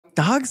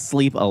Dogs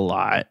sleep a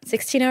lot.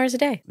 16 hours a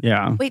day.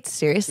 Yeah. Wait,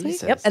 seriously?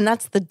 Jesus. Yep. And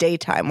that's the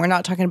daytime. We're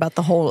not talking about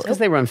the whole. Because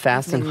they run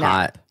fast and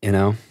hot, you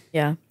know?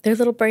 Yeah. Their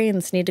little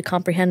brains need to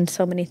comprehend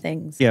so many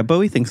things. Yeah,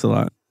 Bowie thinks a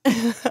lot.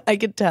 I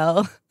could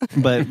tell.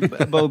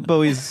 But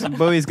Bowie's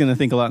going to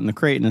think a lot in the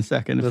crate in a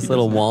second. This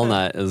little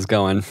walnut is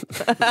going,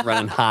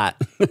 running hot.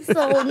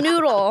 So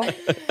noodle.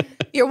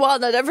 Your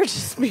walnut ever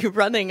just be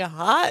running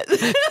hot?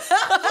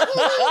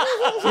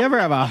 You ever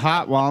have a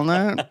hot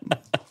walnut?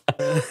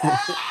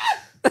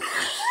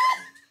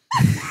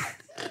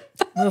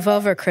 Move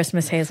over,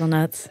 Christmas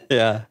hazelnuts.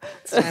 Yeah.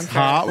 It's time for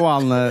Hot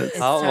walnuts.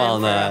 Hot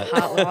walnut.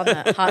 hot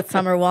walnut. Hot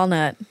summer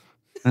walnut.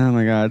 Oh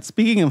my God.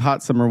 Speaking of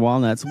hot summer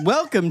walnuts,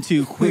 welcome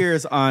to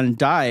Queers on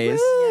Dice,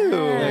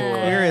 the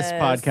queerest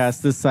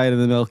podcast this side of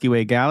the Milky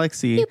Way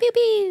galaxy. Pew, pew,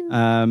 pew.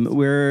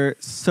 We're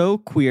so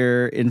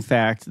queer, in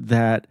fact,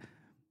 that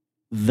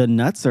the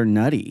nuts are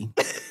nutty.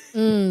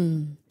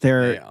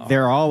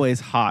 They're always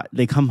hot.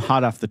 They come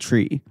hot off the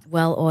tree.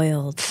 Well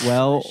oiled.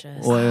 Well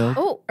Delicious. oiled.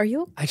 Oh, are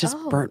you? I just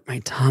burnt my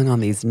tongue on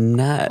these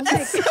nuts.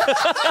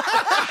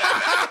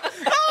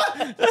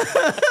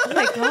 Oh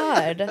my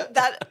God.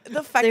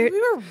 The fact that we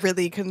were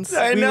really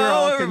concerned. I We were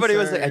all know. Everybody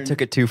was like, I concerned.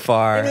 took it too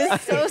far.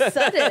 So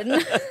sudden.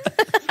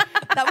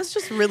 That was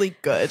just really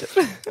good.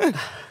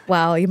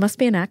 Wow, you must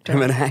be an actor.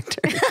 I'm an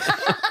actor.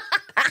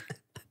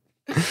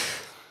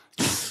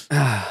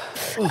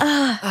 So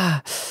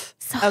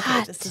Okay,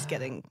 hot. this is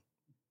getting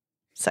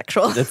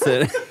sexual. That's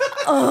it.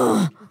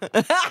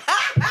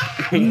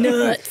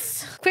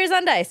 Nuts. Queers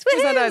on Dice.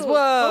 Queers on Dice. Woohoo!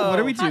 Whoa. What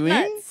are we Hot doing?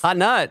 nuts. Hot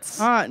nuts.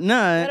 Hot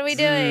nuts. What are we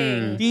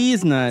doing?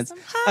 These nuts.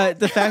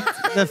 The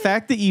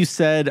fact that you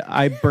said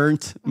I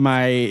burnt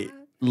my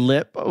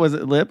lip, was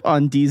it lip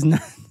on D's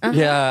nuts?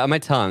 Yeah, on my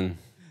tongue.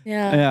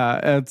 Yeah.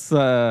 Yeah, it's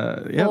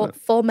yeah.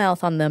 Full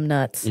mouth on them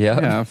nuts. Yeah.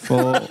 Yeah,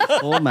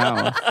 full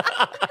mouth.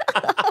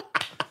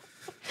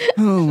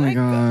 Oh my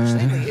God.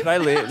 Should I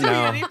leave? No.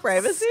 Any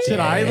privacy? Should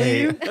I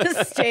leave?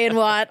 Stay and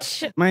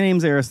watch. My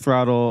name's Eris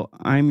Throttle.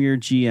 I'm your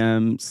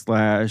GM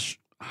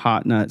 /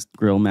 Hot Nuts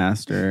Grill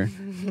Master.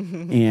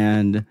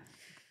 And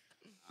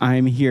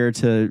I'm here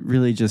to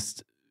really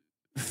just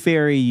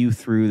ferry you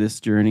through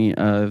this journey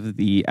of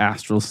the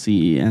Astral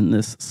Sea and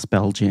this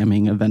spell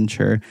jamming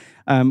adventure.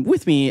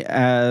 With me,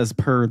 as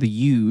per the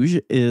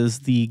usual, is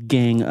the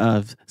gang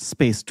of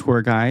space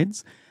tour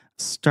guides,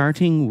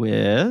 starting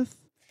with...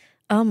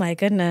 Oh my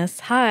goodness.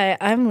 Hi,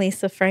 I'm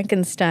Lisa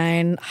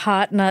Frankenstein,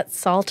 hot nut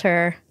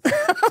salter.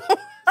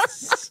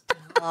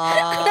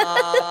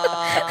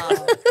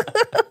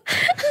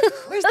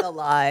 Where's the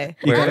lie?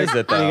 Where is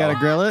it, though? You gotta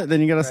grill it,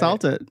 then you gotta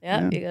salt it.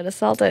 Yeah, you gotta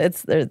salt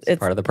it. It's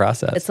Part of the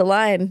process. It's a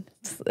line.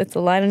 It's a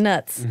line of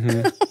nuts.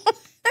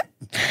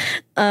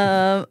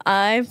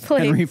 I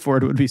play. Henry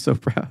Ford would be so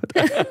proud.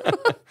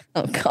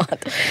 Oh God.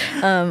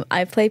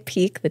 I play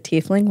Pique, the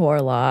Tiefling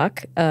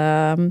Warlock.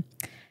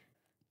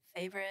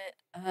 Favorite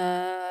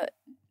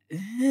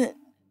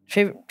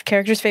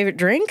character's favorite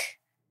drink?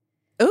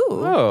 Ooh.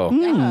 Oh.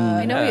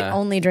 I know we Yeah.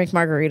 only drink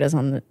margaritas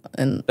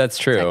That's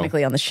true.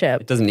 technically on the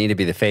ship. It doesn't need to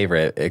be the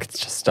favorite. It's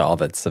just all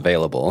that's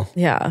available.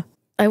 Yeah.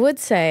 I would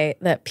say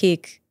that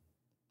Pique,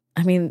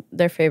 I mean,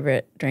 their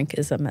favorite drink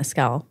is a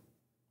mezcal,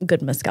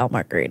 good mezcal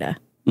margarita.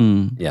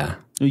 Yeah.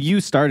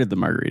 You started the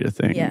margarita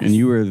thing, Yes. and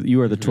you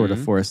were the tour de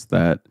force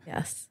that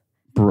Yes.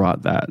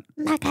 brought that.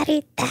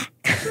 Margarita.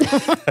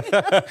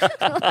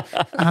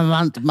 I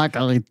want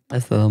margarita.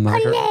 That's the little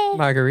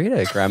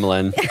margarita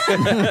gremlin.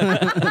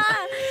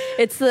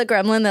 It's the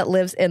gremlin that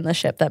lives in the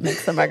ship that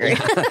makes the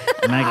margarita.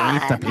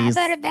 Margarita, please.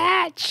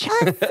 batch. You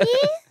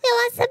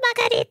want some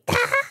margarita?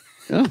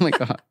 Oh my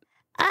God.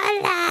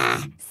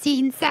 Hola.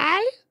 Sin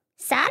sal?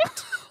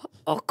 Salt?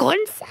 O con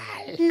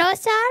sal? No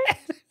sal?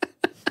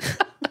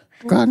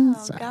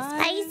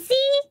 Spicy?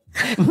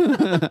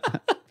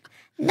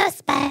 No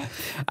spice.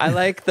 I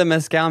like the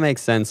mezcal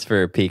makes sense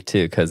for Pique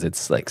too because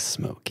it's like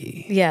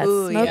smoky. Yeah, it's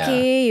Ooh, smoky.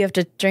 yeah. You have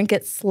to drink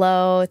it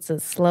slow. It's a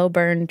slow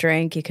burn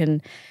drink.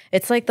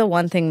 It's like the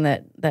one thing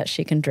that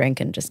she can drink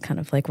and just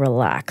kind of like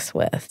relax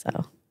with.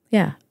 So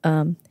yeah.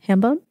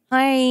 Hambone?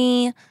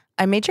 Hi,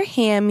 I'm Major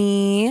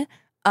Hammy,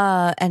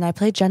 and I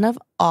play Jen of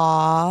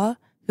Awe,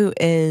 who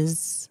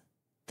is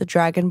the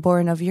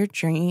dragonborn of your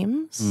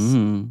dreams.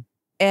 Mm.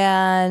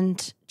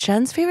 And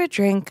Jen's favorite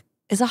drink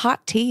is a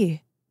hot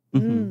tea.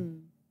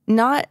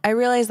 I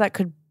realize that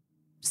could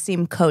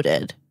seem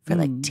coded for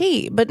like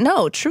tea, but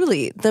no,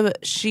 truly,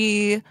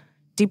 she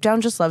deep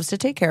down just loves to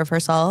take care of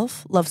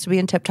herself, loves to be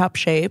in tip-top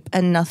shape,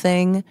 and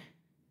nothing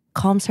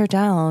calms her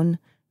down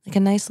like a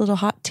nice little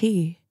hot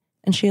tea.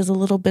 And she has a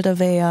little bit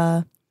of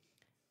a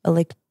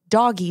like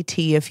doggy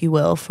tea, if you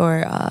will,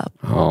 for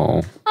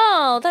Oh,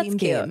 that's Beam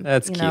cute. Beam,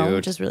 That's cute.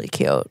 which is really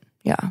cute.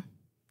 Yeah.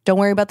 Don't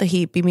worry about the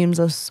heat. Beam Beam's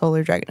a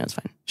solar dragon. It's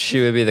fine.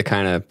 She would be the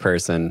kind of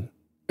person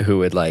who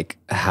would like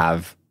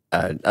have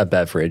a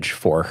beverage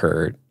for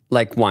her,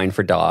 like wine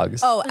for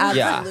dogs. Oh,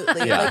 Yeah.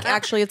 absolutely. Yeah. Like,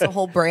 actually, it's a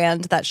whole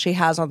brand that she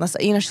has on this.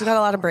 You know, she's got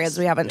a lot of brands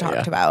we haven't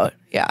talked about.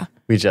 Yeah.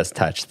 We just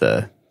touched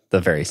the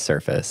very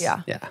surface.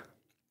 Yeah. Yeah.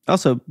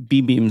 Also,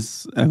 Beam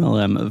Beam's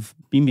MLM of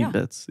Beam Beam Yeah.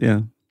 Bits.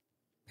 Yeah.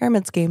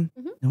 Pyramid scheme.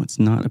 No, it's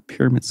not a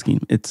pyramid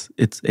scheme. It's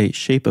a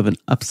shape of an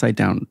upside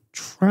down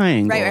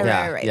triangle.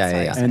 Right.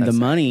 Yeah. And the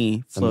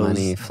money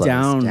flows,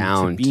 down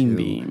to Beam to-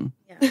 Beam.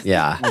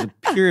 Yeah. With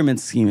a pyramid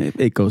scheme,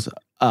 it goes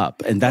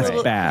up, and that's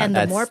bad. And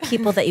the more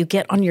people that you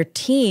get on your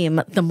team,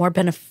 the more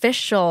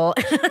beneficial.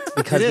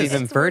 Because we've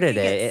inverted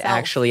it, it itself.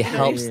 actually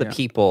helps the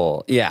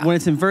people. Yeah. When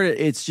it's inverted,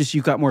 it's just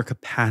you've got more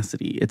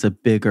capacity. It's a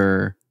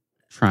bigger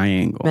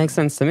triangle. Makes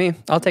sense to me.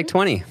 I'll take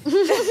 20.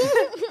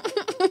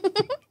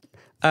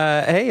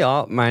 Hey,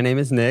 y'all. My name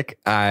is Nick.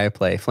 I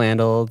play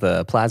Flandel,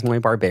 the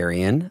Plasmoid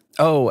Barbarian.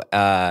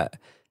 I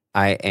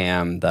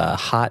am the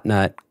hot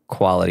nut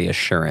quality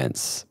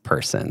assurance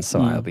person.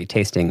 So I'll be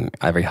tasting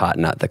every hot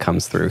nut that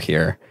comes through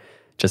here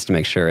just to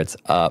make sure it's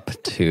up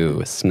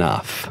to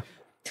snuff.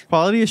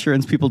 Quality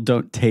assurance people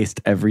don't taste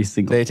every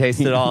single They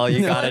taste it all.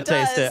 You gotta it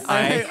taste does. it.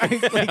 I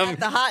am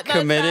The hot nut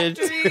committed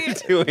factory,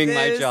 to doing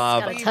my this-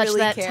 job Gotta touch really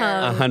that care.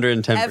 tongue.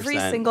 110%. Every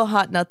single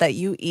hot nut that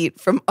you eat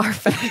from our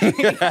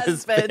factory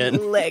has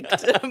been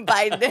licked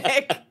by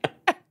Nick.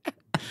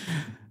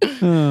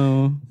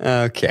 Oh,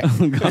 Okay.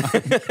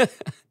 God.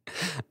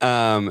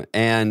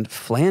 And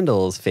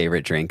Flandel's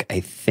favorite drink, I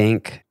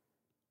think,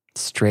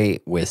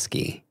 straight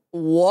whiskey.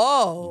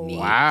 Whoa. Neat.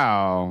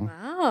 Wow.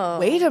 Wow.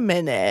 Wait a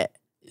minute.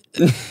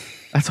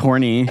 That's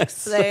horny.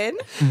 Explain.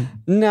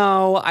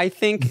 No, I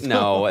think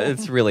no,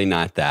 it's really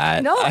not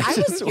that. No, I was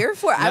just- here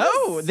for it.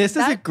 No, this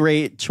is a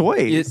great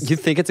choice. You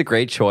think it's a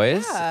great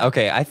choice? Yeah.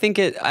 Okay, I think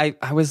it. I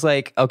was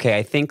like, okay,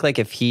 I think like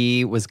if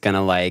he was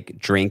gonna like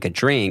drink a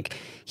drink,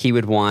 he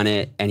would want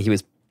it, and he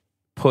was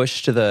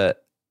pushed to the.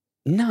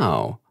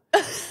 No.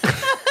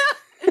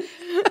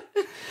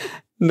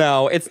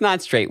 No, it's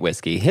not straight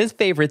whiskey. His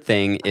favorite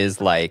thing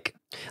is like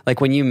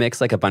when you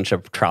mix like a bunch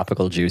of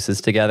tropical juices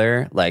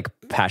together, like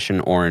passion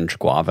orange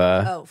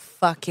guava. Oh,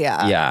 fuck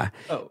yeah. Yeah.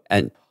 Oh.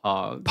 And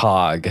Pog.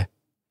 pog,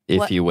 if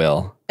What? you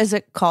will. Is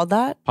it called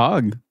that?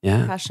 Pog.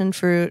 Yeah. Passion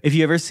fruit, If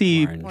you ever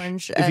see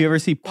orange. if you ever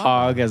see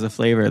guava. Pog as a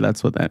flavor,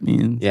 that's what that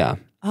means. Yeah.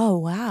 Oh,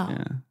 wow.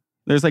 Yeah.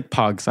 There's like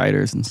Pog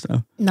ciders and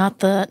stuff. Not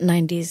the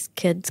 90s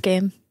kids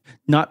game.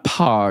 Not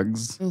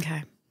Pogs.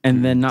 Okay.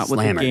 And then not what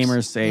the Slammers.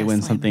 gamers say Yeah, when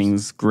slammers.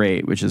 something's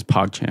great, which is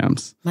Pog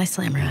Champs. My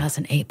slammer has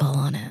an 8-ball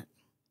on it.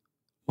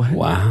 What?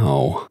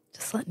 Wow.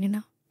 Just letting you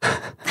know.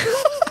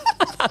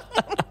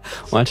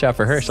 Watch out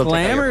for her. She'll take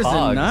out your Slammers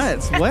pogs. and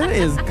nuts. What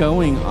is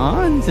going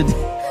on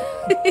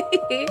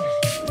today?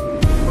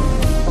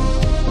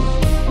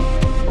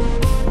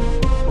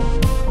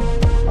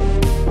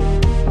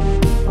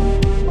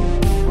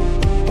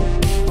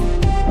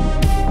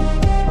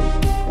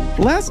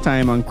 Last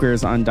time on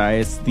Queers on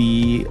Dice,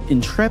 the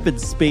intrepid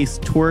space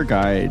tour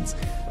guides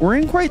were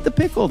in quite the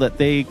pickle that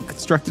they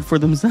constructed for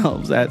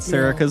themselves at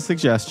Serica's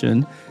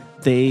suggestion.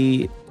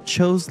 They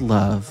chose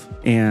love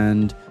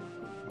and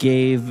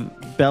gave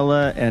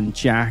Bella and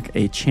Jack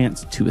a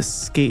chance to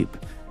escape.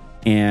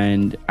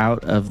 And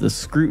out of the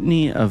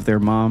scrutiny of their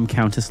mom,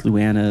 Countess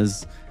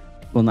Luana's,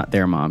 well, not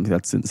their mom,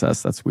 that's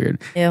incest, that's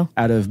weird. Ew.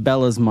 Out of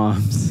Bella's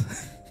mom's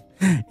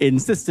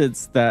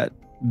insistence that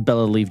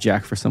Bella leave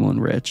Jack for someone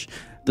rich.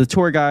 The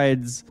tour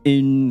guides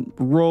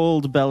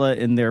enrolled Bella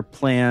in their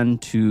plan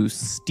to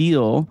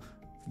steal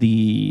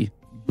the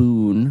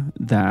boon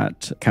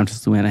that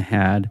Countess Luana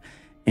had,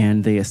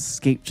 and they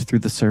escaped through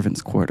the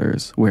servants'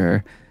 quarters,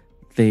 where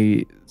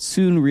they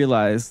soon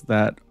realized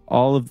that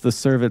all of the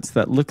servants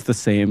that look the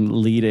same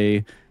lead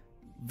a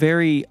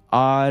very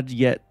odd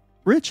yet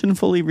rich and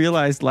fully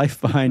realized life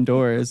behind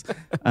doors,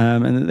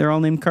 and they're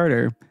all named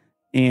Carter.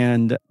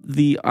 And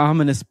the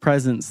ominous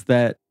presence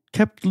that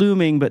kept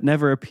looming but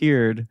never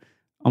appeared,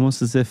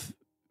 almost as if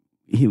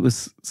he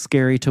was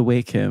scary to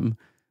wake him,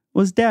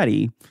 was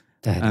Daddy.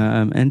 Daddy.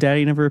 And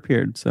Daddy never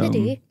appeared, so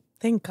Daddy.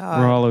 Thank God.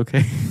 we're all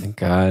okay. Thank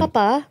God.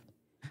 Papa.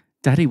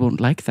 Daddy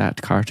won't like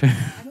that, Carter.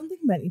 I don't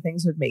think many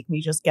things would make me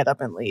just get up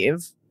and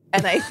leave.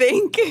 And I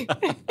think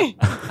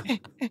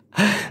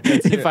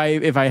if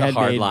I had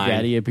hard made line.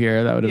 Daddy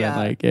appear, that would have Yeah.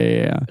 been like,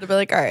 yeah. I'd be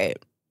like, all right,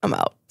 I'm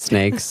out.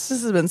 Snakes.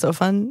 This has been so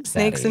fun.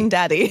 Snakes Daddy. and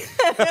daddy.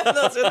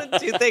 Those are the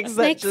two things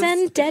Snakes that just...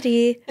 and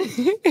Daddy.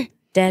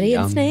 Daddy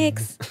Yum. and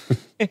snakes.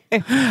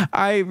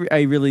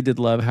 I really did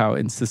love how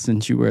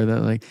insistent you were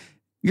that like,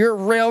 you're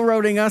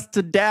railroading us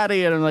to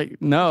Daddy. And I'm like,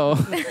 no,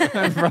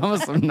 I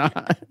promise I'm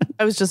not.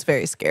 I was just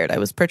very scared. I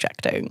was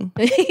projecting.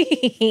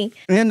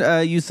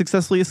 And you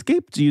successfully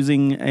escaped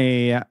using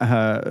a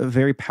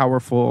very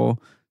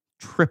powerful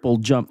triple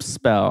jump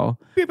spell.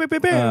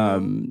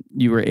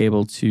 You were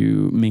able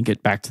to make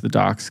it back to the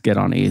docks, get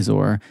on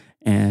Azor,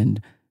 and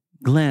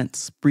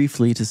glance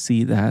briefly to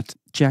see that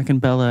Jack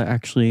and Bella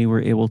actually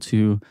were able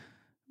to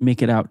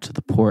make it out to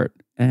the port,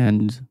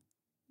 and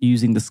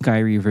using the Sky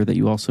Reaver that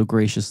you also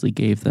graciously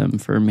gave them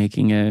for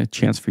making a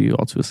chance for you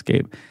all to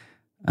escape.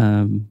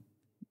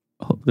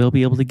 Hope they'll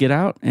be able to get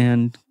out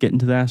and get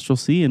into the Astral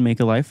Sea and make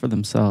a life for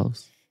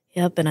themselves.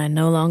 Yep, and I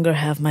no longer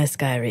have my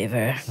Sky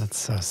Reaver. That's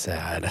so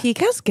sad. Pique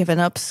has given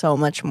up so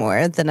much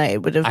more than I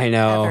would have I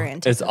know. ever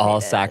It's all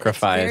anticipated.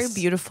 sacrifice. It's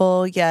very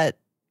beautiful, yet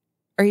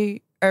am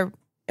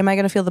I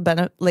going to feel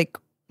the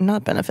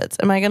not benefits?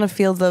 Am I going to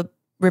feel the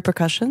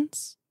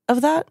repercussions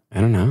of that? I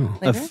don't know.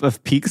 Later?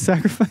 Of Pique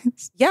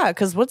sacrifice? Yeah,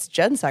 because what's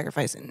Jen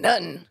sacrificing?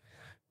 None.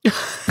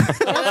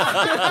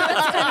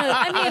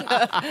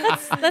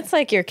 That's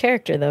like your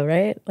character, though,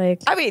 right?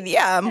 Like, I mean,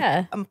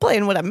 yeah, I'm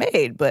playing what I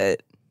made,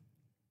 but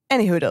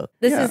anywho, though.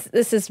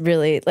 This is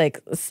really like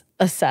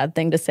a sad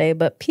thing to say,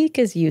 but Pique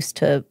is used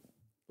to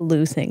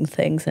losing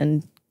things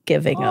and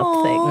giving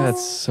up things.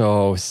 That's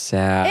so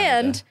sad.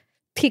 And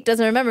Pique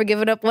doesn't remember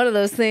giving up one of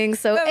those things.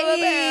 So,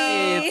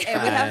 And we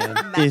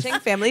have matching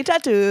family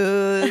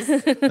tattoos.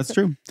 That's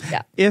true.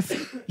 Yeah.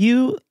 If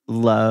you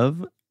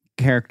love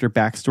character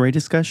backstory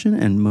discussion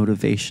and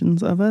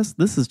motivations of us,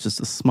 this is just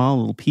a small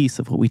little piece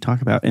of what we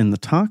talk about in the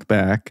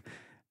talkback.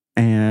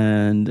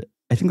 And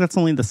I think that's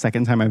only the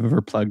second time I've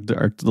ever plugged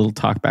our little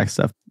talkback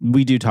stuff.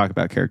 We do talk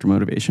about character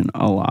motivation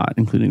a lot,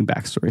 including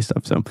backstory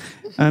stuff. So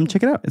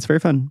check it out. It's very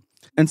fun.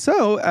 And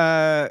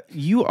so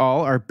you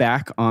all are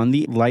back on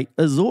the Light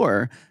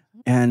Azor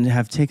and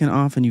have taken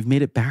off, and you've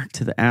made it back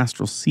to the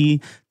Astral Sea.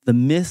 The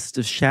mist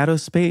of shadow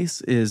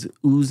space is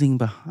oozing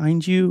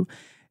behind you.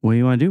 What do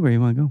you want to do? Where do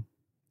you want to go?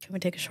 Can we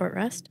take a short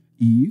rest?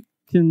 You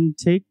can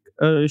take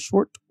a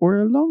short or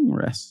a long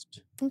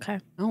rest. Okay.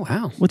 Oh,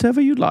 wow. Whatever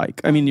you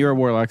like. I mean, you're a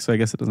warlock, so I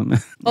guess it doesn't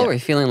matter. Oh, are you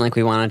feeling like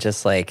we want to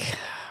just like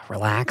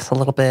relax a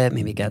little bit?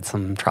 Maybe get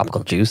some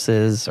tropical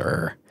juices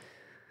or...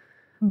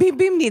 Beam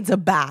Beam needs a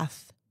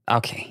bath.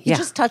 Okay, He yeah.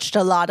 just touched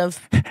a lot of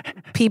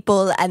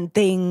people and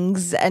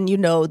things, and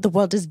the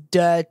world is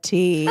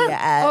dirty.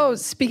 and Oh,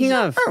 speaking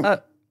of,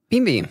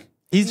 Beam Beam.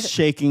 He's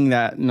shaking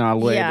that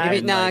knowledge. Yeah.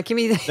 Give me, give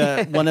me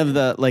the... One of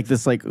the, like,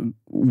 this, like,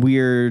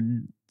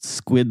 weird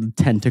squid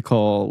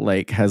tentacle,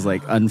 like, has,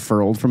 like,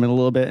 unfurled from it a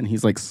little bit, and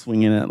he's, like,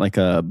 swinging it like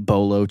a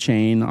bolo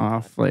chain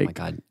off. Oh Like, my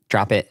God.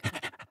 Drop it.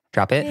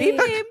 Drop it. Beam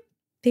Beam,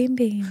 Beam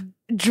Beam.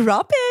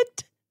 drop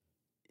it.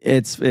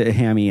 it's a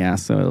hammy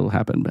ass, so it'll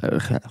happen.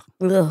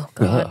 Oh,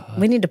 God.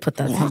 We need to put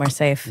that somewhere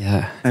safe.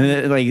 Yeah. And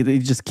it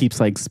just keeps,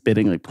 like,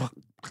 spitting, like...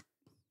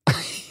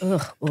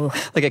 Ugh, ugh.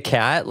 Like a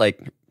cat, like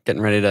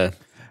getting ready to...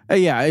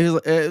 yeah, it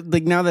was,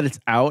 like, now that it's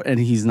out and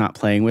he's not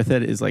playing with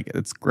it, is like,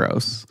 it's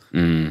gross.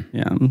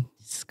 Yeah.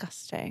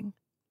 Disgusting.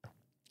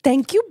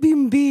 Thank you,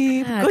 Beam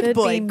Beam. Ah, good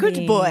boy, Beam good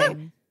Beam.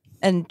 boy.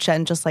 And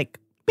Jen just like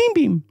Beam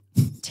Beam.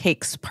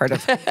 takes part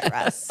of her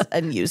dress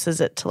and uses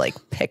it to like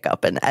pick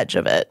up an edge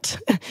of it,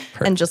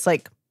 and just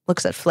like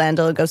looks at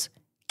Flandel and goes,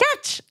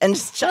 "Catch!" and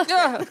just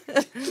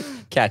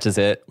catches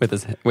it with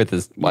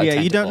his wide Yeah,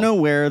 you tentacle. don't know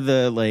where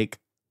the, like,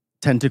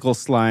 tentacle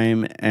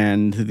slime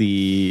and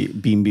the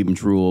Beam Beam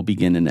drool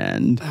begin and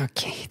end.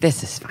 Okay,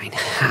 this is fine.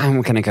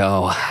 I'm gonna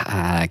go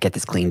get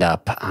this cleaned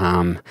up.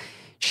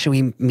 Should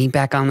we meet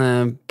back on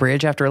the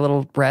bridge after a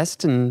little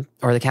rest,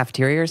 or the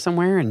cafeteria or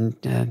somewhere,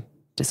 and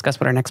discuss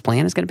what our next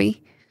plan is gonna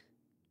be?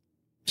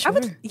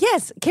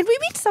 Yes. Can we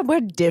meet somewhere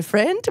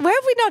different? Where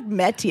have we not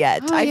met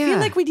yet? Oh, I yeah. feel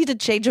like we need a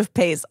change of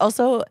pace.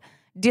 Also,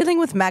 dealing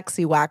with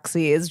Maxi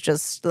Waxy is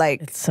just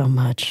like It's so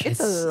much. it's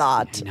a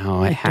lot.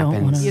 No, it I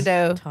don't want happens.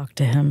 to talk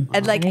to him.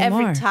 And like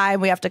anymore. every time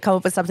we have to come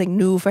up with something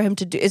new for him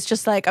to do. It's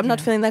just like I'm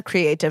not feeling that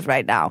creative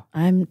right now.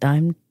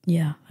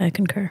 Yeah, I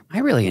concur. I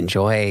really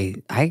enjoy.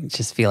 I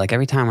just feel like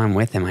every time I'm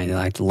with him, I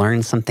like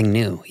learn something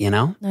new. You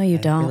know? No, you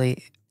I don't.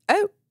 Really,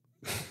 Oh,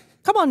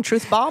 come on,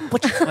 Truth Bomb.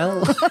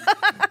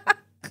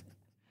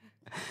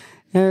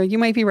 well, you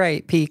might be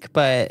right, Pique,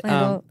 but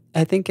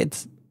I think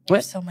it's You're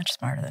what. so much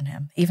smarter than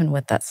him, even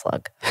with that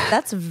slug.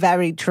 That's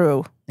very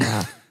true.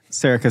 Yeah.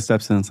 Serica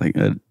steps in. It's like,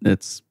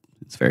 it's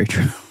very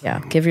true. Yeah.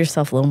 Give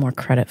yourself a little more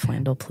credit,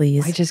 Flandel,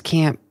 please. I just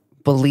can't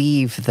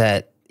believe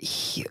that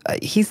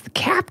he's the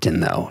captain,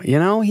 though. You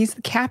know, he's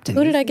the captain.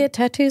 Who did I get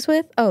tattoos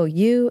with? Oh,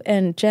 you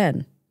and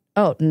Jen.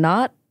 Oh,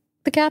 not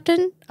the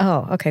captain?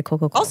 Oh, okay,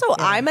 cool. Also, Yeah.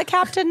 I'm a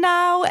captain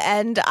now,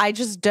 and I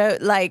just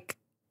don't like.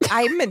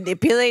 I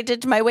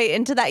manipulated my way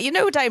into that. You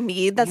know what I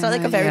mean? That's not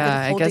like a very good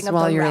I holding guess of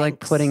while the you're like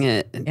ranks. putting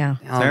it, Yeah.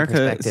 all in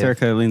perspective.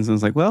 Serica leans in and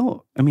is like,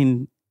 well, I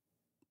mean,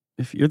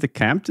 if you're the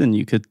captain,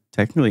 you could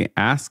technically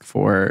ask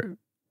for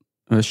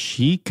a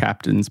she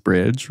captain's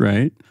bridge,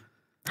 right?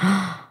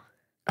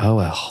 Oh,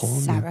 a whole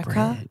new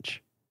Serica?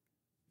 bridge.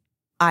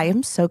 I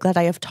am so glad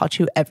I have taught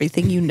you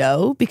everything you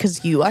know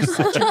because you are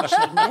such a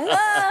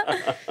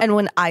genius. And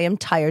when I am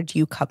tired,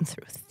 you come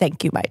through.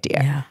 Thank you, my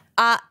dear.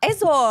 Yeah.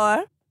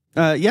 Azor.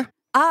 Yeah.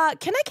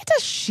 Can I get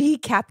a she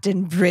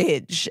captain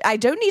bridge? I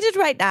don't need it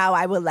right now.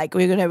 I will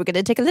we're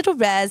gonna take a little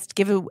rest,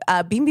 give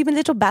Beam Beam a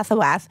little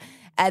bath,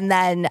 and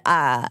then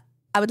I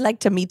would like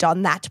to meet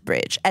on that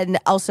bridge. And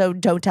also,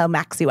 don't tell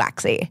Maxi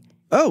Waxy.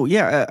 Oh,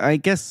 yeah. I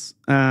guess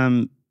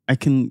I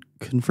can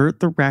convert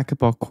the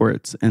racquetball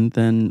courts, and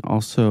then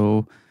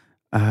also,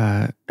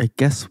 I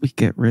guess we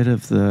get rid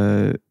of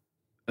the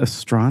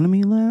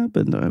astronomy lab,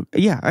 and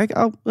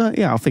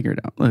I'll figure it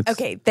out.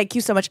 Okay, thank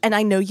you so much. And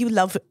I know you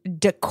love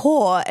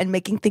decor and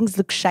making things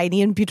look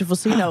shiny and beautiful,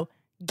 so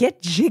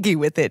get jiggy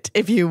with it,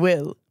 if you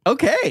will.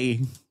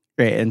 Okay.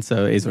 Great. And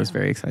so Azor's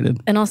very excited.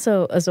 And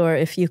also, Azor,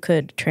 if you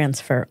could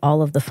transfer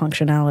all of the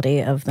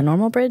functionality of the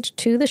normal bridge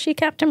to the she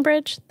captain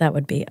bridge, that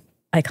would be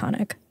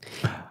iconic.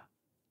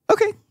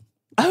 Okay.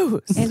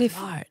 Oh, And if-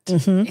 smart.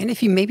 And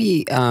if you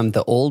maybe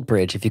the old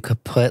bridge, if you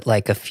could put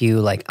like a few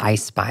like I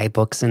Spy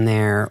books in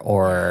there,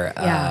 or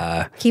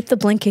Yeah. Keep the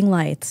blinking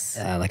lights.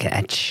 like an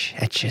etch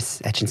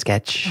and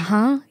sketch.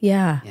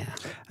 Yeah.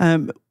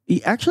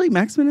 Actually,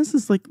 Maximinus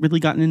has like really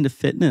gotten into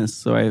fitness.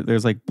 So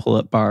there's like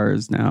pull-up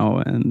bars now,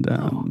 and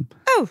and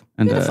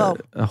beautiful.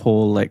 a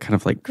whole like kind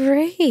of like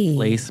Great.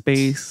 play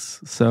space.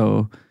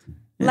 So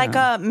Like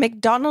a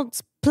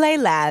McDonald's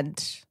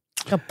playland.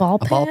 A ball A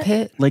pit? ball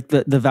pit. like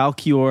the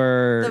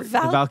Valcure, The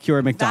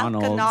Valcure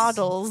McDonald's.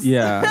 Valcanoddles.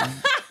 Yeah,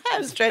 I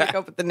was trying to come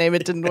up with the name.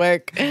 It didn't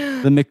work.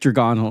 the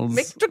McDragonals.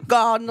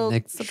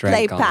 McDonald's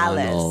Play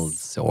Palace.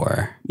 McDonald's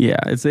or Yeah,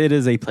 it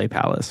is a play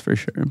palace for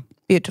sure.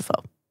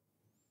 Beautiful.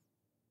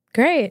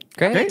 Great.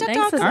 great.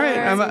 Thanks, All right,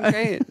 Azora.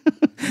 Great.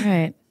 All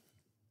right.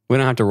 We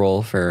don't have to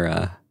roll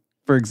for.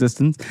 For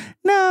existence.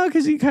 No,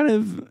 because you kind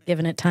of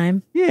Giving it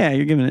time.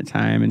 you're giving it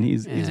time, and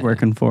he's Yeah.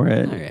 working for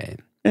it, All right.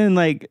 and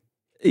like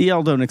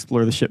y'all don't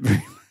explore the ship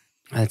very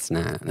much.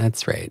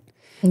 That's right.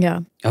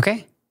 Yeah.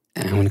 Okay.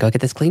 I'm gonna go get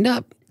this cleaned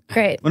up.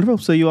 Great. Wonderful.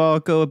 So you all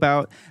go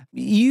about.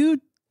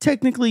 You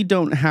technically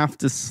don't have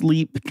to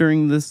sleep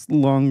during this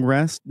long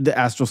rest. The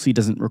astral sea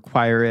doesn't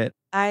require it.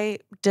 I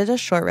did a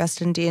short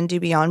rest in D&D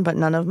Beyond, but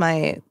none of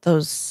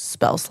those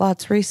spell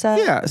slots reset.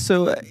 Yeah.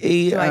 So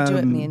Do I do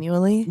it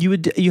manually?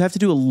 You have to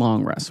do a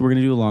long rest. So we're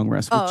going to do a long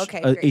rest. Oh, which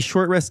okay, A great.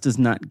 short rest does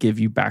not give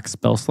you back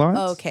spell slots.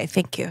 Oh, okay,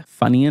 thank you.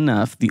 Funny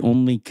enough, the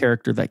only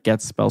character that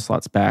gets spell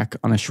slots back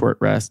on a short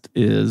rest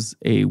is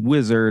a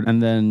wizard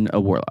and then a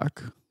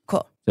warlock.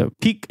 Cool. So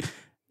Pique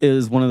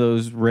is one of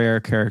those rare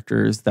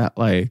characters that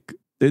like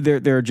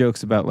there are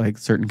jokes about like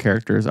certain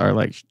characters are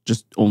like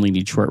just only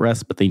need short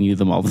rests, but they need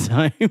them all the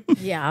time.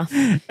 Yeah.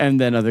 And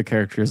then other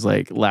characters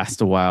like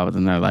last a while, but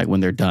then they're like when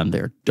they're done,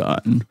 they're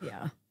done.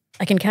 Yeah.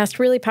 I can cast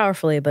really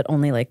powerfully, but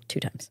only like 2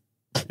 times.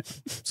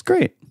 It's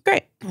great.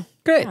 Great.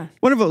 Great. Yeah.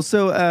 Wonderful.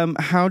 So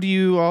how do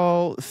you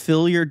all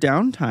fill your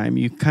downtime?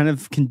 You kind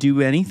of can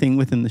do anything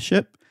within the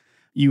ship.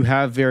 You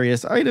have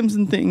various items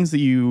and things that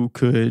you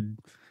could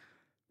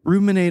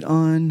ruminate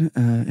on.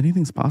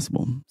 Anything's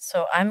possible.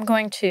 So I'm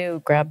going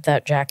to grab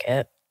that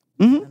jacket.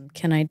 Mhm.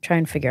 Can I try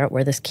and figure out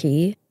what the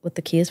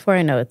key is for?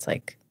 I know it's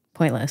like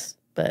pointless,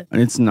 but And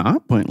it's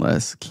not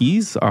pointless.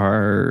 Keys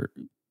are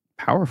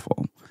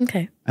powerful.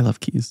 okay. I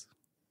love keys.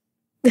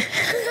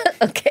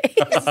 Okay.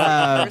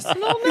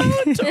 Personal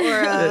note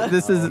or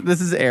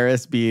this is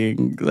Eris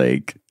being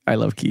like, I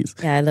love keys.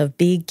 Yeah, I love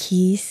big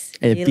keys.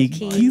 little Big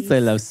keys. I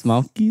love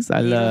small keys.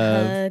 I little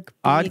love hug,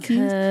 odd big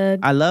keys. hug.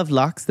 I love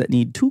locks that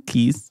need 2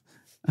 keys.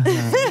 Hug,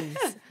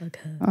 hug.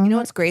 You know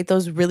what's great?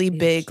 Those really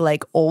big,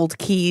 like old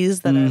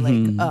keys that are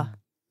Mhm. like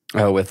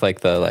Oh, with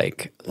like the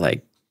like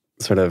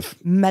sort of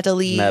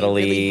metally,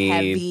 really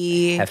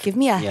Metally, heavy. Give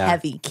me a yeah.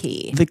 heavy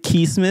key. The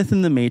keysmith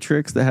in the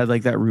Matrix that had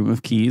like that room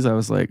of keys. I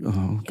was like,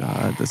 oh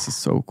God, this is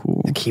so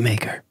cool. key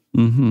maker.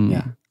 Mm-hmm.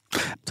 Yeah.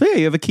 So yeah,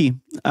 you have a key.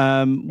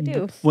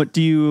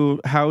 do.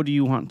 How do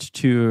you want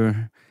to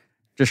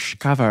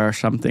discover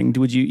something?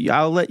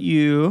 I will let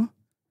you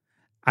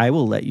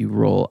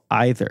roll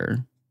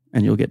either,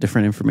 and you'll get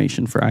different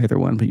information for either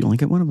one, but you only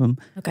get one of them.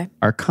 Okay.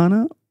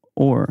 Arcana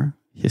or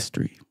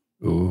history.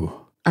 Ooh.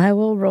 I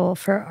will roll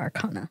for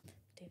Arcana.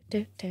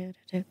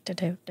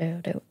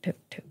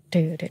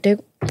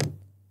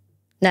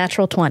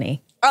 Natural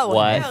 20. Oh,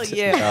 What hell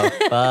yeah.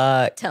 the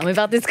fuck? Tell me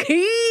about this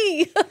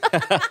key.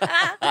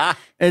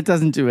 It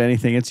doesn't do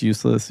anything. It's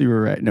useless. You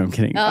were right. No, I'm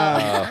kidding.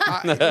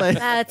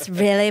 That's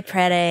really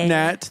pretty.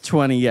 Nat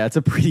 20. Yeah, it's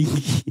a pretty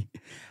key.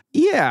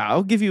 Yeah,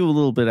 I'll give you a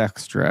little bit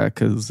extra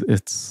because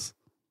it's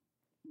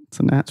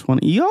a nat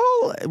 20. Y'all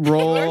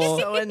roll You're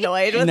so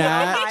annoyed with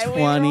nat how high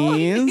we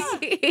roll.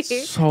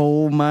 20s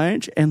so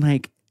much. And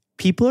like,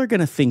 people are going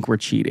to think we're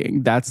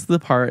cheating. That's the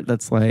part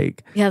that's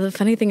like, Yeah, the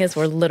funny thing is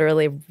we're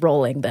literally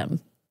rolling them.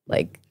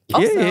 Like,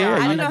 Also, yeah, I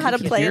you don't know how to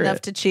can play hear enough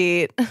it. to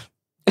cheat.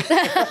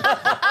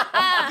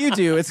 You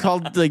do. It's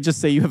called like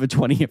just say you have a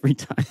 20 every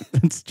time.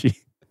 That's cheap.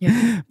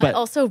 I But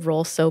also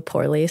roll so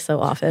poorly so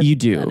often. You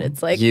do. that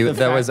It's like,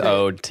 That was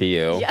owed to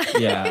you. yeah.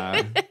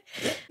 yeah.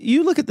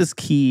 You look at this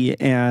key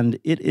and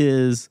it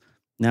is,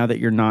 now that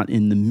you're not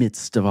in the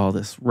midst of all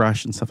this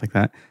rush and stuff like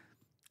that,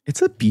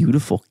 it's a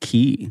beautiful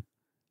key.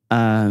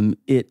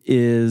 It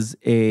is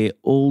a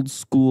old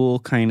school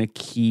kind of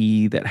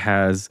key that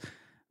has,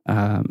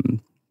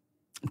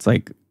 it's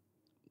like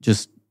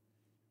just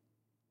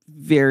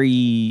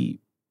very,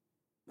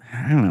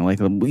 I don't know, like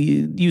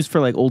used for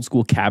like old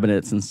school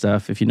cabinets and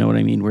stuff, if you know what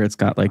I mean, where it's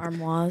got like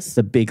armoires.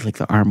 the big, like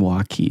the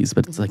armoire keys,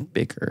 but it's like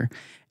bigger.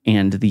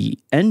 And the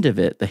end of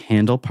it, the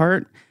handle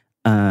part,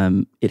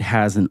 it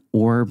has an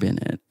orb in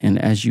it. And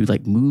as you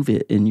like move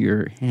it in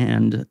your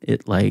hand,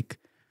 it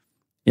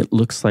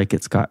looks like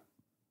it's got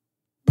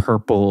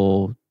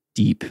purple,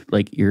 deep,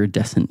 like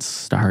iridescent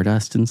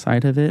stardust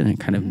inside of it. And it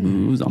kind of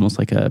moves almost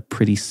like a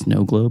pretty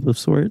snow globe of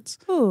sorts.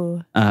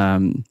 Ooh.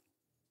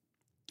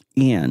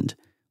 And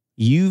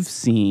you've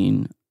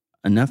seen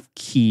enough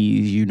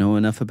keys, you know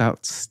enough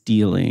about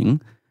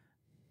stealing.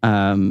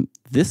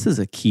 This is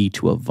a key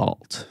to a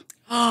vault.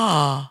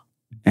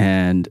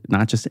 And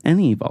not just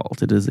any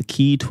vault. It is a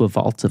key to a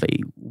vault of a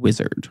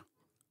wizard.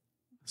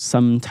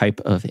 Some type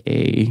of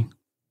a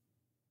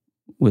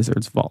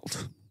wizard's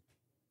vault.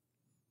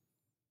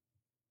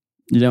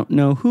 You don't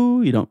know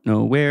who, you don't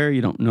know where,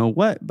 you don't know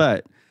what,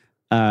 but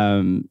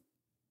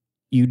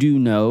you do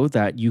know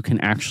that you can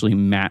actually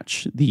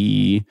match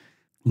the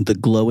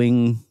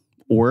glowing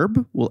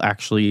orb will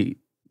actually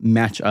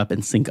match up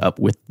and sync up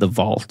with the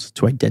vault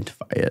to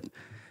identify it.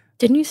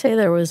 Didn't you say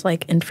there was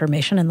like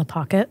information in the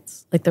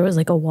pockets? Like there was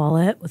like a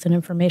wallet with an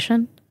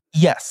information?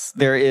 Yes,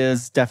 there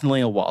is definitely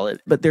a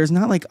wallet, but there's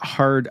not like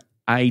hard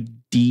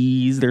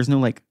IDs. There's no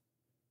like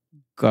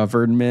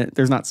government.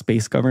 There's not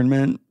space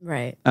government.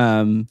 Right.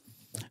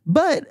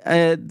 But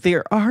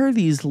there are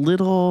these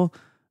little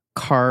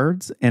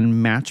cards and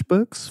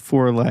matchbooks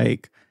for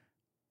like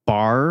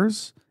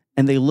bars,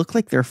 and they look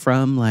like they're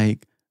from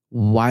like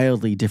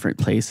wildly different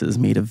places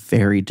made of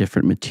very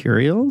different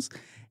materials.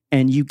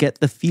 And you get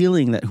the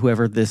feeling that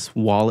whoever this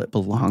wallet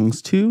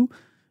belongs to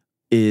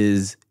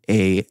is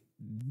a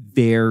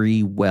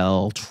very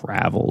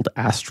well-traveled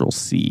astral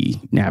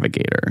sea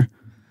navigator.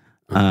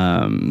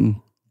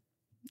 And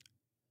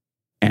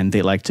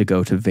they like to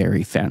go to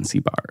very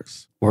fancy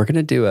bars. We're going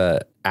to do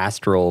a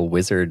astral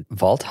wizard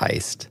vault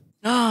heist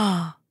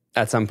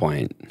at some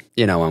point,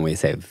 you know, when we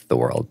save the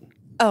world.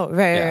 Oh,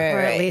 right. Or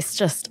at least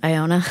just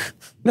Iona.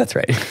 That's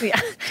right. Yeah.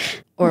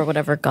 Or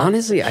whatever god.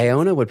 Honestly,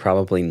 Iona would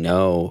probably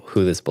know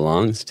who this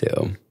belongs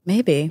to.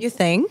 Maybe. You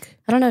think?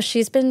 I don't know.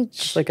 She's been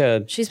stuck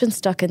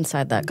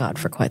inside that god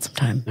for quite some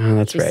time. Oh,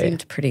 that's she right. She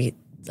seemed pretty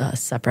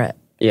separate.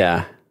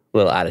 Yeah. A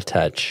little out of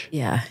touch.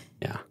 Yeah.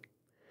 Yeah.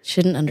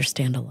 She didn't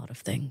understand a lot of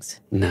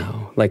things.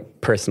 No. Like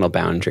personal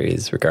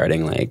boundaries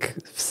regarding like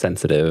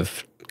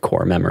sensitive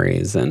core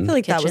memories I and feel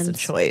like that was a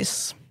Kitchens.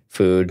 choice.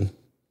 food.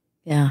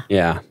 Yeah.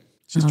 Yeah.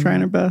 She's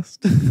trying her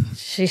best.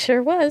 She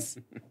sure was.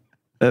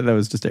 That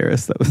was just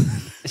Eris. That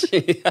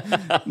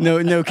was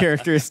no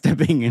character is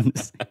stepping in.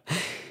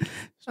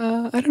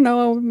 I don't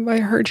know. I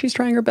heard she's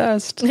trying her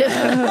best.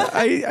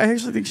 I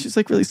actually think she's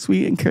like really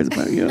sweet and cares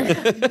about you.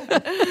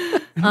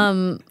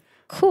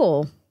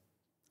 Cool.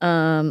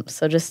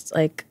 So just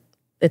like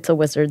it's a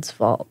wizard's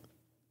vault.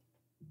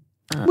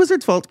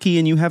 Wizard's Vault key,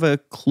 and you have a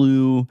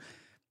clue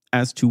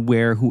as to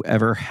where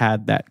whoever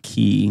had that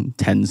key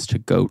tends to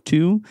go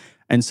to.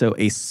 And so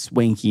a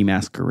swanky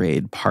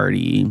masquerade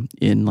party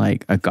in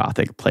like a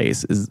gothic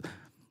place is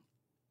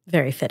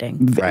Very fitting.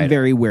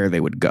 very where they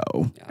would go.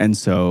 Yeah. And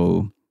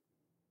so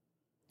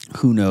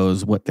who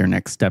knows what their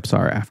next steps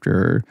are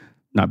after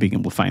not being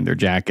able to find their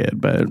jacket,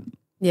 but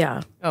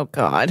Yeah. Oh,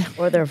 God.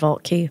 Or their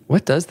vault key.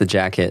 What does the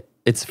jacket?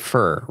 It's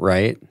fur,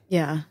 right?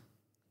 Yeah.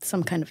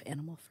 Some kind of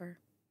animal fur.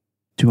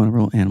 do you want to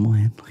roll animal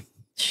handling?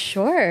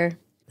 Sure.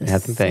 I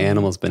think the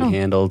animal's been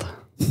handled.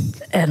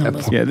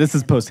 Animals. Yeah, this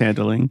is post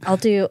handling. I'll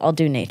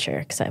do nature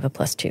because I have a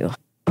 +2.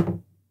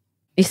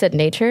 You said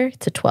nature?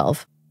 It's a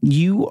 12.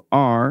 You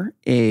are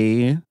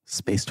a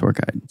space tour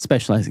guide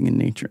specializing in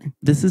nature.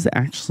 This is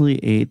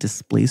actually a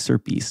displacer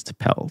beast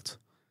pelt.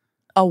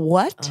 A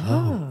what?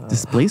 Oh.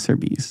 Displacer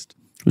beast,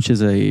 which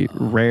is a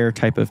rare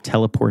type of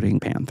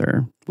teleporting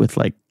panther with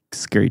like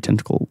scary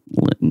tentacle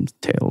limbs,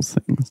 tails,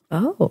 things.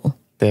 Oh.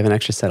 They have an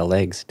extra set of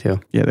legs too.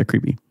 Yeah, they're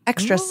creepy.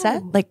 Extra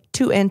set? Like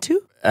 2 and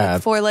 2?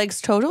 Like 4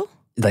 legs total?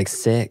 Like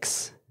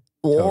 6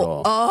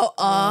 total.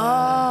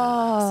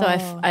 Oh. So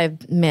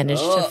I've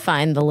managed to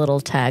find the little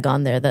tag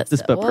on there that's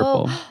This but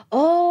purple.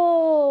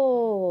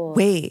 Oh.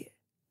 Wait,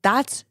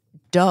 that's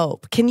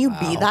dope. Can you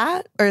be Wow.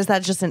 that? Or is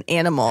that just an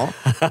animal?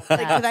 Like,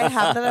 could I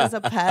have that as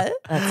a pet?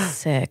 That's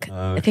sick.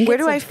 I think Where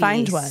it's do a I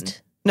find beast. one?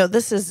 No,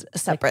 this is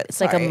separate. It's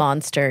like a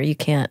monster. You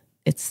can't.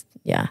 It's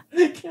yeah.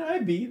 Can I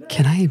be that?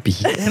 Can I be?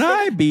 Can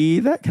I be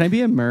that? Can I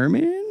be a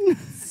merman?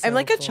 I'm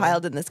like a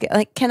child in this game.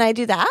 Like, can I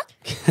do that?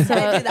 Can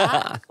I do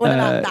that? What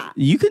about that?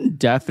 You can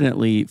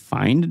definitely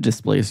find a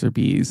displacer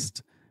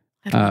beast.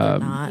 I'd rather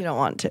You not. don't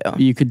want to.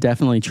 You could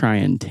definitely try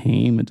and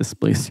tame a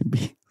displacer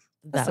beast.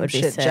 That Some would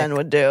be shit sick. Jen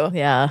would do.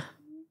 Yeah.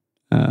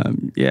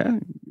 Yeah.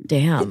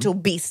 Damn. Little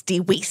beastie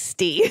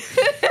weastie.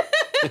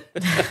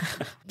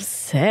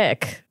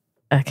 Sick.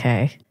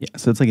 Okay. Yeah.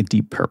 So it's like a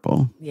deep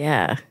purple.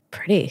 Yeah.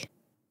 Pretty.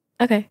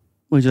 Okay.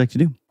 What would you like to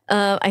do?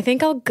 I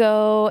think I'll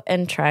go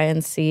and try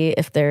and see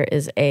if there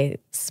is a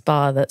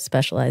spa that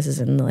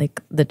specializes in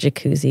like the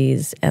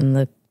jacuzzis and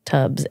the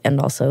tubs and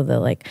also the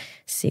like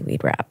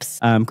seaweed wraps.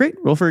 Great.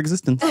 Roll for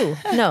existence.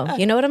 No,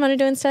 you know what I'm going to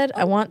do instead?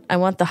 I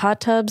want the hot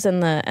tubs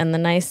and the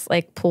nice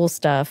like pool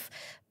stuff,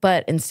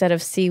 but instead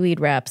of seaweed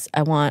wraps,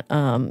 I want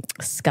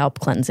scalp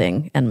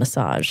cleansing and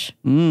massage.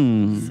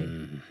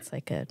 It's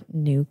like a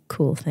new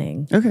cool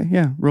thing. Okay.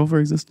 Yeah. Roll for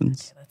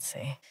existence. Let's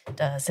see.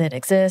 Does it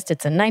exist?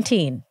 It's a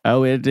 19.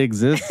 Oh, it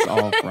exists.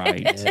 All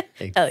right.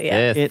 Oh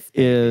yeah. It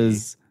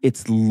is.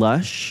 It's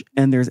lush,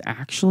 and there's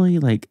actually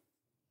like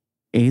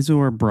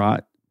Azor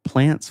brought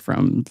plants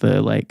from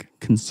the like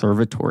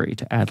conservatory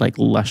to add like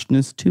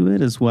lushness to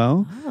it as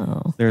well.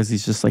 Oh. There's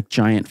these just like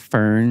giant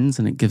ferns,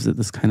 and it gives it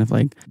this kind of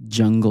like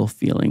jungle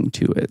feeling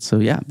to it. So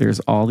yeah, there's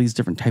all these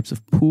different types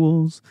of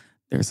pools.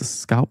 There's a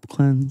scalp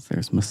cleanse.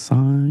 There's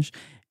massage.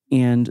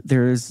 and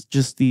there's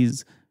just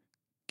these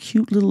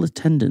cute little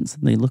attendants,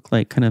 and they look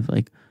like kind of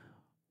like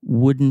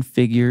wooden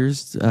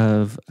figures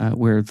of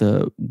where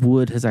the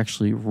wood has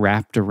actually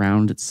wrapped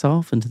around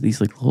itself into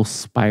these like little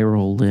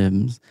spiral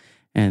limbs,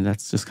 and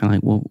that's just kind of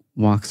like what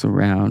walks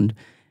around,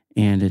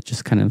 and it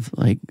just kind of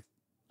like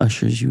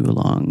ushers you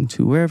along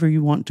to wherever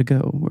you want to go,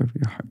 wherever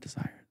your heart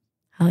desires.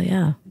 Oh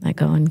yeah, I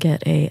go and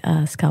get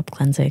a scalp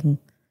cleansing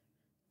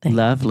thing.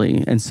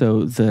 Lovely. And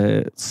so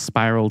the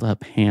spiraled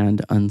up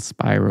hand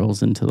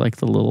unspirals into like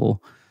the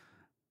little.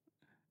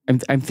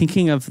 I'm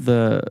thinking of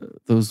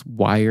those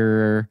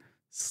wire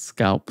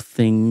scalp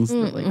things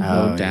that like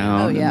go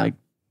down. Oh, yeah. And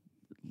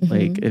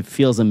like it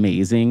feels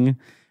amazing,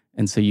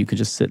 and so you could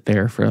just sit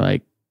there for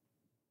like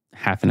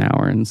half an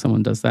hour, and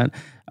someone does that.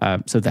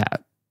 So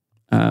that.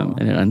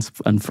 And it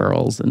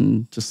unfurls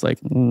and just like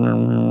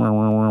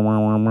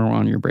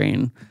on your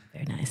brain.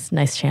 Very nice.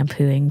 Nice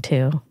shampooing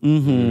too.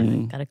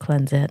 Mm-hmm. Got to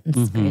cleanse it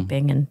and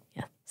scraping and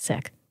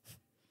sick.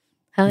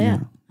 Hell yeah.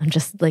 I'm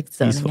just like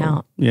zoning Peaceful.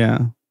 out.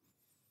 Yeah.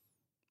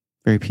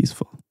 Very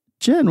peaceful.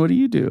 Jen, what do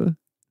you do?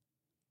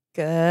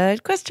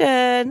 Good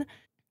question.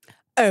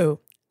 Oh,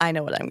 I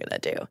know what I'm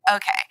going to do.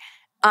 Okay.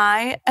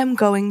 I am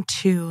going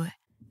to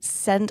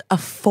send a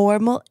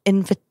formal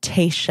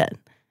invitation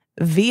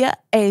via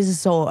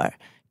Azor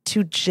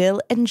to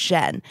Jill and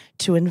Jen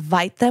to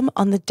invite them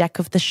on the deck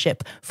of the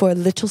ship for a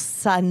little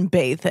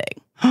sunbathing.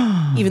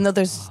 Even though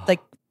there's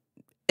like,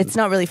 it's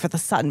not really for the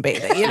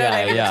sunbathing. You know what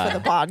I mean? It's for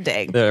the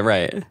bonding.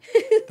 Right.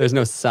 There's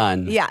no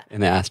sun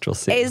in the astral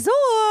sea. Azor.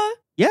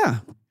 Yeah.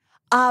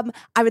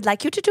 I would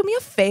like you to do me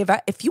a favor.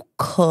 If you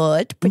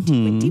could,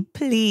 pretty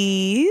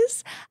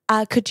please,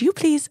 could you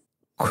please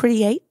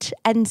create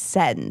and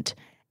send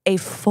a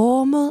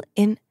formal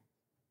You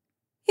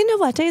know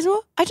what, Azor?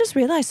 I just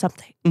realized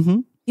something.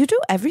 Mm-hmm. You do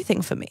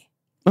everything for me.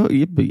 Oh,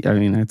 yeah, but I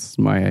mean, that's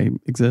why I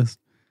exist.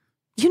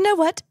 You know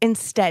what?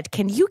 Instead,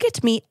 can you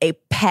get me a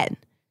pen?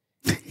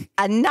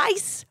 A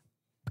nice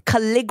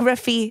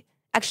calligraphy.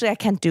 Actually, I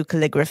can't do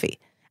calligraphy.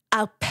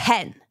 A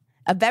pen.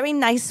 A very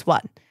nice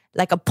one.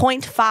 Like a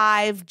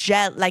 0.5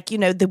 gel, like, you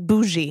know, the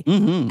bougie.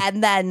 Mm-hmm.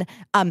 And then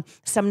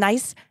some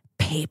nice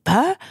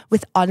paper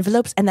with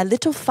envelopes and a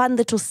little fun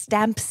little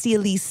stamp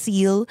sealy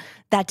seal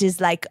that is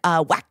like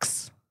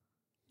wax.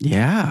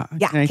 Yeah.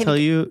 Yeah, Can I tell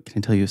you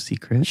a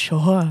secret?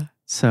 Sure.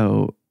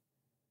 So,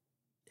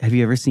 have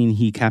you ever seen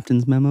He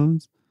Captain's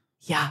memos?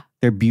 Yeah.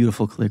 They're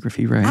beautiful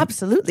calligraphy, right?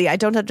 Absolutely. I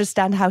don't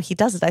understand how he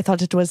does it. I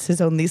thought it was his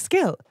only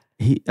skill.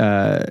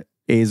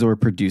 Azor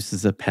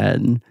produces a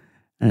pen,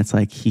 and it's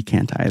like he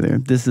can't either.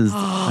 This is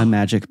a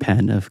magic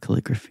pen of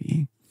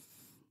calligraphy.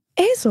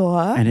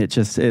 Azor. And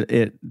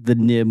the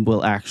nib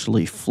will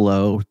actually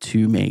flow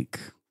to make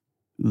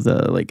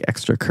the like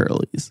extra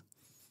curlies.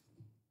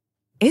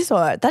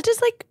 Azor, that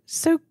is like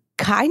so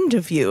kind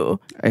of you.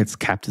 It's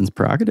Captain's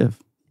prerogative.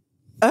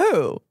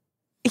 Oh,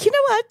 you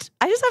know what?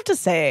 I just have to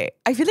say,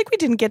 I feel like we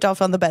didn't get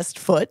off on the best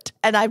foot.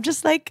 And I'm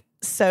just like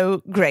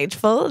so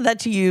grateful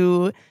that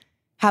you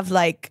have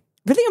like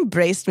really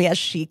embraced me as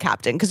she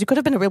captain, because you could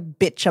have been a real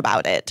bitch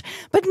about it.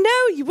 But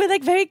no, you were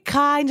like very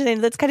kind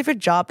and that's kind of your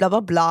job, blah, blah,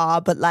 blah.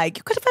 But like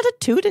you could have had a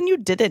toot and you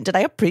didn't. And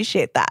I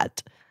appreciate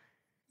that.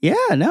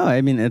 Yeah, no,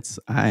 I mean,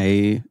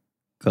 I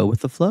go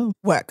with the flow.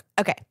 Work.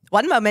 Okay.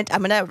 One moment.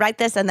 I'm going to write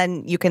this and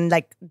then you can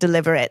like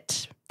deliver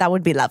it. That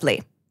would be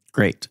lovely.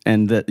 Great.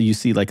 And you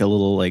see like a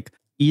little like,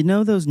 you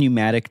know those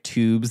pneumatic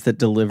tubes that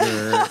deliver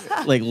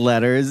like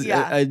letters?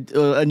 Yeah.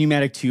 A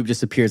pneumatic tube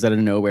just appears out of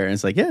nowhere and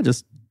it's like, yeah,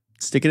 just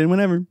stick it in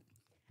whenever.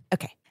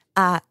 Okay.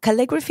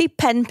 Calligraphy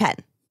pen.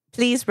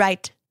 Please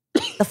write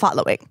the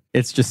following.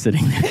 It's just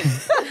sitting there.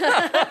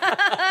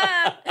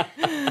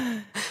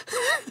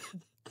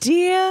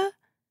 Dear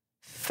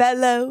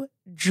fellow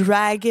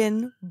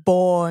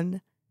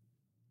dragon-born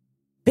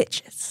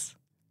bitches.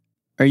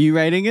 Are you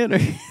writing it? Or?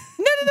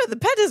 No, the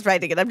pen is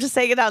writing it. I'm just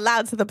saying it out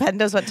loud so the pen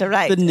knows what to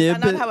write. The nib,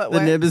 Is that not how it the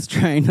works? nib is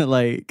trying to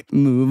like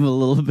move a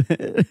little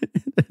bit.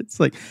 It's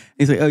like,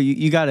 he's like, oh,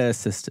 you got to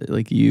assist it.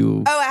 Like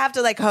you. Oh, I have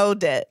to like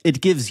hold it. It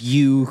gives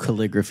you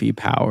calligraphy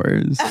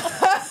powers.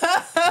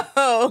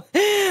 Oh,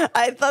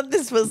 I thought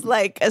this was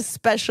like a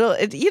special.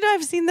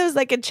 I've seen those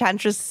like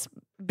enchantress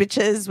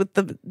bitches with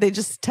they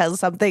just tell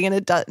something and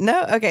it does.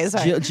 No, okay,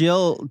 sorry.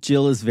 Jill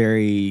is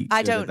very.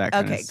 I good don't. at that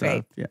kind Okay, of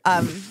great. stuff. Yeah.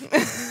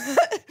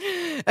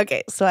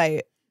 Okay, so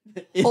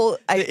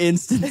The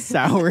instant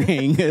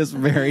souring is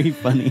very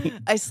funny.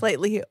 I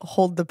slightly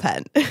hold the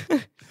pen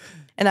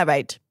and I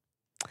write,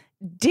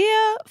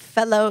 "Dear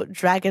fellow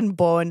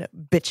dragonborn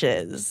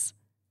bitches,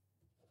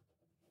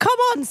 come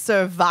on,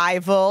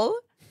 survival.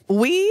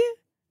 We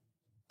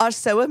are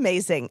so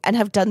amazing and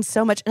have done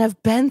so much and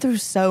have been through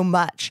so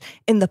much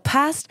in the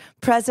past,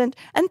 present,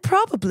 and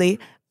probably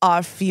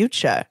our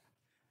future.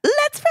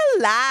 Let's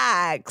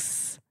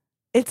relax.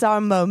 It's our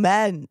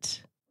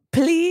moment.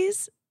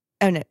 Please."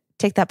 Oh no,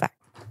 take that back.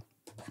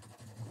 I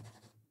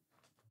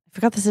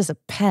forgot this is a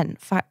pen.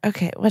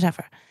 Okay,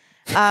 whatever.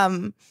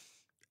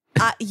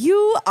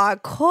 You are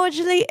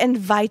cordially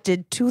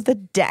invited to the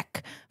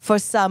deck for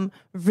some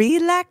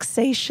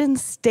relaxation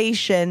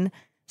station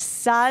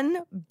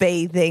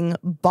sunbathing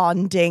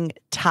bonding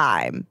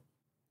time.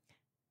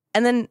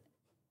 And then,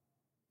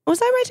 was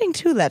I writing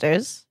 2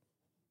 letters?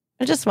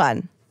 Or just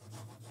one?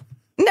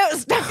 No,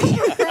 stop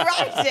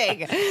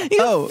writing.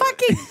 You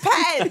fucking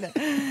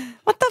pen.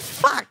 What the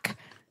fuck?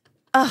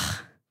 Ugh.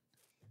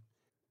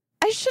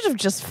 I should have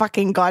just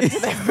fucking gone to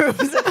their rooms.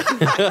 This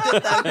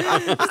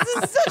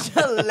is such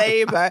a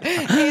labor.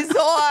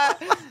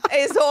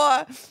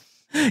 Azor.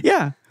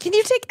 Yeah. Can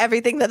you take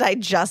everything that I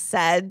just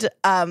said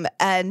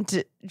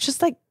and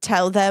just like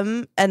tell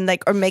them and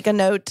like, or make a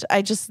note?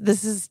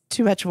 This is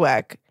too much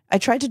work. I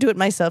tried to do it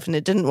myself and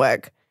it didn't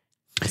work.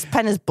 This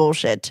pen is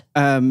bullshit.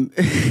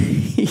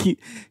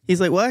 He's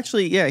like, well,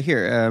 actually, yeah,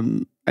 here.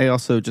 I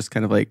also just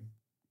kind of like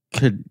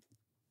could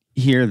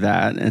hear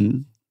that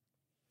and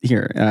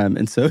here.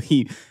 And so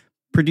he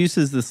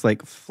produces this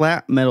like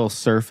flat metal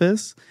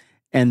surface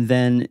and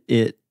then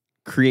it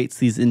creates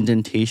these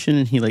indentation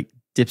and he like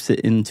dips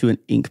it into an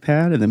ink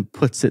pad and then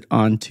puts it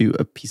onto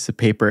a piece of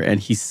paper and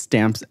he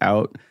stamps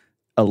out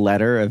a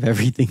letter of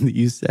everything that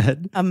you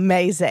said.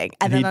 Amazing.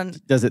 And then he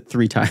does it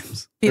 3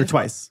 times or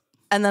twice.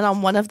 And then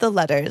on one of the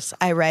letters,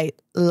 I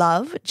write,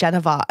 love,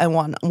 Geneva. And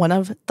one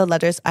of the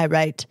letters, I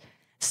write,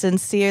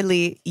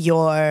 sincerely,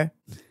 your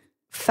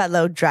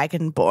fellow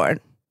dragonborn.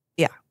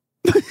 Yeah.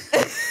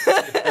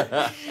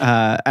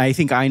 I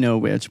think I know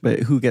which,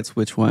 but who gets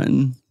which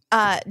one?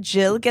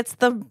 Jill gets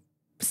the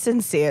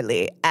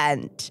sincerely,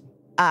 and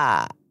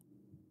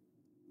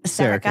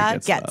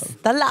Serica gets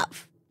the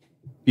love.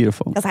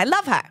 Beautiful. Because I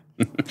love her.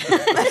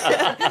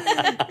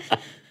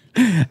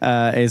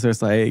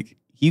 Azor's like,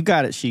 you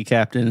got it, she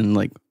captain, and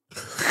like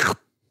I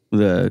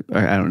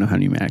don't know how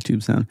pneumatic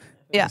tubes sound.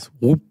 Yeah.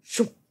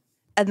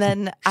 And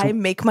then I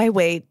make my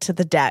way to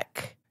the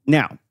deck.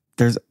 Now,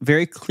 there's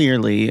very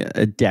clearly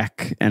a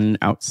deck and an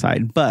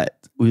outside, but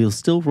we'll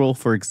still roll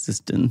for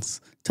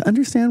existence to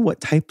understand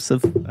what types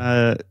of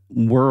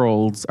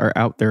worlds are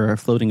out there are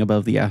floating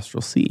above the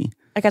astral sea.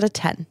 I got a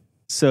 10.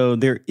 So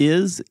there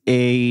is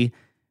a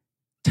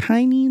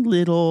tiny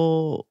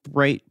little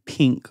bright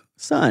pink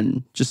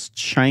sun just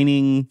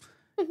shining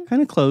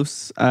kind of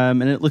close.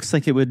 And it looks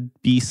like it would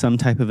be some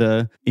type of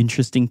a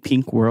interesting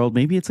pink world.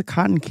 Maybe it's a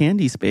cotton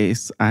candy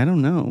space. I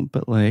don't know.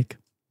 But like,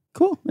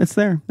 cool. It's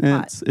there.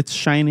 It's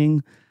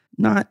shining.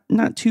 Not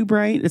too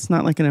bright. It's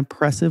not like an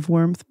oppressive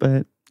warmth,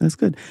 but that's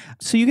good.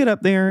 So you get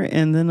up there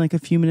and then like a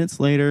few minutes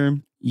later,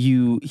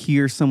 you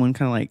hear someone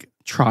kind of like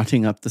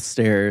trotting up the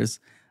stairs.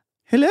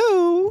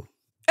 Hello.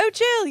 Oh,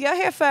 Jill, you're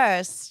here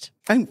first.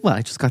 I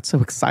just got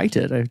so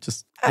excited.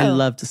 I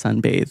love to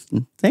sunbathe.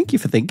 And thank you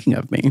for thinking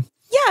of me.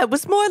 Yeah, it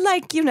was more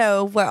like,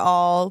 we're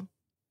all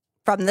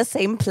from the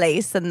same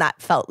place and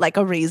that felt like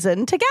a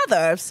reason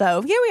together.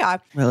 So here we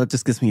are. Well, it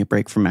just gives me a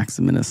break from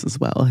Maximinus as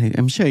well.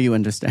 I'm sure you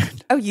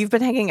understand. Oh, you've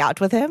been hanging out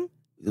with him?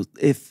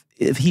 If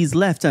he's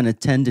left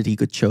unattended, he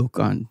could choke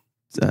on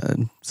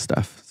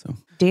stuff. So,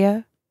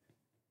 dear,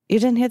 you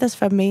didn't hear this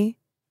from me?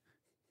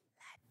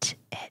 Let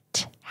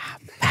it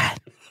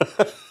happen.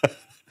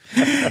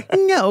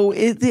 No,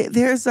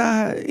 there's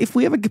if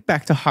we ever get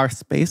back to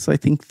Hearthspace, I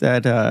think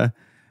that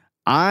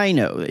I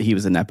know that he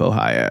was a Nepo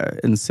hire,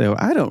 and so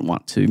I don't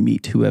want to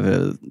meet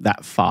whoever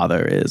that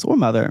father is or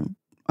mother.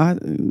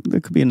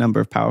 There could be a number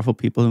of powerful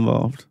people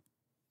involved.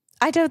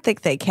 I don't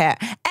think they care.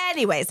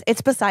 Anyways,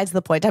 it's besides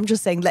the point. I'm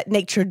just saying, let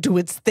nature do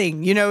its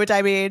thing. You know what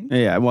I mean?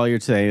 Yeah. While you're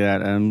saying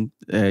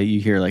that, you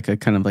hear like a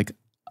kind of like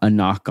a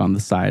knock on the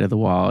side of the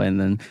wall, and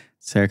then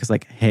Serica's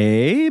like,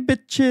 "Hey,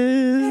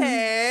 bitches!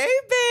 Hey,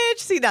 bitch!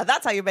 See, now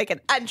that's how you make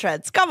an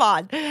entrance. Come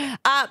on,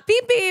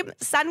 beam, beam,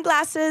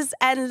 sunglasses,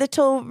 and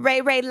little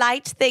ray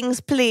light things,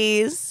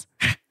 please."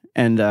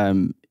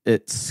 And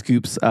it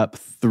scoops up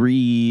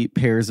 3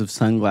 pairs of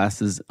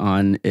sunglasses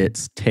on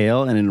its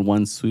tail, and in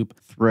one swoop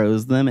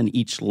throws them, and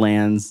each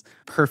lands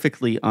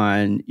perfectly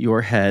on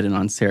your head and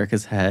on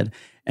Serica's head,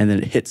 and then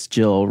it hits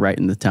Jill right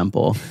in the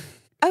temple.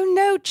 Oh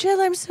no,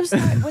 Jill, I'm so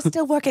sorry. We're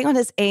still working on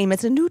his aim.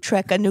 It's a new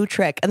trick.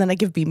 And then I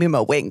give Beam Beam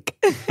a wink.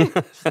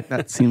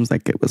 That seems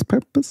like it was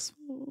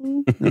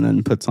purposeful. And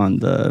then puts on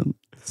the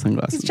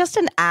sunglasses. He's just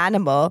an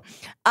animal.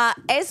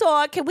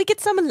 Azor, can we get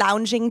some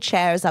lounging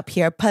chairs up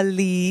here,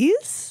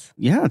 please?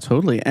 Yeah,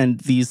 totally. And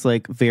these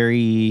like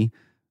very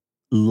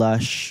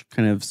lush,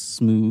 kind of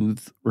smooth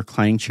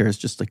reclining chairs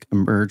just like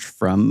emerge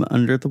from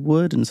under the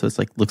wood. And so it's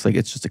like, looks like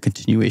it's just a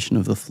continuation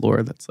of the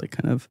floor that's like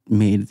kind of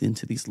made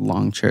into these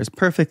long chairs,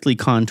 perfectly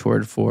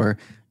contoured for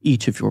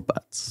each of your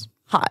butts.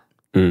 Hot.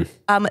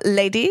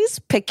 Ladies,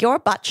 pick your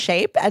butt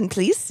shape and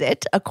please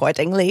sit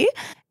accordingly.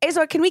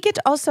 Azor, can we get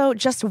also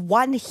just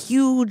one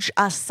huge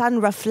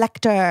sun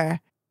reflector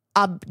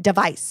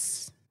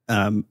device?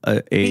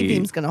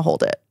 Beam's going to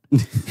hold it.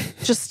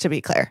 Just to be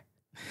clear.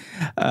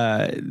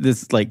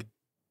 This like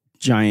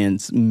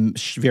giant,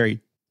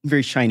 very,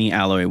 very shiny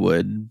alloy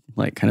wood,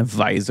 like kind of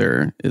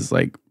visor is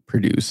like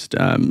produced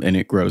and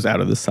it grows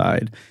out of the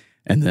side.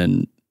 And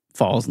then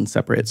falls and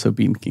separates so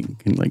Beam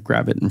can like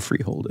grab it and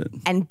free hold it.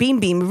 And Beam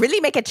really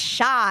make it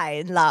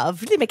shine,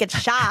 love. Really make it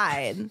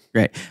shine.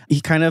 Right.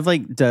 He kind of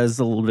like does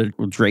a little bit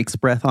of Drake's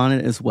breath on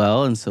it as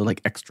well. And so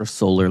like extra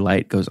solar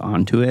light goes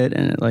onto it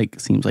and it like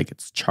seems like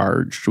it's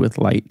charged with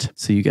light.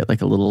 So you get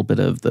like a little bit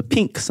of the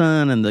pink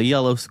sun and the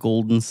yellow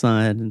golden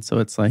sun. And so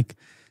it's like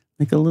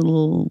a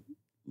little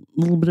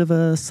bit of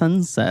a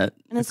sunset.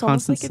 And it's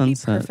almost like it'd be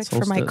perfect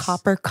for my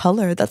copper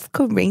color. That's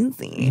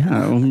crazy.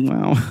 Yeah,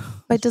 wow.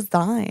 By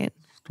design.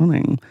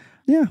 Stunning.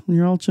 Yeah,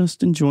 you're all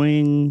just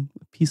enjoying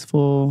a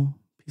peaceful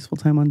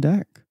time on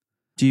deck.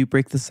 Do you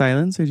break the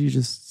silence or do you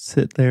just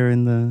sit there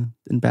and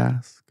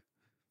bask?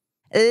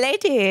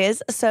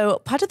 Ladies, so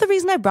part of the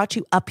reason I brought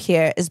you up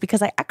here is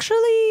because I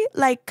actually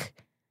like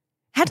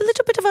had a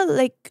little bit of a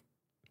like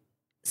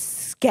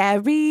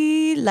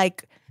scary,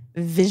 like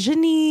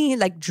vision-y,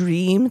 like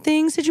dream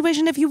thing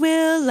situation, if you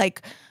will.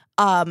 Like,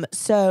 and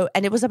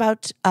it was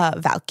about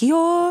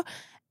Valkyr.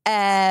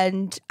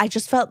 And I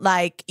just felt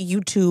like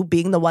you two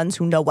being the ones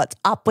who know what's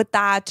up with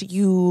that,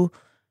 you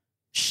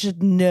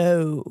should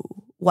know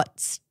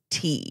what's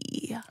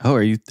tea. Oh,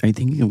 are you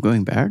thinking of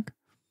going back?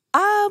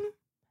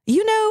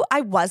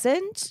 I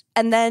wasn't.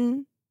 And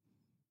then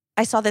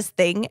I saw this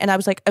thing and I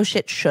was like, oh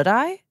shit, should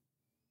I?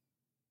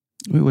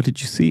 Wait, what did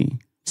you see?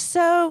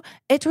 So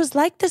it was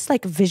like this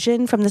like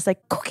vision from this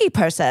like cookie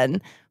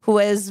person who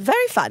was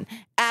very fun.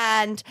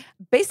 And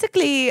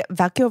basically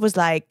Valkyr was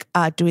like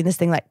doing this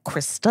thing like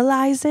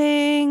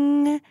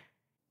crystallizing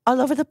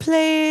all over the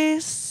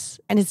place.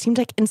 And it seemed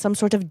like in some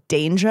sort of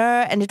danger.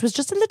 And it was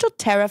just a little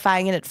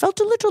terrifying. And it felt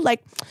a little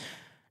like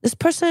this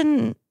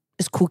person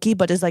is kooky,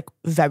 but is like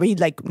very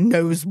like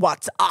knows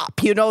what's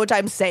up. You know what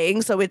I'm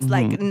saying? So it's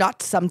like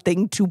not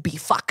something to be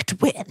fucked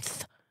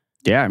with.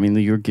 Yeah, I mean,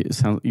 you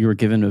were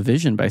given a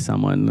vision by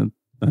someone.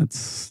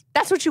 That's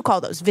what you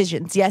call those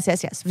visions.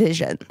 Yes,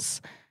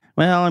 visions.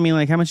 Well, I mean,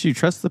 like, how much do you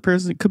trust the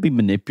person? It could be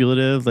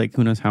manipulative. Like,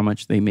 who knows how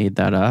much they made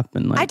that up?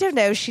 And like, I don't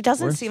know. She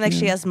doesn't seem like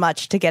she has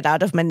much to get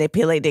out of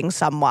manipulating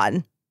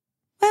someone.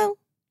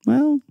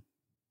 Well,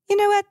 you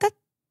know what?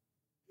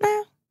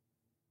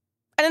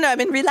 I don't know.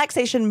 I'm in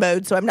relaxation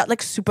mode, so I'm not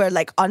like super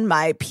like on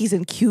my P's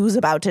and Q's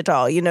about it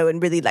all,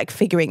 and really like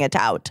figuring it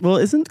out. Well,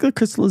 isn't the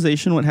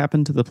crystallization what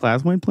happened to the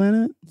plasmoid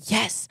planet?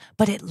 Yes,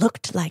 but it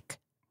looked like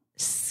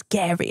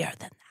scarier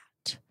than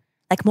that.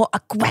 Like more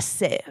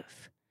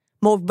aggressive,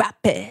 more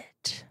rapid.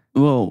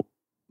 Well,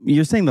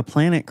 you're saying the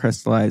planet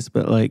crystallized,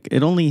 but like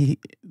the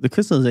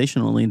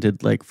crystallization only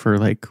did like for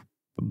like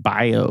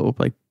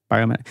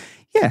biomatter.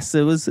 Yes,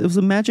 it was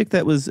a magic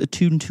that was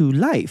attuned to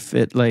life.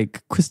 It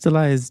like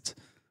crystallized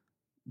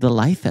the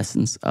life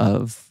essence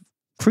of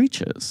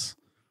creatures.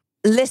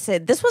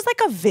 Listen, this was like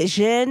a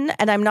vision,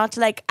 and I'm not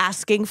like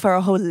asking for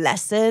a whole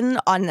lesson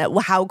on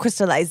how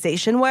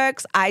crystallization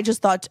works. I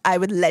just thought I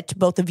would let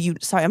both of you.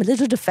 Sorry, I'm a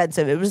little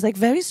defensive. It was like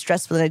very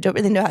stressful, and I don't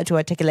really know how to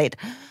articulate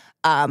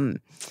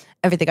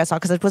everything I saw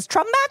because it was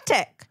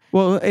traumatic.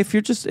 Well, if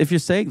you're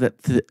saying that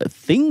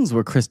things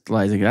were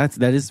crystallizing,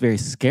 that is very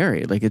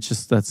scary. Like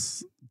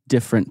that's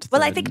different.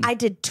 Well, I think I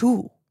did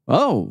too.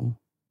 Oh.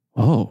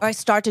 Or I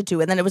started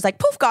to, and then it was like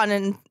poof gone,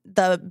 and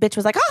the bitch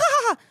was like ha ha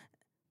ha.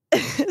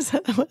 Is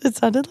that what it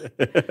sounded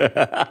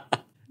like?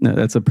 No,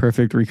 that's a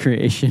perfect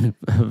recreation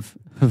of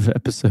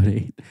episode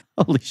 8.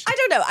 Holy shit. I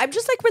don't know. I'm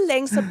just like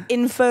relaying some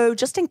info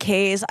just in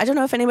case. I don't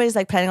know if anybody's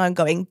like planning on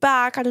going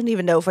back. I don't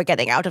even know if we're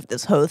getting out of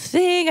this whole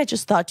thing. I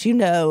just thought, you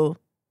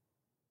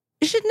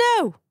should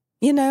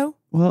know,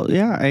 Well,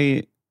 yeah,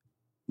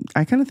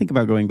 I kind of think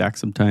about going back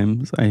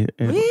sometimes.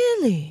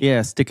 Really?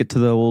 Yeah, stick it to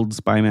the old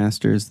spy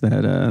masters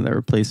that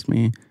replaced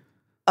me.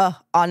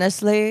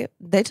 Honestly,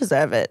 they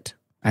deserve it.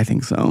 I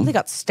think so. They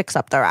got sticks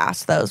up their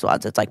ass, those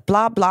ones. It's like,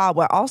 blah, blah,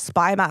 we're all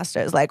spy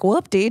masters. Like,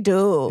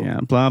 whoop-dee-doo. Yeah,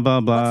 blah,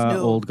 blah, blah,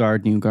 old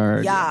guard, new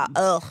guard. Yeah,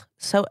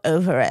 so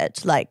over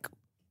it. Like,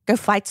 go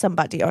fight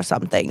somebody or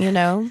something,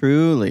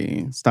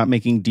 Truly. Stop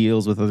making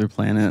deals with other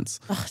planets.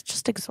 Ugh,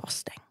 just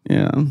exhausting.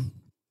 Yeah.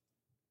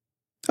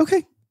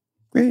 Okay,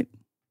 great.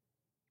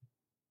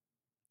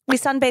 We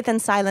sunbathe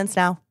in silence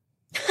now.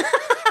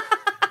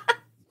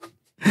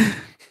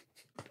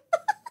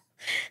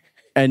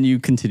 And you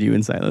continue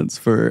in silence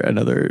for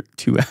another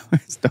 2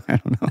 hours. I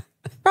don't know.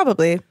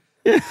 Probably.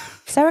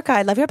 Sarika,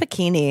 I love your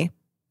bikini.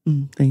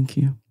 Thank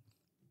you.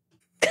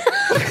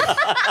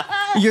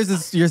 yours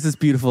is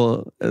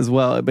beautiful as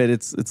well, but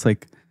it's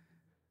like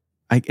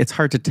it's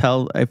hard to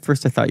tell. At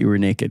first, I thought you were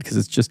naked because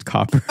it's just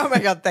copper. Oh my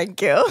god,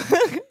 thank you.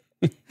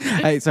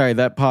 Sorry,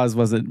 that pause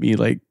wasn't me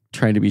like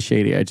trying to be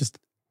shady.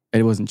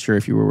 I wasn't sure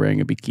if you were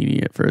wearing a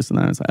bikini at first, and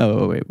I was like,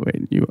 oh wait,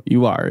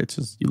 you are. It's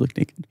just you look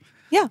naked.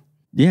 Yeah.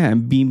 Yeah,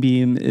 and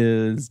Beam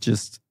is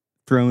just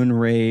throwing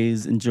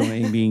rays,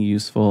 enjoying being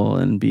useful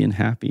and being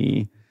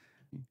happy.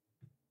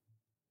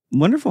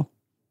 Wonderful.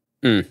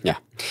 Yeah.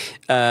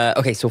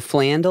 Okay, so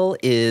Flandel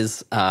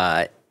is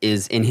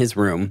in his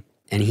room,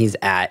 and he's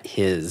at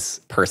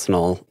his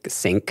personal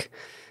sink,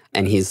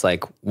 and he's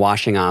like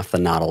washing off the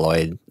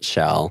nautiloid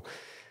shell.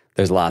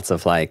 There's lots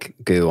of like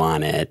goo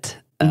on it.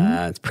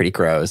 It's pretty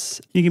gross.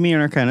 Can you give me an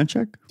Arcana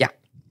check? Yeah.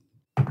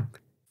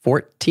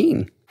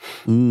 14.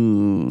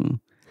 Ooh.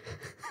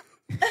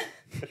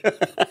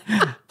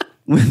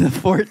 With a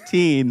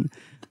 14,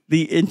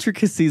 the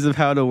intricacies of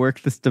how to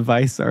work this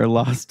device are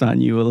lost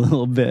on you a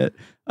little bit,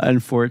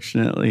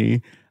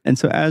 unfortunately. And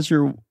so as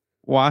you're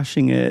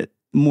washing it,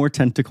 more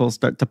tentacles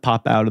start to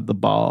pop out of the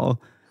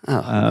ball.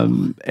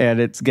 And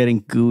it's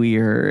getting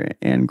gooier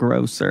and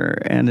grosser,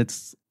 and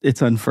it's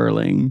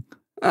unfurling.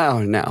 Oh,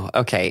 no.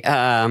 Okay.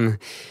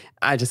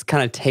 I just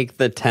kind of take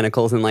the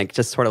tentacles and like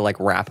just sort of like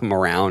wrap them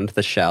around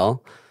the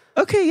shell.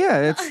 Okay,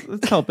 yeah,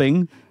 it's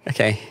helping.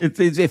 Okay.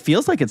 It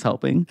feels like it's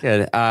helping.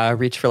 Good.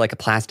 Reach for like a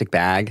plastic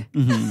bag.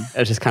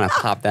 I just kind of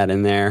pop that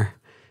in there.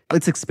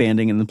 It's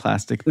expanding in the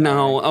plastic bag.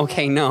 No.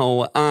 Okay.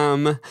 No.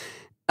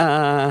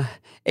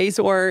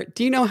 Azor,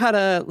 do you know how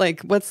to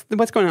like what's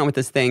going on with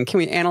this thing? Can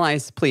we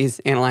analyze, please?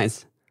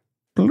 Analyze.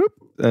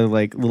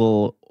 Like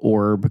little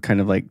orb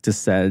kind of like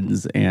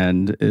descends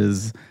and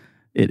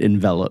it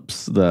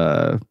envelops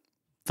the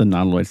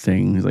non-Lloyd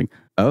thing. He's like,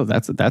 oh,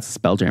 that's a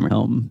Spelljammer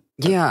helm.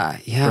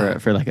 Yeah.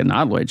 For like a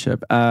non-Lloyd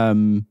ship.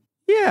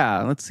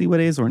 Yeah, let's see what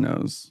Azor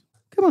knows.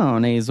 Come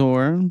on,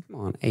 Azor. Come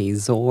on,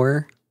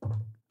 Azor.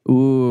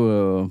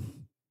 Ooh,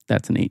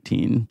 that's an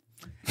 18.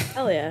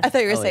 Hell yeah. I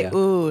thought you were saying,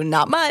 ooh,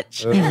 not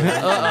much.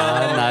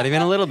 Not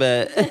even a little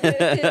bit.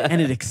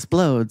 And it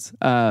explodes.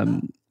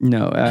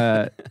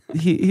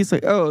 He's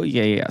like, oh,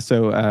 yeah.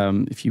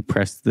 So if you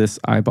press this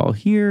eyeball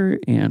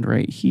here and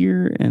right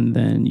here, and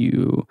then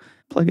you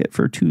plug it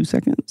for 2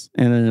 seconds,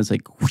 and then it's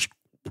like, whoosh,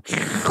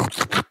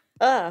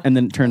 and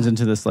then it turns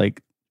into this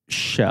like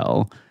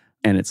shell,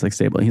 and it's like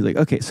stable. And he's like,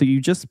 okay, so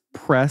you just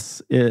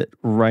press it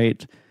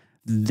right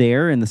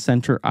there in the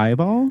center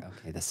eyeball,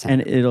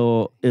 and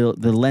it'll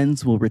the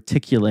lens will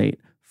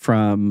reticulate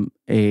from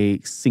a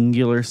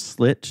singular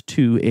slit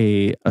to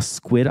a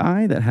squid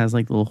eye that has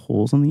like little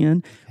holes on the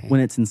end. Okay.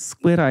 When it's in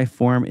squid eye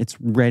form, it's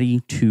ready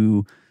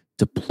to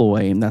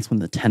deploy, and that's when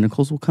the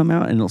tentacles will come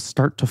out, and it'll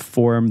start to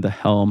form the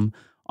helm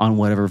on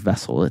whatever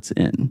vessel it's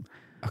in.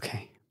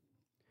 Okay.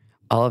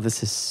 All of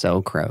this is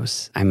so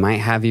gross. I might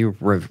have you.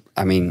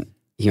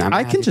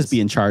 I can just be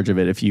in charge of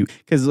it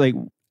because like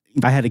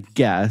if I had to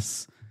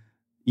guess,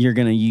 you're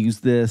gonna use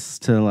this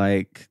to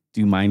like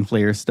do mind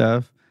flayer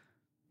stuff.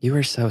 You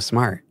were so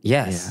smart.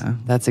 Yes,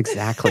 that's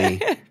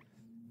exactly.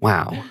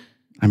 Wow.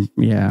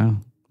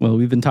 Well,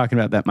 we've been talking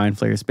about that mind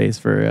flayer space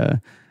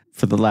for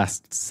the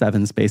last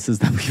 7 spaces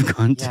that we've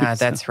gone to. Yeah,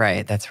 that's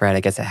right. That's right.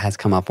 I guess it has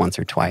come up once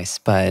or twice,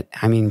 but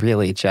I mean,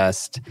 really,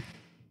 just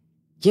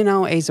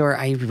Azor,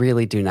 I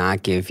really do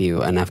not give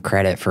you enough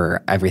credit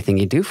for everything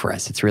you do for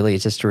us. It's really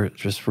just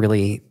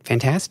really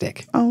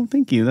fantastic. Oh,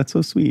 thank you. That's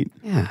so sweet.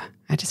 Yeah,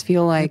 I just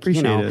feel like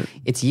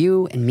it's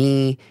you and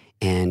me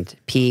and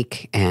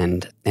Pique,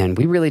 and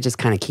we really just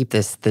kind of keep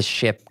this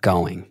ship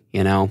going,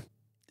 Yeah.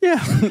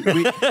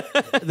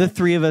 The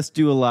 3 of us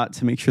do a lot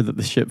to make sure that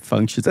the ship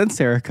functions. And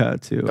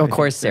Serica, too. Of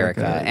course,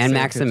 Serica. And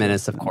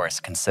Maximinus, of course,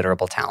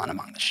 considerable talent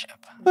among the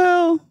ship.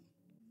 Well.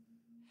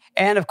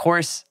 And, of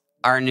course,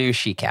 our new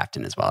she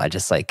captain as well. I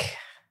just like...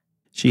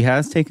 She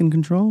has taken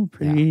control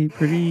pretty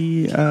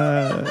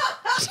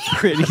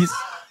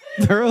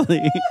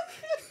thoroughly.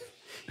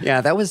 Yeah,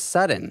 that was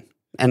sudden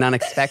and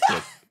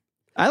unexpected.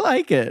 I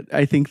like it.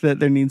 I think that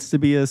there needs to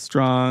be a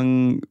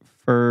strong,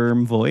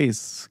 firm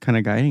voice kind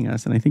of guiding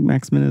us. And I think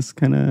Maximinus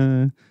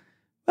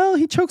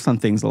he chokes on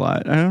things a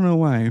lot. I don't know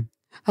why.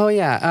 Oh,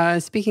 yeah.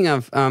 Speaking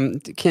of, how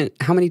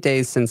many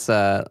days since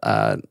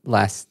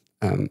Maximinus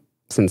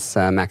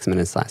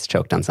last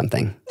choked on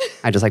something?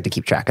 I just like to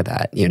keep track of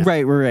that.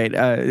 Right, we're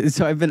right.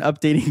 So I've been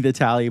updating the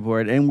tally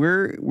board, and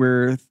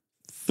we're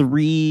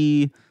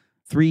 3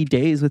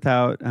 days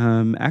without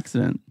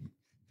accident.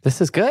 This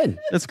is good.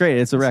 That's great.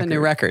 It's a record. It's a new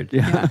record.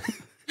 Yeah.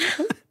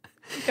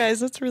 Guys,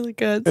 that's really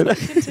good. So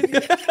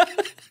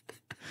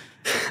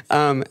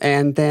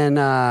and then,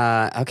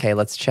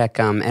 let's check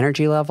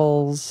energy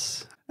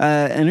levels.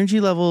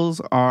 Energy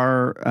levels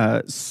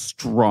are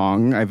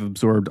strong. I've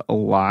absorbed a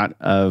lot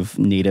of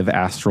native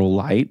astral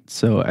light,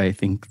 so I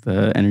think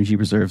the energy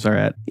reserves are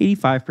at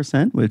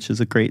 85%, which is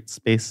a great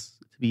space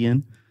to be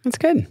in. That's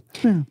good.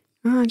 Yeah.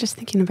 Just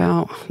thinking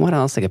about what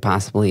else I could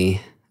possibly...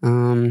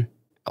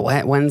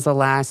 When's the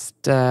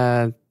last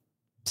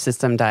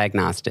system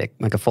diagnostic,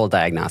 like a full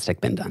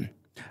diagnostic, been done?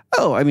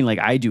 Oh, I mean, like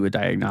I do a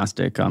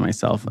diagnostic on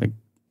myself like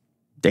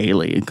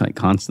daily, like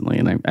constantly,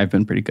 and I've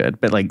been pretty good.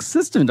 But like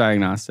system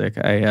diagnostic,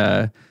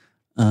 I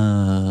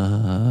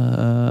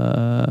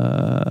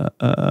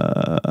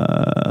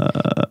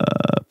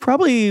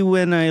probably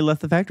when I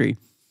left the factory.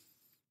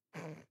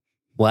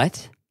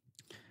 What?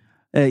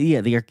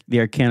 Yeah, the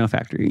Arcano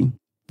factory.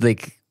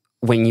 Like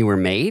when you were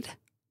made?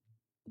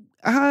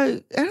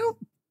 I don't.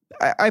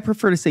 I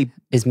prefer to say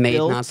is made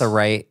built, not the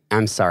right.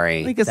 I'm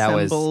sorry. Like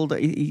assembled.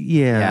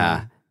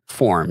 Yeah.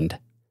 Formed.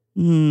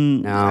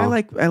 No.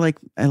 No. I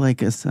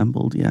like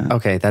assembled. Yeah.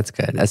 Okay, that's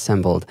good.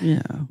 Assembled.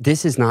 Yeah.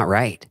 This is not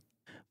right.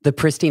 The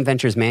Pristine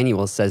Ventures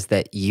manual says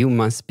that you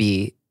must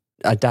be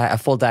a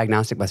full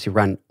diagnostic must be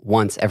run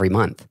once every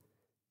month,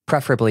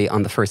 preferably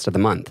on the first of the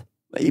month.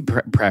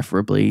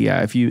 Preferably,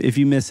 yeah. If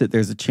you miss it,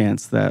 there's a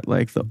chance that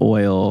like the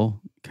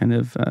oil kind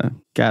of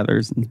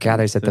gathers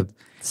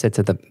sits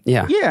at the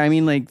yeah. Yeah, I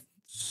mean, like,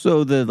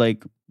 so the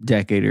like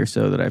decade or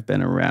so that I've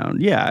been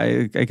around, yeah,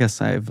 I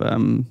guess I've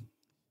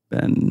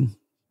been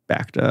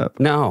backed up.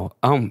 No,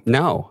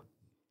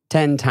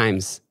 10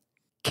 times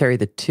carry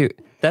the 2.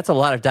 That's a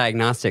lot of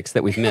diagnostics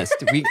that we've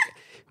missed. we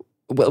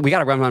got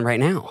to run one right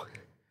now.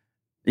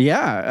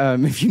 Yeah,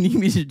 if you need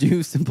me to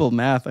do simple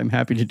math, I'm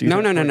happy to do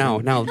No.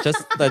 that.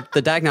 Just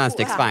the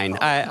diagnostic's fine.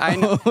 I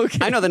know, Okay.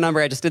 I know the number.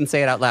 I just didn't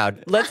say it out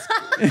loud. Let's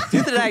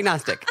do the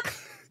diagnostic.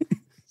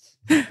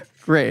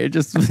 Great. I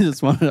just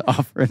wanted to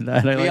offer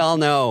that. We all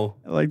know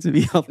I like to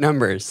be helpful.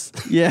 numbers.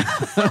 Yeah.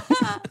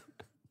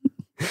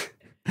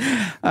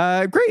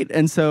 Great.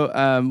 And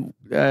so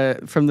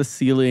from the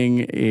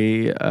ceiling,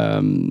 a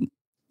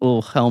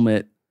little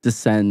helmet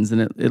descends,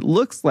 and it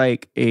looks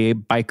like a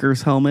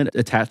biker's helmet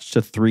attached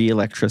to 3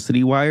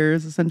 electricity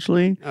wires,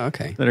 essentially,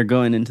 Okay. that are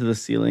going into the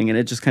ceiling, and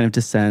it just kind of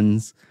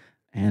descends,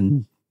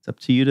 and it's up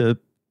to you to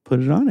put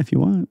it on if you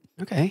want.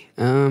 Okay.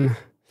 I've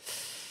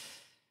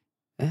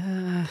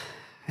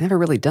never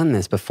really done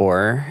this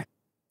before.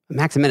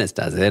 Maximinus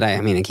does it.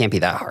 I mean, it can't be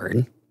that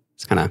hard.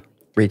 Just kind of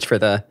reach for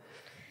the.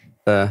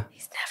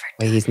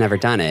 He's never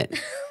done it.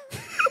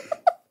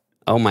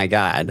 Oh my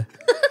God.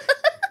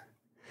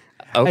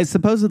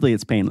 Supposedly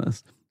it's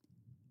painless.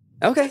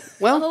 Okay.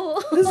 Well,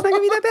 this is not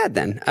gonna be that bad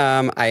then.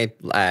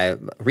 I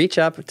reach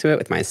up to it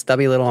with my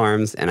stubby little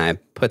arms, and I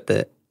put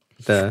I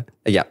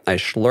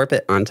slurp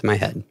it onto my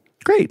head.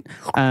 Great.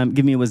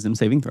 Give me a wisdom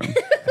saving throw.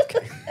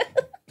 Okay.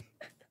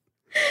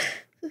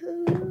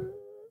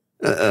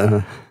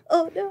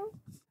 Oh no.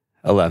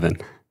 11.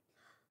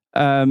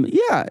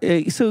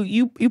 So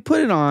you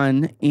put it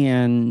on,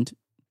 and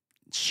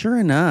sure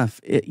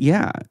enough,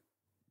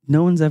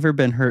 no one's ever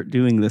been hurt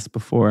doing this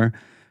before,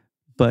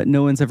 but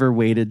no one's ever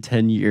waited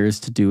 10 years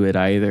to do it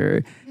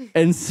either.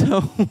 And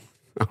so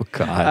Oh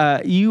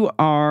God. you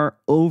are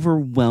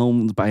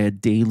overwhelmed by a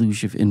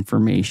deluge of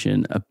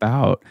information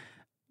about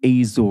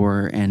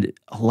Azor, and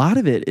a lot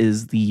of it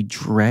is the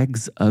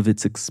dregs of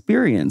its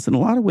experience. In a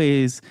lot of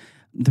ways,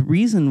 the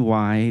reason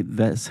why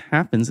this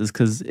happens is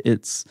because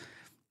it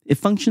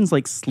functions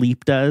like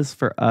sleep does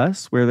for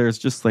us, where there's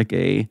just like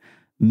a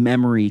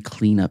memory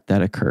cleanup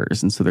that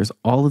occurs. And so there's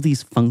all of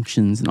these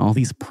functions and all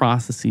these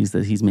processes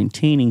that he's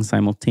maintaining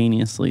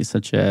simultaneously,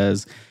 such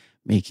as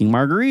making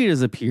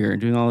margaritas appear and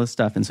doing all this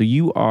stuff. And so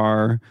you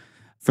are,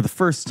 for the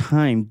first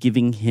time,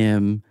 giving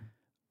him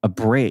a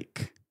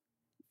break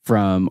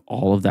from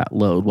all of that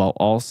load, while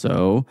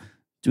also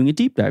doing a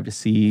deep dive to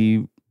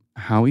see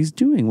how he's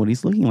doing, what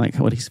he's looking like,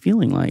 what he's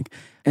feeling like.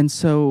 And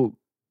so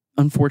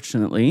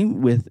unfortunately,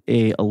 with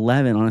a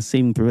 11 on a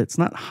saving throw, it's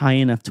not high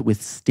enough to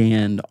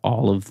withstand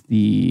all of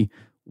the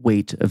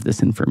weight of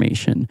this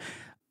information.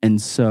 And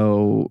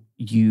so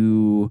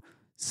you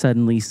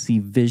suddenly see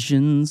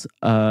visions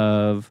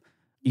of,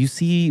 you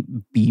see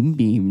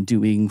Beam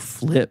doing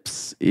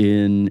flips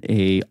in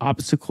a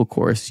obstacle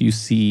course. You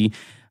see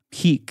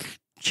Pique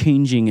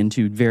changing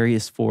into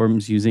various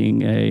forms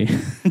using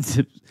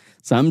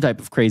some type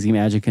of crazy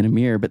magic in a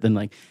mirror, but then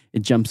like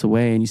it jumps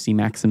away, and you see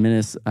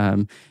Maximinus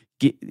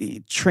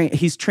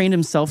he's trained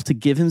himself to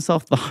give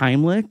himself the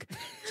Heimlich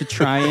to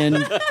try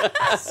and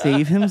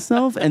save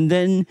himself. And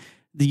then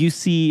you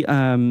see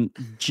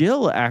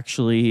Jill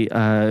actually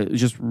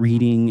just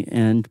reading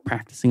and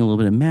practicing a little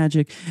bit of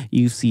magic.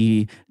 You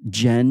see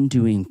Jen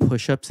doing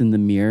push-ups in the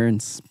mirror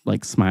and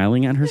like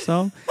smiling at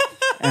herself.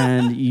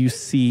 And you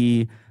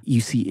see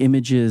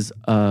images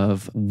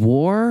of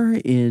war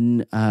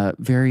in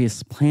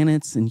various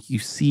planets, and you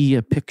see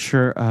a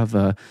picture of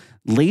a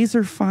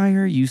laser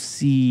fire. You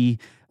see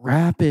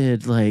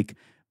rapid, like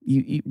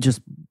you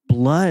just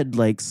blood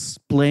like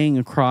splaying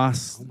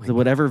across the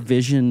whatever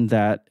vision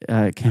that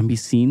can be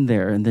seen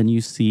there. And then you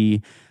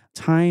see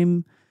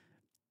time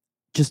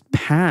just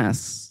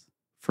pass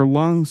for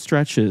long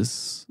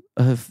stretches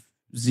of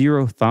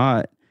zero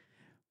thought.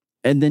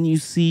 And then you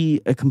see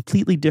a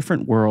completely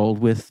different world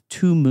with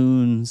 2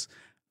 moons,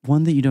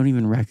 one that you don't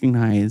even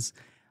recognize.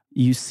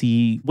 You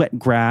see wet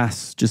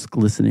grass just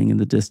glistening in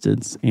the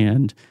distance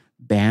and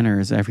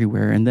banners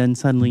everywhere. And then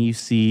suddenly you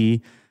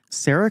see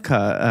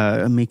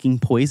Serica making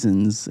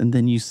poisons. And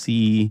then you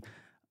see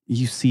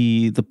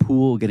the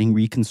pool getting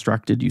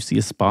reconstructed. You see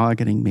a spa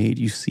getting made.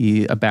 You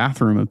see a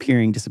bathroom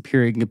appearing,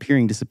 disappearing,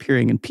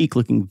 and Pique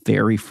looking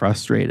very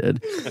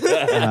frustrated.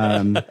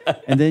 And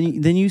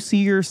then you see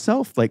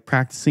yourself like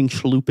practicing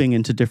shalooping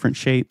into different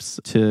shapes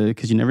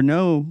because you never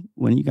know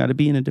when you got to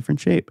be in a different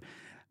shape.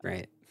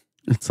 Right.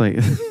 It's like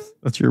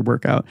that's your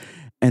workout.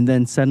 And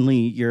then suddenly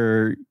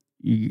you're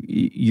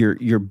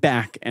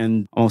back,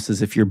 and almost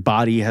as if your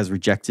body has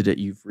rejected it,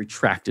 you've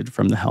retracted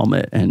from the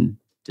helmet and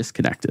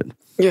disconnected.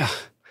 Yeah.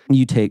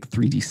 You take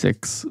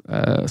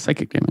 3d6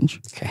 psychic damage.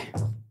 Okay.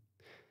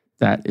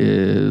 That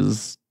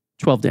is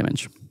 12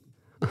 damage.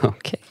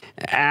 Okay.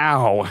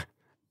 Ow.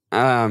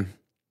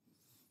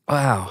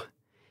 Wow.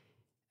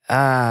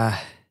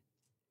 That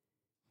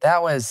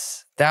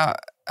was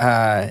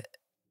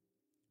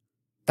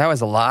That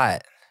was a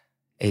lot,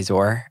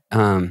 Azor.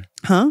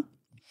 Huh?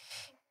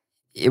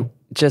 It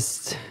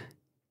just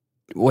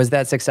was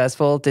that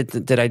successful? Is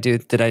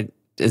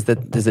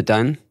it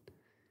done?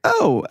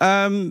 Oh,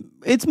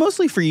 it's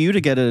mostly for you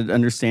to get an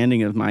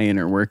understanding of my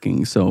inner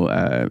working. So,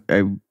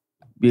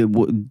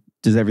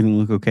 does everything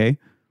look okay?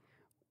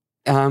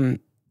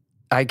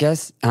 I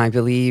guess I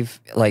believe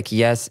like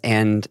yes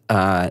and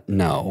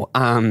no.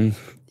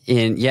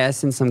 In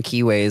some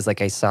key ways,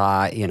 like I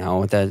saw,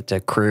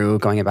 the crew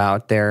going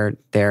about their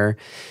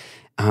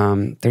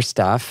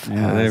stuff.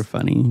 Yeah, they're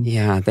funny.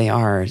 Yeah, they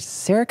are.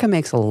 Serica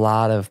makes a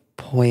lot of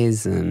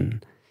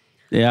poison.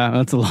 Yeah,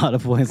 that's a lot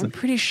of poison. I'm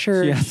pretty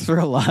sure She asks for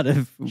a lot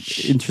of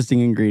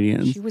interesting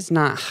ingredients. she was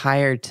not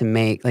hired to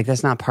make, like,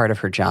 that's not part of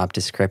her job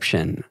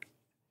description.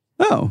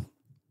 Oh.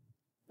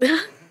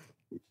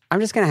 I'm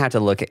just going to have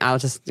to look at, I'm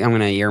going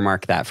to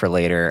earmark that for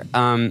later.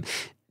 And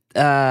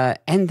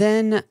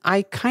then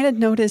I kind of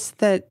noticed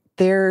that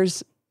there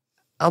was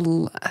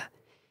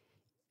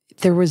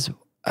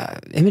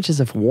images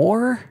of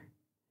war,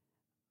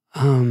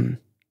 and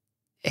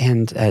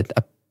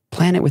a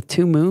planet with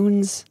 2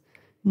 moons.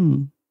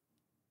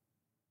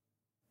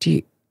 Do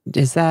you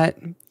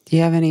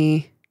have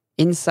any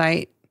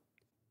insight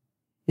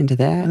into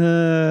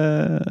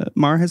that?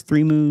 Mar has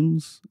 3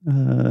 moons.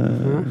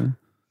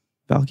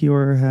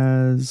 Valkior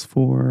has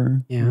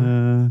 4.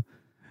 Yeah.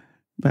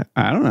 But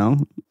I don't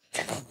know.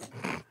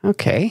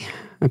 Okay.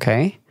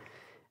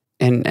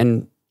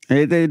 And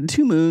The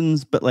 2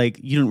 moons, but like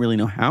you don't really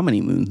know how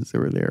many moons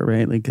there were there,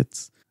 right? Like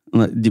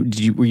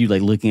were you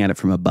like looking at it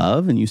from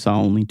above and you saw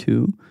only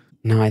 2?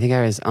 no, I think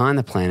I was on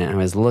the planet. I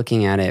was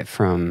looking at it,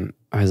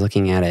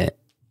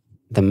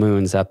 the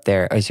moons up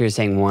there. Oh, so you're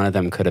saying one of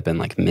them could have been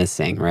like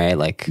missing, right?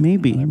 Like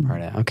Maybe.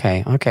 part of,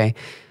 okay.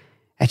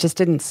 It just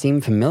didn't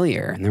seem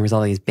familiar. And there was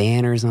all these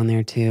banners on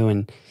there too.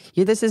 And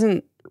this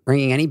isn't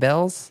ringing any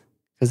bells?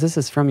 Because this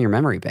is from your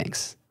memory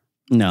banks.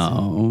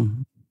 No.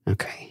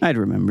 Okay. I'd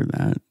remember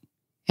that.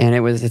 And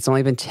it's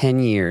only been 10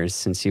 years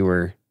since you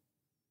were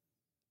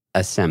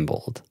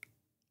assembled.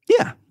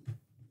 Yeah.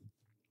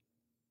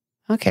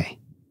 Okay.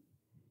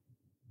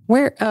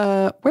 Where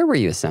were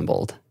you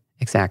assembled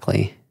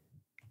exactly?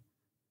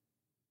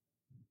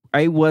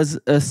 I was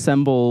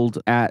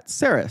assembled at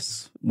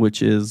Ceres,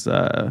 which is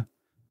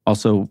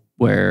also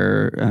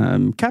where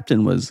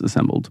Captain was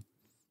assembled.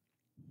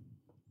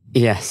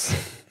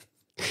 Yes.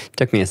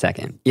 Took me a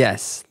second.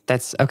 Yes.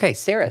 That's okay.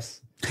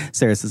 Ceres.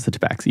 Ceres is the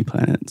Tabaxi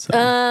planet. So.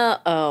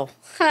 Oh.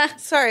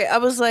 Sorry, I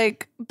was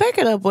like, back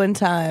it up one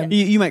time.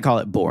 You might call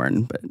it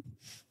Born, but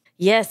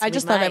Yes, I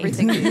just thought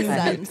everything made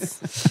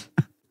sense.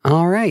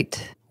 All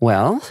right.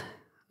 Well,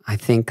 I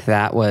think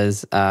that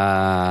was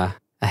a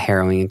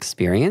harrowing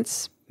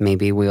experience.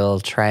 Maybe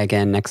we'll try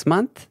again next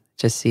month.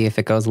 Just see if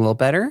it goes a little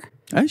better.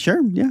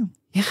 Sure, yeah.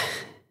 Yeah.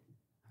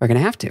 We're going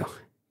to have to,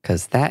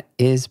 because that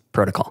is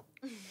protocol.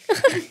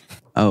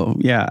 Oh,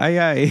 yeah.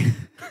 Aye.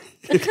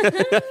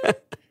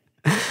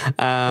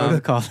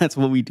 Protocol, that's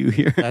what we do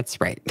here. That's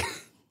right.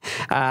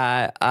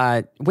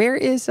 Where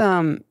is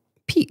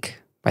Pique,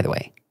 by the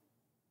way?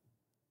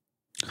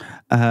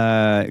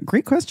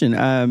 Great question.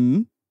 I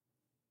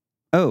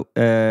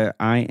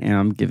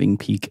am giving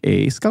Pique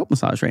a scalp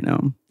massage right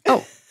now.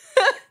 Oh,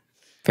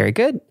 very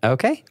good.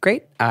 Okay,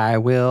 great. I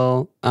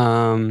will,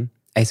 I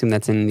assume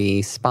that's in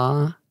the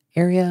spa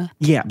area?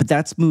 Yeah, but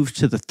that's moved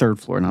to the 3rd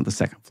floor, not the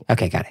 2nd floor.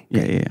 Okay, got it.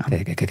 Yeah.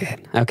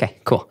 Good. Okay,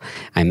 cool.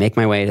 I make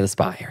my way to the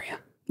spa area.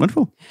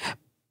 Wonderful.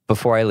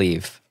 Before I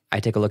leave, I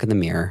take a look in the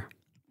mirror.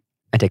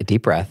 I take a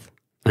deep breath,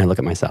 and I look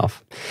at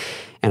myself.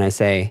 And I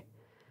say,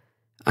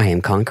 I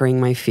am conquering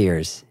my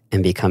fears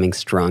and becoming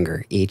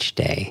stronger each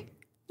day.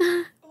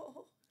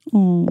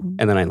 Oh,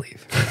 And then I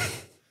leave.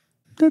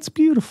 that's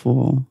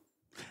beautiful.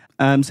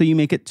 So you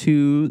make it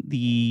to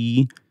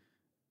the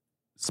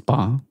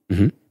spa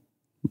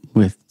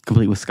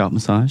complete with scalp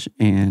massage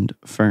and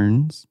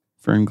fern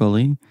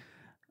gully.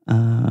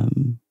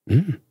 Wonderful.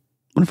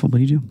 What do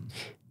you do?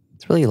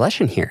 It's really lush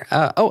in here.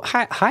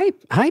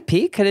 Hi,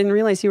 Pique. I didn't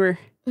realize you were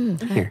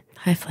here.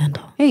 Hi,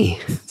 Flandel. Hey,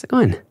 how's it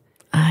going?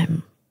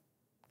 I'm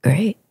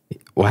great.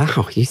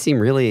 Wow, you seem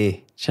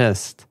really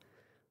just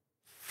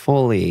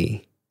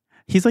fully...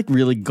 He's like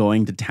really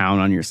going to town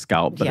on your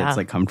scalp, but it's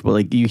like comfortable.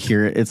 Like you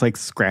hear it. It's like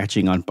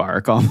scratching on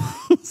bark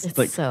almost. It's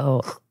like,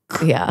 so,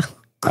 yeah.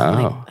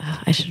 Oh.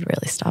 I should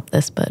really stop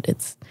this, but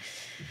it's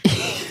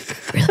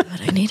really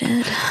what I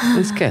needed.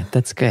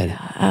 That's good.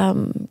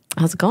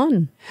 How's it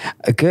going?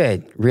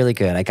 Good, really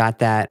good. I got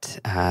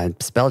that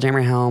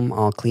Spelljammer helm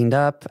all cleaned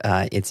up.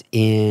 It's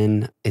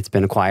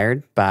been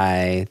acquired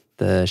by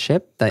the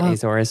ship that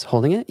Azor is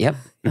holding it. Yep.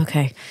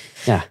 Okay.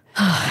 Yeah.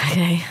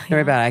 Okay. Don't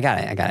worry about it. I got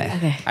it.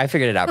 Okay. I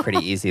figured it out pretty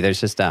easy. There's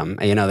just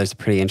there's a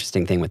pretty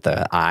interesting thing with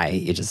the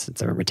eye.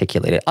 It's a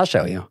reticulated. I'll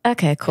show you.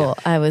 Okay, cool.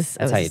 That's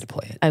how you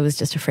deploy it. I was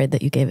just afraid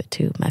that you gave it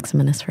to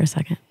Maximinus for a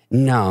second.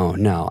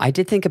 No. I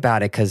did think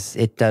about it because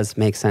it does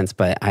make sense,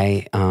 but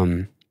I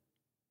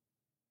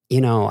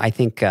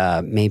think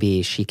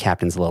maybe she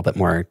captain's a little bit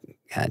more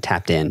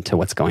tapped into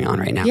what's going on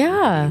right now.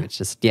 Yeah. It's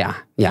just, yeah.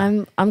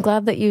 I'm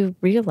glad that you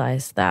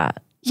realized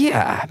that.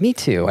 Yeah, me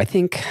too. I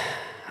think,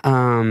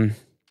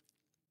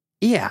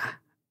 yeah.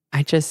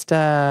 I just,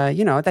 I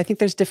think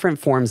there's different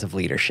forms of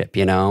leadership,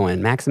 and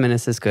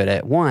Maximinus is good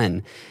at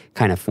one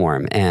kind of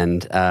form,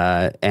 and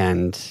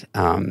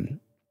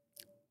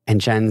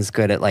Jen's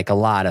good at like a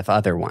lot of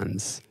other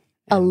ones.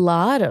 A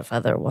lot of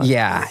other ones.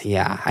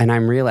 Yeah. And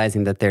I'm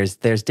realizing that there's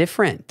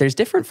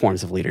different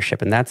forms of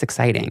leadership, and that's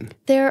exciting.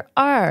 There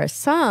are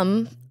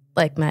some,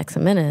 like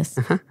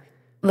Maximinus,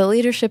 the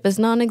leadership is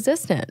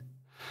non-existent.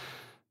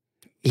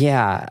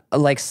 Yeah,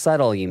 like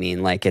subtle, you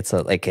mean? Like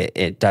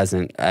it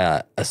doesn't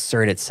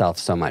assert itself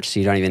so much, so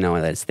you don't even know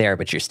that it's there,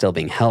 but you're still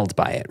being held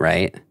by it,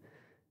 right?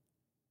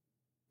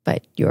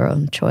 By your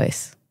own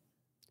choice.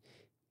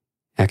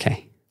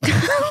 Okay.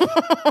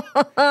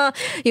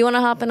 You want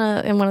to hop in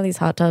one of these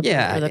hot tubs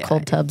or the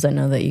cold tubs? I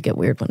know that you get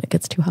weird when it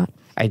gets too hot.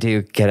 I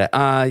do get it.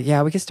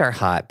 Yeah, we can start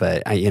hot,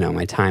 but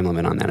my time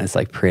limit on that is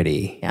like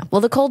pretty. Yeah.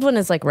 Well, the cold one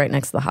is like right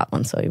next to the hot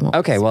one, so you won't.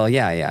 Okay. Well,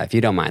 yeah. If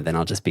you don't mind, then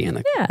I'll just be in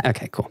the. Yeah.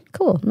 Okay. Cool.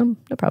 Cool. No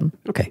problem.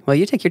 Okay. Well,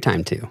 you take your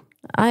time too.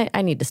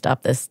 I need to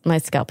stop this. My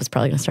scalp is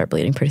probably going to start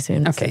bleeding pretty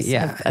soon. Okay.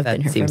 Yeah. I've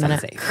been here for a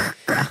minute.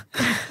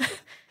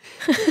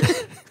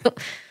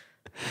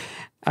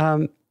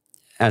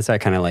 So I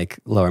kind of like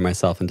lower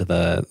myself into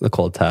the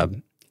cold tub,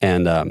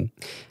 and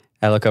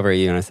I look over at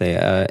you and I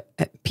say,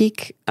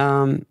 Pique,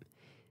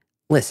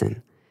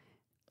 listen.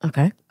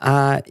 Okay.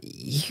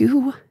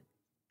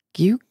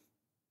 You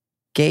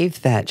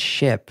gave that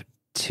ship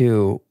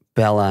to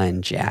Bella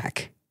and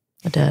Jack.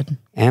 I did.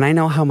 And I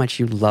know how much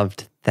you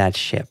loved that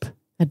ship.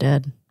 I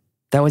did.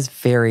 That was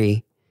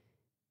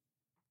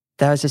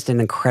just an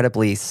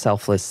incredibly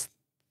selfless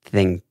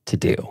thing to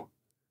do.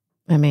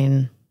 I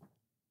mean,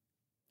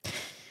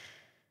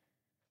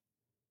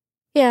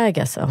 yeah, I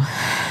guess so.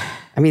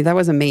 I mean, that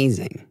was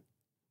amazing.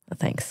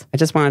 Thanks. I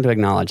just wanted to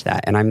acknowledge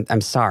that. And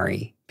I'm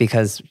sorry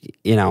because,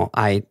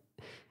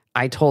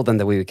 I told them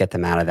that we would get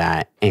them out of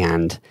that.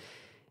 And,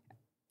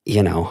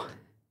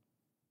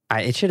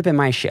 it should have been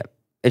my ship.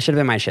 It should have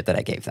been my ship that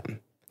I gave them.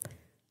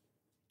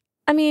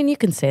 I mean, you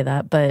can say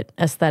that, but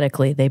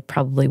aesthetically, they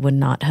probably would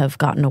not have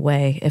gotten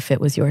away if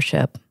it was your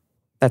ship.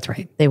 That's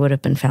right. They would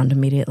have been found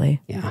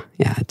immediately. Yeah.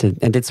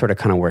 It did sort of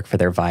kind of work for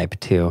their vibe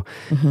too.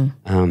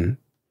 Mm-hmm.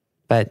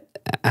 But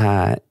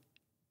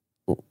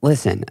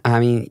listen, I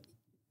mean,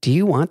 do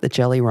you want the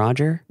Jelly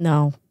Roger?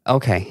 No.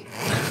 Okay.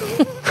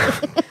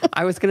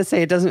 I was going to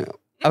say it doesn't.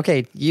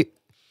 Okay. You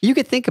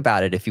could think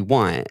about it if you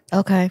want.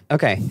 Okay.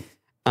 Okay.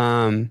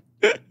 And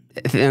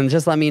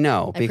just let me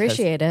know. I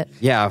appreciate it.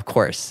 Yeah, of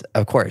course.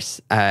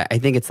 I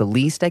think it's the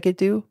least I could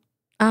do.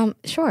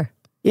 Sure.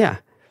 Yeah.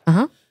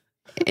 Uh-huh.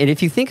 And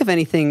if you think of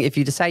anything, if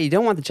you decide you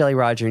don't want the Jelly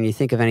Roger and you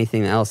think of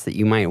anything else that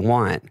you might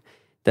want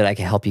that I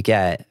can help you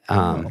get,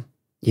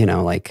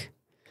 like.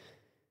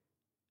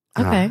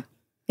 Okay.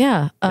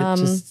 Yeah.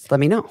 Just let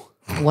me know.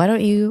 Why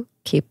don't you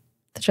keep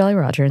the Jolly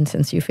Roger? And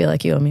since you feel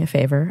like you owe me a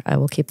favor, I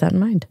will keep that in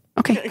mind.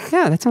 Okay.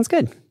 Yeah, that sounds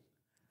good.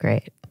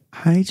 Great.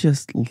 I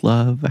just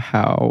love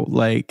how,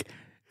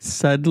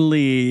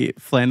 suddenly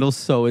Flandel's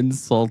so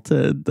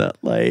insulted that,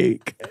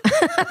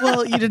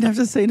 well, you didn't have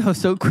to say no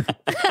so quick.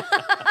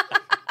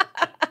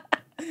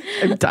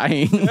 I'm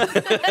dying.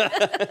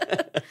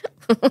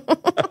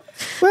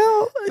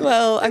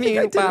 Well, I mean,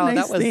 I did wow, a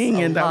nice that was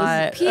thing, a and lot.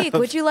 that Pique,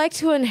 would you like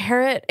to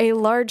inherit a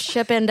large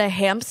ship and a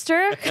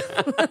hamster?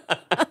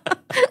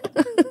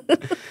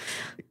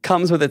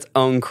 Comes with its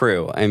own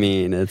crew. I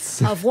mean,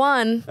 it's Of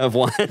one. of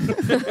one.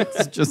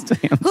 it's just a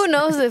hamster. Who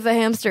knows if a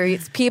hamster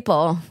eats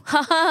people?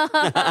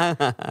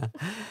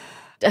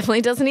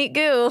 Definitely doesn't eat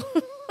goo.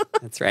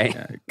 That's right.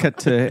 Cut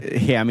to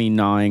Hammy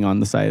gnawing on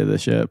the side of the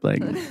ship.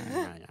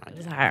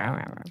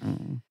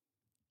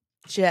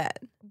 Jen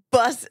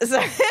busts.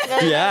 Sorry.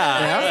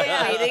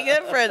 Yeah. Waiting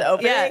it for an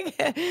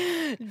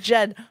opening.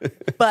 Jen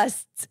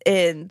busts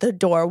in the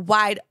door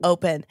wide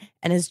open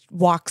and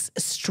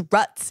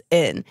struts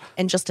in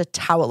just a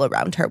towel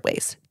around her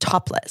waist,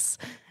 topless.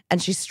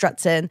 And she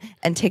struts in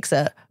and takes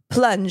a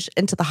plunge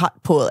into the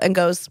hot pool and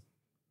goes,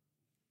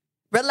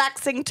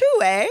 relaxing too,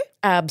 eh?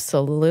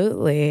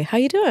 Absolutely. How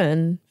you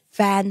doing?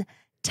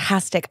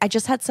 Fantastic. I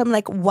just had some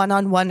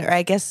one-on-one, or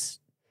I guess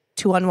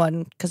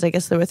 2-on-1, because I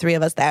guess there were 3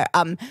 of us there,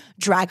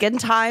 dragon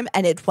time,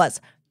 and it was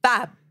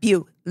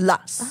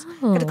fabulous.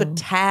 Got a good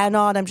tan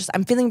on.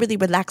 I'm feeling really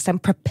relaxed. I'm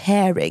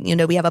preparing.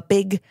 We have a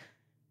big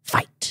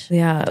fight.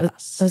 Yeah. I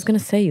was going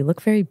to say, you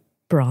look very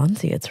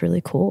bronzy. It's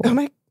really cool. Oh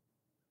my.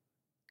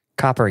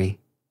 Coppery.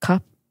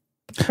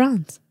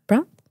 Bronze.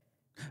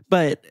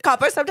 But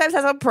Copper sometimes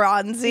has a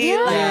bronzy.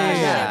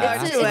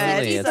 Yeah. It's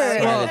Absolutely.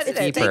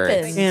 It's deeper.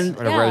 It's And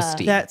sort of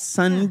roasty. that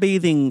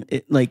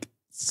sunbathing,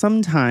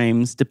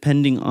 sometimes,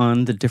 depending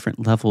on the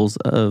different levels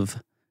of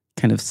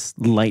kind of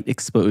light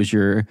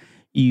exposure,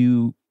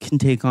 you can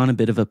take on a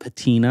bit of a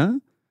patina.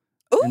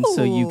 Ooh. And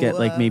so you get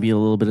maybe a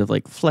little bit of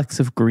flecks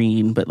of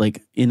green, but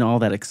in all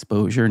that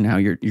exposure, now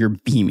you're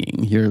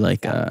beaming. You're you're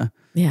like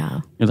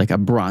a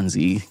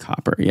bronzy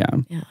copper. Yeah.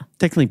 Yeah.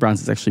 Technically,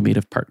 bronze is actually made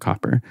of part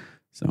copper.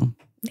 So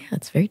yeah,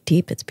 it's very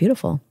deep. It's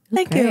beautiful.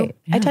 Thank you. Great.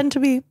 I Yeah. tend to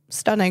be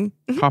stunning.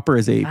 Copper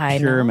is a I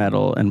pure know.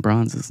 metal and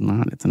bronze is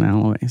not. It's an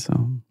alloy.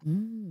 So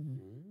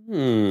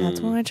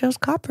That's why I chose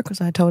copper,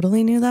 because I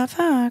totally knew that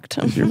fact.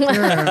 you're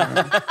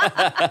pure.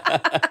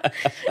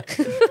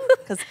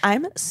 Because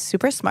I'm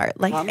super smart,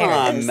 like Come Eris.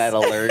 on,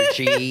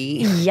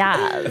 metallurgy.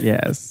 Yeah.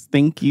 Yes.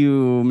 Thank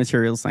you,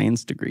 material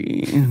science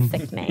degree.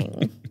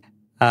 Sickening.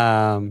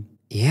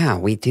 Yeah,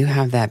 we do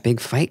have that big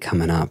fight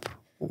coming up.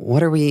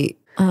 What are we?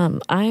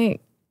 I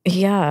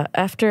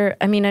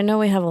know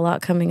we have a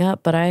lot coming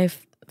up, but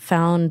I've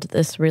found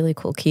this really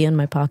cool key in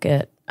my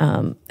pocket.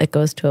 It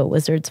goes to a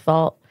wizard's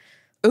vault.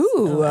 Ooh.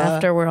 So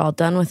after we're all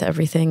done with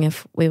everything,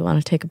 if we want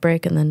to take a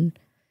break and then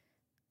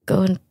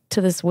go into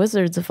this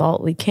wizard's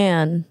vault, we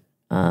can.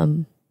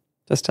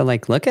 Just to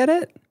like look at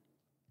it?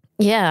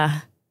 Yeah.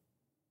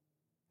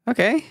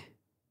 Okay.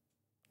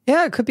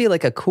 Yeah, it could be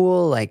like a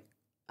cool like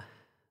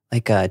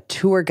a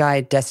tour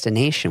guide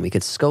destination. We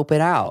could scope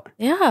it out,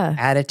 Yeah.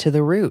 add it to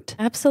the route.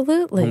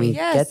 Absolutely. When we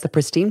Yes. get the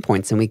pristine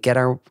points and we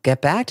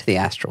get back to the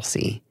astral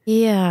sea.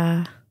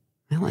 Yeah.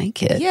 I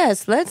like it.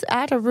 Yes, let's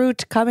add a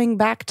route coming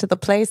back to the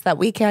place that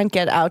we can't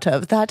get out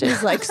of. That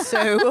is like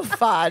so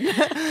fun.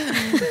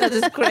 That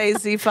is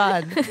crazy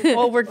fun.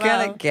 Well, we're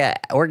gonna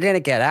get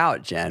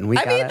out, Jen. I mean,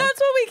 that's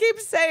what we keep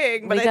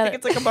saying, but We I gotta-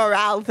 think it's like a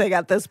morale thing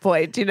at this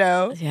point, you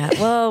know? Yeah.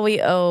 Well,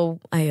 we owe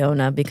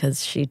Iona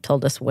because she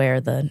told us where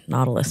the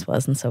Nautilus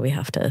was, and so we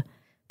have to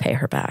pay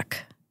her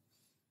back.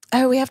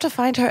 Oh, we have to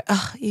find her.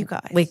 Oh, you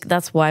guys.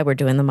 That's why we're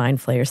doing the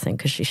mind flayers thing,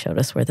 because she showed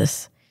us where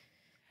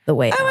the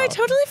way Oh, I out.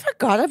 totally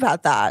forgot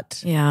about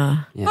that.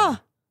 Yeah. Yeah. Huh.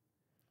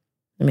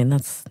 I mean,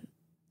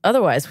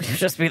 otherwise we'd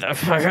just be the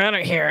fuck out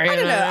of here. I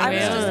don't know. I was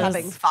mean? just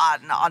having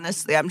fun,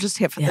 honestly. I'm just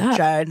here for the Yeah.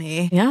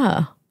 journey.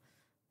 Yeah.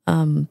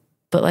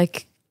 But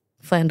like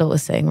Flandel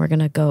was saying, we're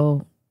gonna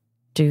go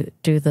do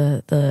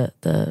the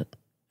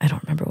I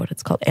don't remember what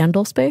it's called,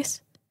 Andal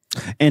space.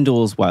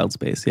 Andal's wild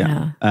space,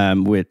 yeah.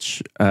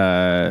 Which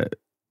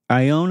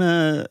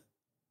Iona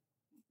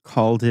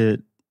called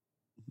it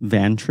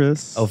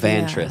Vantris. Oh,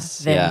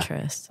 Vantris. Yeah.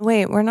 Vantris.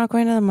 Wait, we're not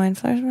going to the mind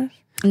flayers first?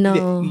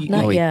 No, The-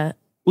 not wait. yet.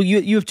 Well,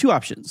 you have two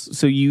options.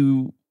 So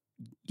you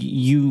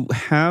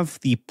have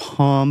the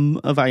palm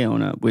of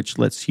Iona, which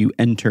lets you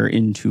enter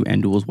into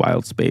Andul's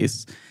wild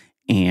space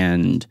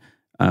and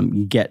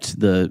get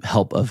the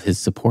help of his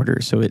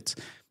supporters. So it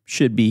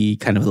should be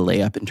kind of the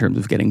layup in terms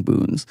of getting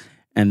boons.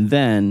 And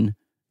then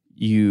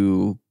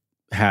you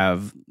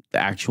have the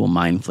actual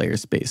mind flayer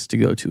space to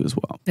go to as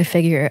well. I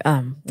figure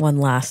one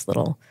last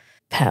little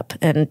pep,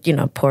 and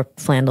poor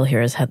Flandel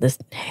here has had this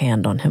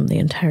hand on him the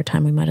entire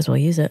time. We might as well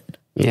use it.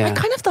 Yeah. I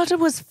kind of thought it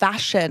was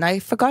fashion. I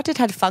forgot it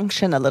had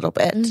function a little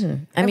bit.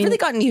 I've really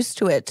gotten used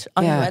to it.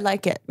 On Yeah. you. I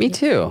like it. Me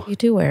too. You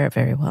do wear it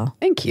very well.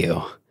 Thank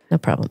you. No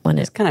problem. When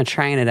Just kind of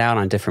trying it out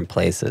on different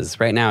places.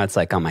 Right now, it's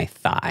like on my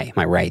thigh,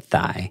 my right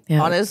thigh.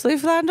 yeah. Honestly,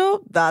 Flandel,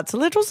 that's a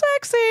little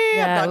sexy.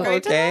 Yeah, I'm not going okay.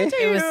 to lie to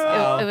It you.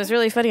 was it was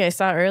really funny. I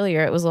saw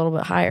earlier. It was a little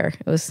bit higher.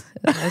 I was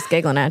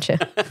giggling at you.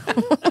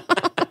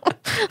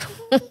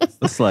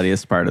 The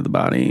sluttiest part of the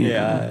body.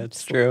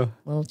 it's true.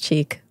 Little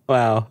cheek.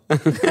 Wow.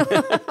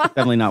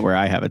 Definitely not where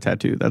I have a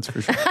tattoo, that's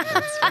for sure.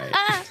 That's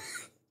right.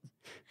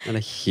 Not a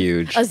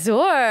huge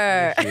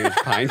Azor.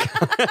 pine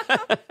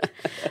cone.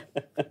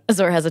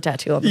 Azor has a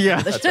tattoo on the Yeah,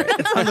 front of the that's right.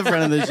 It's on the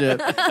front of the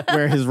ship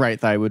where his right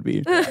thigh would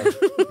be.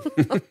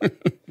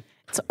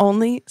 It's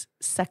only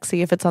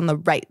sexy if it's on the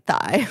right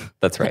thigh.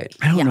 That's right.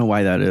 I don't know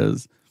why that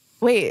is.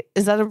 Wait,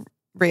 is that a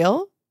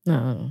real?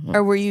 No.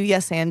 Or were you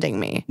yes-anding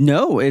me?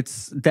 No,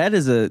 that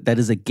is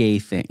a gay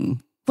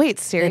thing. Wait, It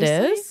seriously?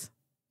 is?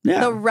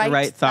 Yeah, The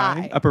right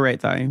thigh. upper right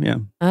thigh. Yeah.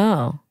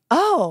 Oh.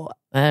 Oh,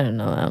 I didn't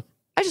know that.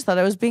 I just thought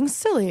I was being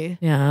silly.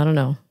 Yeah, I don't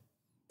know.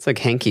 It's like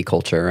hanky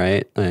culture,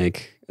 right?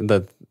 Like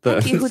the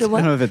Hanky who to I what?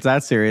 don't know if it's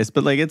that serious,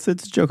 but like it's a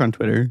joke on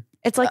Twitter.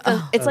 It's like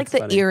the it's like the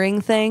That's funny.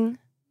 earing thing.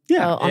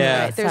 Yeah. Oh, on Yeah.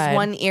 the right There's side.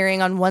 one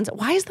earring on one side.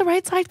 Why is the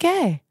right side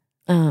gay?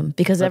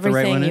 Because that the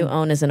right everything one you in?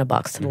 own is in a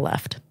box to the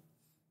left.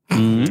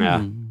 Mm.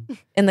 Yeah.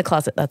 In the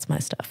closet, that's my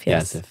stuff.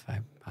 yes, Yes. if I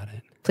bought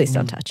it. Please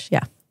don't touch.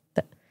 Yeah.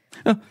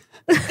 I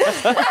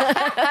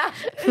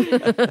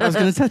was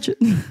going to touch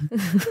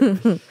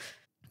it.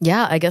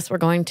 Yeah, I guess we're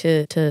going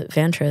to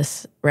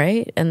Vantris,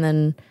 right? And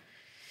then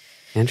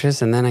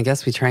Interest, and then I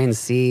guess we try and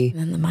see.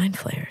 the mind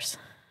flayers.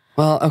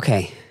 Well,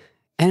 okay.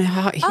 And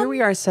here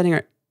we are setting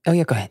our. Oh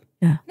yeah, go ahead.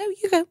 No,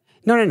 you go.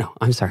 No.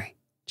 I'm sorry,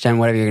 Jen.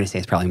 Whatever you're going to say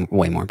is probably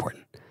way more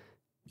important.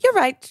 You're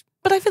right,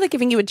 but I feel like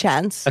giving you a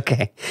chance.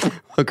 Okay.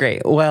 Well,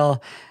 great.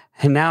 Well,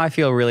 and now I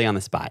feel really on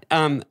the spot.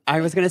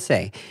 I was going to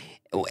say,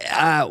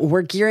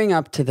 we're gearing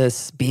up to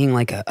this being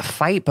like a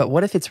fight, but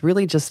what if it's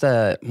really just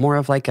more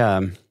of like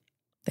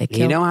They kill.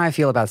 you know how I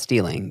feel about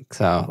stealing,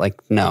 so like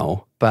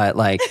no, but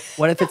like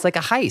what if it's like a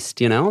heist?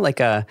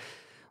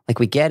 Like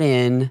we get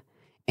in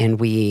and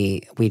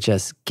we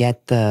just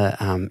get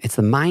it's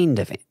the mind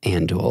of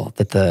Andul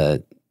that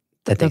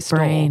they The stole.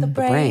 brain. The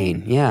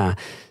brain. Yeah.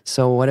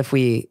 So what if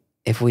we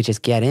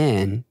just get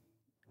in,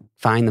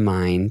 find the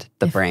mind,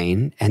 the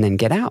brain, and then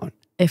get out?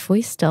 If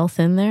we stealth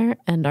in there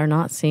and are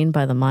not seen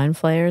by the mind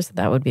flayers,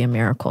 that would be a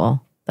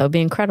miracle. That would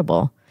be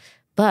incredible.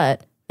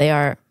 But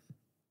they're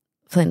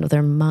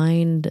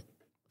mind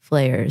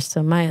flayers.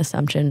 So my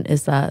assumption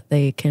is that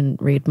they can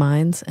read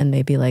minds and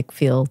maybe like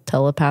feel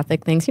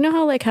telepathic things. You know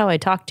how I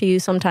talk to you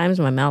sometimes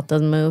my mouth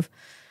doesn't move?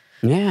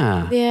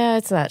 Yeah. Yeah,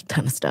 it's that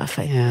kind of stuff,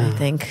 I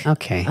think.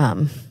 Okay.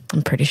 I'm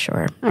pretty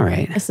sure. All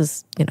right. This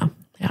is, yeah.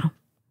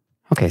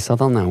 Okay, so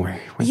they'll know where.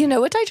 You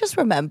know what I just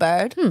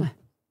remembered?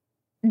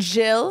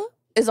 Jill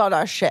is on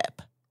our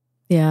ship.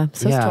 Yeah,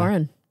 so is Yeah.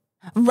 Torin.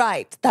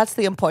 Right. That's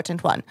the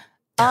important one.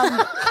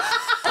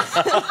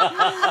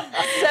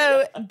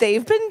 So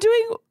they've been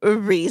doing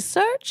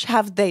research,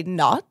 have they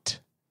not?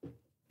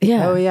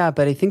 Yeah. Oh, yeah,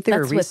 but I think they were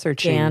That's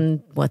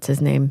researching. what's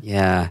his name?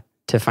 Yeah,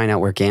 to find out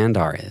where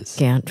Gandar is.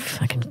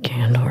 Fucking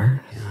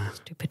Gandor.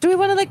 Stupid. Do we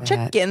want to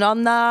check in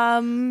on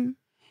them?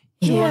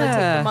 Do we want to take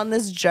them on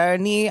this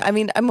journey? I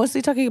mean, I'm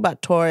mostly talking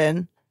about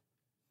Torin,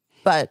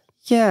 but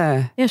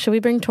Yeah. Yeah, should we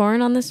bring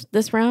Torin on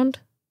this round?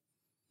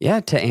 Yeah,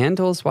 to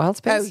Andel's wild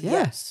space?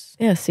 yes.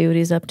 Yeah, see what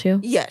he's up to.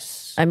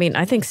 Yes. I mean,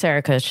 I think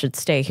Serica should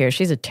stay here.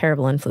 She's a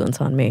terrible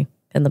influence on me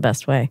in the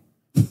best way.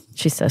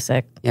 She's so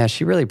sick. Yeah,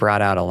 she really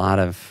brought out a lot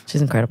of.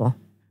 She's incredible.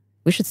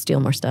 We should steal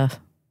more stuff.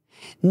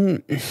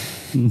 There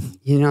is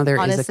a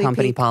Honestly,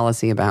 company Pique.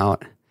 policy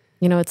about.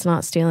 It's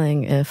not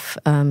stealing if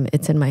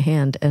it's in my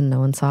hand and no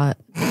one saw it.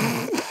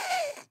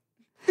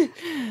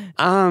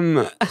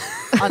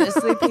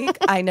 Honestly, Pique,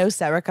 I know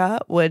Serica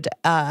would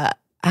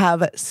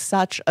have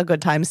such a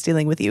good time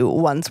stealing with you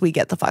once we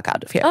get the fuck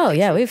out of here. Oh,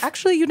 yeah, we've...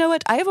 Actually, you know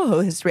what? I have a whole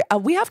history.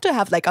 We have to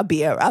have a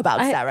beer about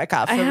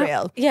Serica for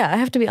real. Yeah, I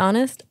have to be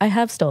honest. I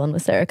have stolen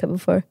with Serica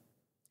before.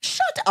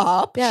 Shut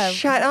up. Yeah.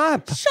 Shut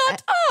up.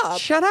 Shut up.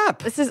 Shut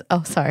up. This is...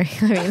 Oh, sorry.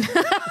 I mean...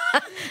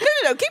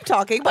 No, keep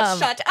talking, but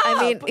shut up.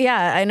 I mean,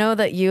 yeah, I know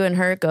that you and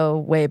her go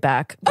way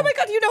back. Oh my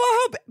God, you know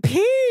how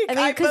Pique. I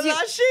mean, because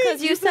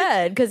you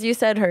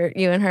said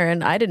you and her,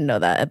 and I didn't know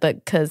that,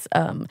 but because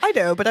I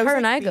know, but her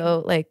and I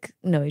go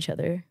know each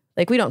other.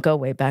 We don't go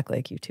way back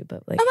like you two,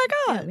 but oh my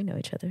God, yeah, we know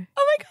each other.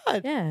 Oh my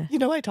God, yeah. You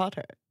know, I taught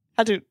her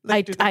how to.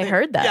 I do the thing.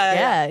 heard that.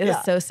 Yeah, it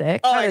was so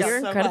sick. Oh my God,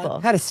 you're so incredible.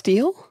 How to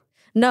steal?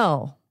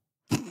 No.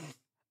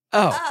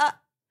 Oh.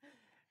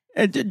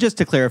 And just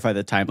to clarify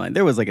the timeline,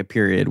 there was a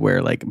period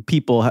where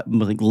people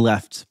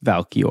left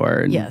Valkior,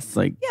 and Yes.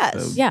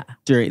 Yes. Yeah.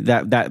 during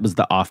that was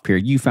the off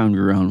period. You found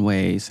your own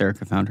way.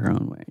 Serica found her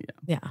own way.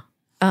 Yeah.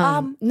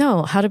 Yeah.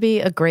 No, how to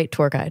be a great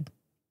tour guide.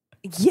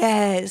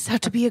 Yes, how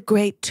to be a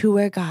great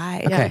tour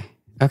guide. Okay.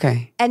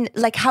 Okay. And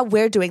how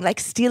we're doing,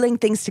 stealing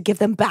things to give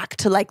them back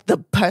to the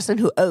person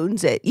who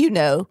owns it.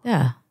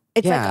 Yeah.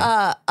 It's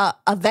Yeah.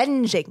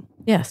 avenging.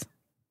 Yes.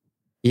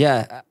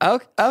 Yeah.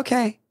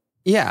 Okay.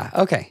 Yeah.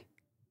 Okay.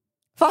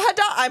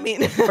 Fahada, I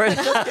mean.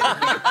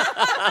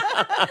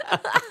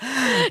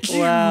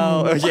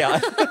 Wow. Yeah.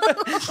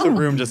 The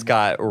room just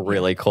got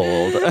really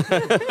cold.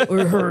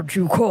 I heard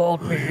you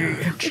called me.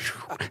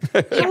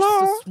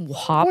 Hello.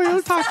 Hop. Are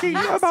you talking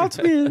about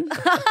me?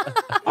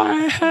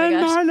 I had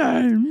my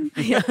name.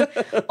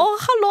 Oh,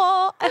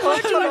 hello. I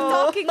heard you were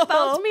talking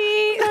about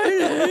me. My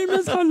name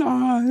is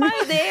Hannah.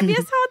 My name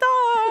is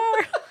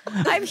Hadar.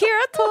 I'm here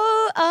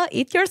to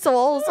eat your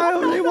souls. I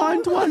only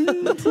want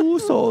 2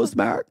 souls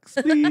max,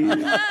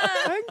 please.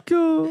 Thank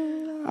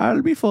you.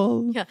 I'll be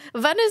full. Yeah.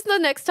 When is the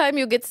next time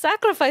you get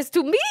sacrificed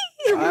to me?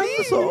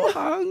 I'm so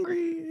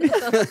hungry.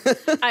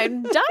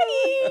 I'm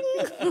dying.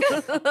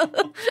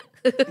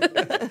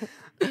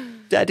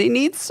 Daddy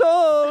needs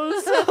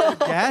souls.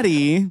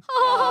 Daddy.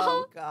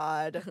 Oh,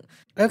 God.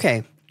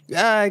 Okay.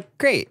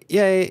 Great.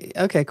 Yeah.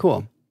 Okay,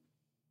 cool.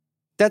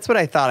 That's what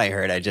I thought I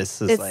heard. I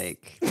just was there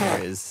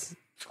is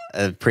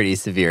a pretty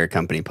severe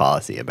company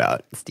policy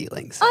about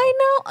stealing. So. I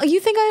know. You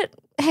think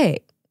hey.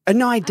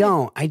 No, I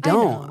don't. I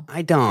don't.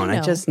 I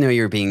just know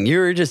you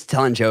were just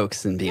telling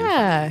jokes and being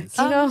Yeah.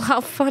 funny. You know how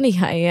funny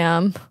I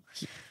am.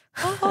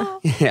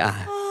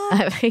 Yeah.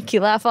 I make you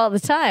laugh all the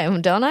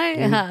time, don't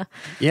I?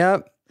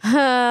 Yep.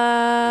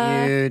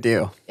 You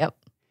do. Yep.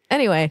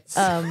 Anyway,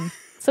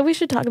 so we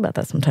should talk about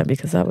that sometime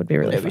because that would be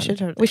really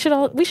fun. We should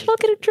all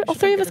get a drink. All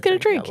three of us get a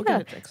drink. We'll Yeah.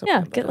 get a drink Yeah.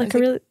 sometime, Get but a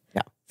really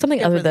something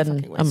Get other really than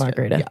fucking a wasted.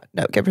 margarita. Yeah,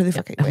 no, get really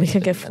fucking And we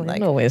wasted. could get and then,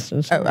 flannel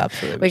wasted. Oh,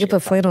 absolutely. We could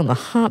put flannel in the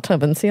hot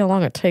tub and see how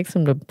long it takes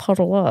him to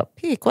puddle up.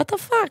 Pique, what the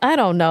fuck? I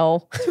don't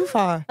know. Too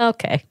far.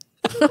 Okay.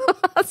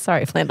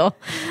 Sorry, Flandel.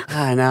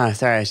 No,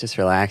 sorry. I was just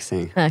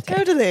relaxing. Okay.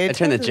 Totally. I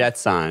turned the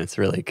jets on. It's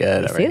really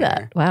good. I over see here.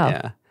 that. Wow.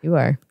 Yeah. You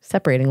are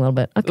separating a little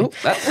bit. Okay. Oop,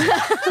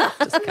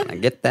 just kind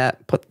of get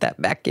that, put that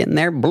back in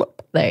there. Bloop.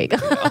 There you go.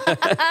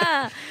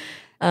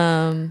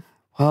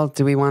 Well,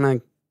 do we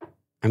want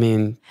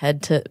to,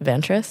 Head to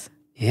Ventress.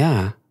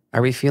 yeah.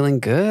 Are we feeling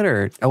good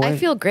or? Oh, I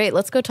feel great.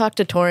 Let's go talk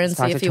to Torin and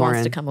talk see to if he wants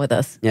Torin. to come with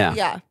us. Yeah.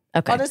 Yeah.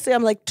 Okay. Honestly,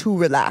 I'm too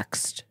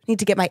relaxed. Need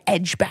to get my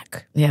edge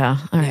back. Yeah.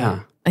 All right. Yeah.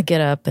 I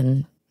get up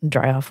and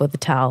dry off with a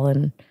towel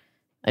and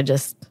I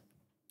just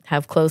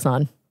have clothes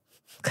on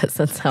because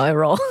that's how I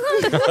roll.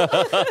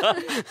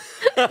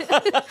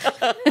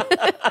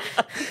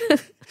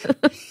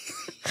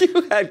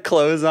 You had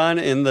clothes on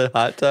in the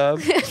hot tub?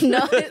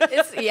 No,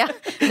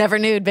 it's never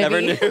nude, baby.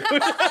 Never knew.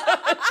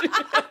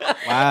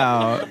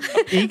 Wow.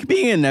 Ike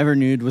being a never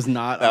nude was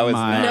not That on was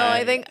my. not-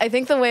 No, I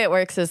think the way it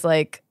works is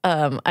like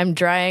I'm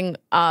drying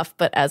off,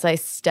 but as I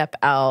step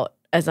out,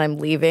 as I'm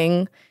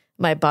leaving,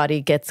 my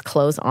body gets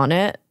clothes on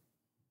it.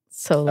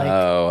 So like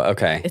Oh,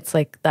 okay. it's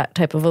like that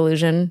type of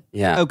illusion.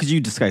 Yeah. Oh, because you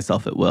disguise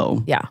self at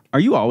will. Yeah. Are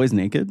you always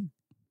naked?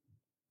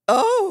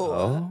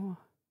 Oh.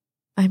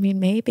 I mean,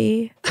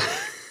 maybe.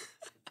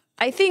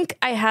 I think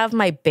I have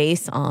my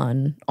base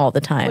on all the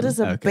time. What is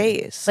a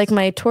Okay. base? like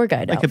my tour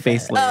guide Like outfit. a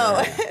base layer.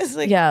 Oh, it's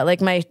like Yeah, like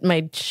my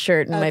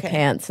shirt and my Okay.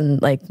 pants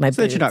and like my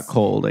So that boots. you're not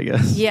cold, I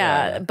guess.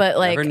 Yeah, but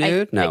like Never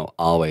nude? No,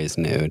 always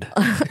nude.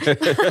 ladies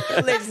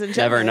and gentlemen,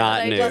 Never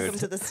not nude. welcome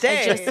to the I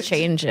stage. just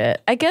change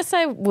it. I guess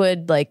I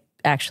would like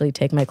actually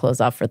take my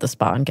clothes off for the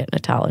spa and get in a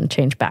towel and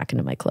change back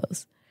into my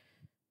clothes.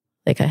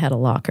 Like I had a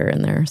locker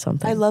in there or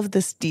something. I love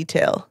this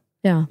detail.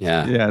 Yeah.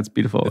 Yeah. Yeah, it's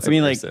beautiful. It's I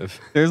mean, like, immersive.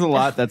 there's a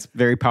lot that's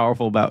very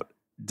powerful about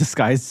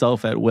disguise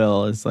self at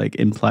will. It's like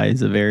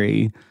implies a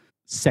very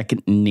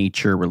second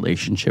nature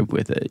relationship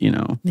with it, you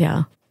know?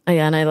 Yeah.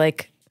 And I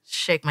like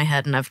shake my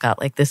head and I've got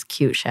like this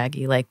cute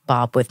shaggy like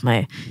bob with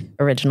my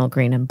original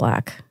green and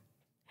black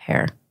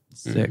hair.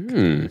 Sick.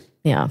 Hmm.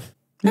 Yeah.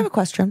 I have a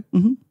question.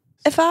 Mhm.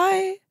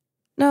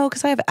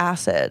 Because I have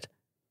acid.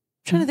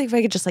 I'm trying to think if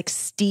I could just like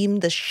steam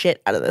the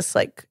shit out of this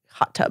like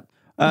hot tub.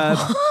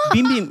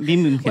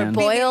 Beam We're can.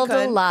 boiled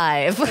could.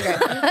 alive. Okay.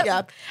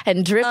 Yeah.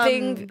 And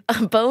dripping,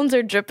 bones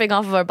are dripping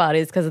off of our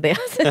bodies because of the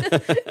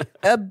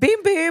acid.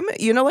 Beam,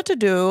 you know what to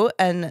do.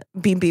 And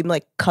Beam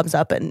like comes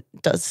up and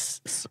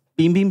does.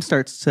 Beam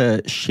starts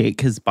to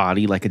shake his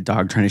body like a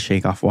dog trying to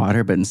shake off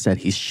water, but instead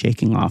he's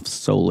shaking off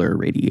solar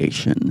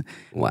radiation.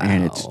 Wow.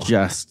 And it's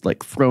just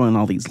like throwing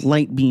all these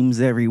light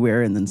beams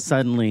everywhere. And then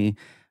suddenly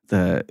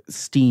the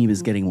steam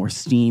is getting more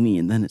steamy.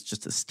 And then it's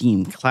just a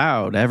steam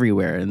cloud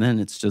everywhere. And then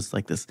it's just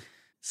like this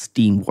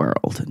steam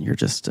world. And you're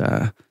just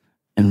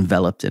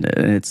enveloped in it.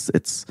 And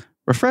it's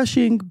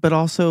refreshing, but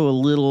also a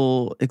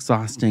little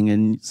exhausting.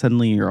 And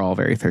suddenly you're all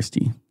very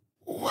thirsty.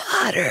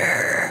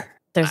 Water.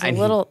 There's a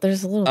little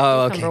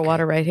Oh, okay, cucumber okay.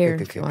 water right here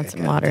Good, if good, you want good, some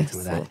good. water. Take some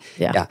of that.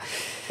 Yeah.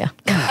 Yeah.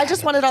 I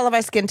just wanted all of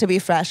our skin to be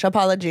fresh.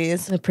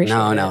 Apologies. I appreciate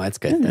it. No, it's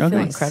good. I feel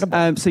Okay.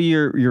 incredible. So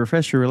you're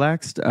refreshed, you're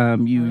relaxed.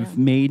 You've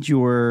made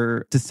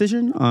your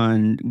decision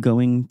on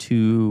going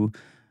to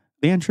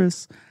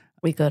Beatrice.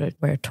 We go to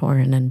where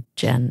Torin and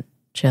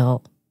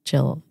Jill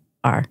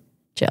are.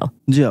 Jill.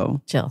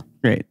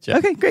 Great. Jill.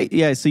 Okay, great.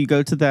 Yeah, so you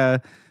go to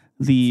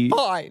the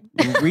Fine.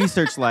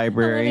 research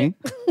library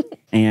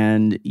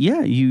and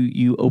yeah,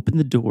 you open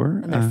the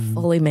door. And they're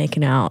fully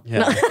making out.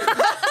 Yeah.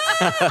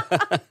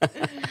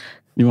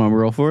 You want to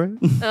roll for it?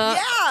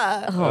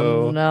 Yeah.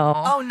 Oh, no.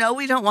 Oh no,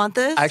 we don't want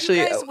this. Actually,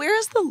 You guys, where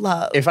is the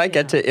love? If I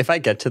get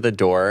to the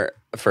door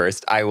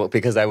first, I will,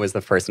 because I was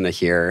the first one to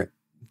hear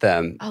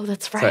them. Oh,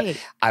 that's So right.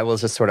 I will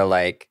just sort of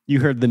like, You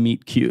heard the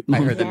meet cute. I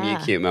heard the Yeah.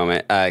 meet cute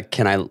moment.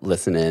 Can I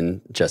listen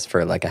in just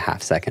for like a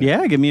half second?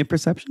 Yeah, give me a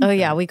perception. Oh,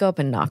 yeah. We go up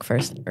and knock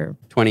first. Or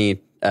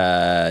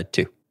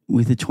 22.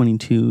 With a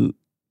 22,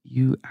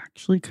 you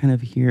actually kind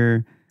of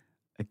hear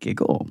a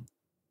giggle.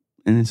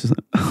 And it's just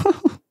like,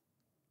 oh,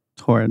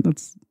 Torin,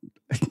 let's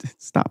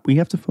stop. We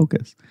have to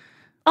focus.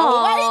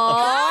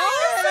 Oh,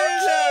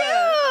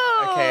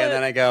 Okay, and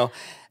then I go,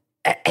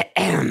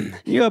 ahem.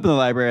 You open the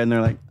library and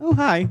they're like, oh,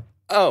 hi.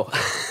 Oh,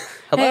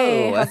 hello.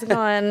 Hey, how's it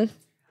going?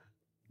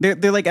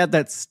 They're like at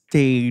that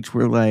stage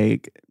where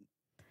like,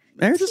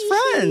 they're just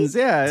friends.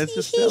 Yeah, it's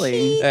just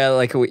silly.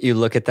 Like you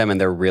look at them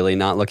and they're really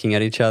not looking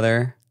at each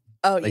other.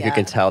 oh Like yeah. you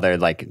can tell they're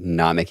like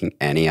not making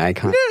any eye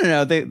contact.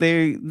 No.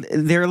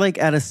 They're like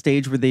at a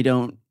stage where they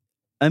don't.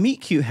 A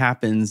meet cute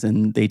happens,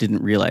 and they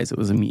didn't realize it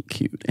was a meet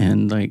cute,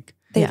 and like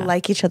They Yeah.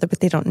 like each other, but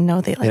they don't know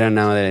they They like. don't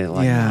know they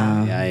like.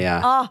 Yeah.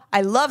 Yeah. Oh,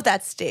 I love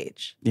that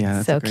stage. yeah,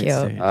 that's So a great cute.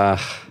 stage.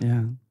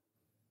 Yeah.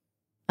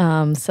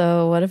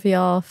 So what have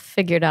y'all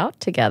figured out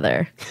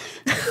together?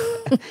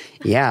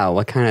 Yeah.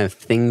 What kind of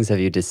things have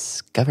you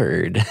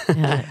discovered?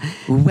 Yeah.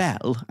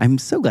 Well, I'm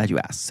so glad you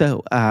asked.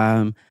 So,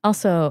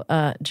 Also,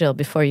 Jill,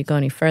 before you go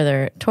any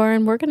further,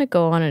 Torin, we're going to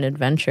go on an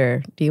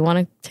adventure. Do you want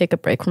to take a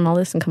break from all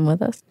this and come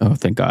with us? oh,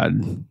 thank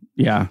God.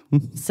 Yeah.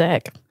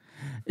 Sick.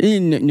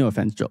 No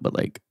offense, Jill, but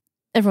like,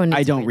 Everyone needs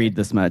I a don't breather. read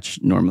this much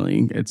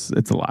normally. It's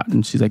a lot.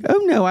 And she's like, oh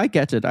no, I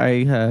get it.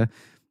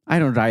 I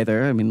don't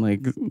either. I mean,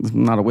 like,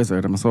 I'm not a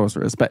wizard. I'm a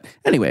sorceress. But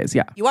anyways,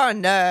 yeah. You are a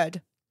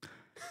nerd.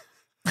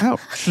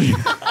 Ouch.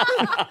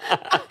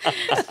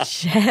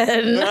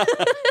 Jen.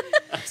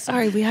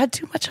 Sorry, we had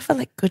too much of a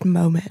like good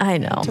moment. I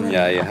know.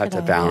 Yeah, you have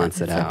to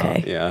balance it It's out.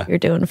 okay. Yeah. You're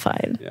doing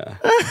fine. Yeah.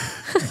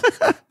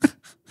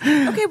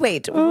 Okay,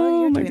 wait. While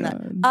Oh you're my doing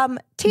God.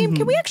 that, team,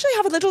 can we actually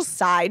have a little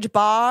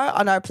sidebar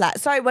on our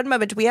Sorry, one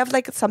moment. Do we have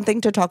like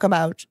something to talk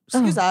about?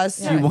 Excuse us.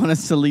 Do you want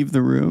us to leave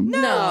the room?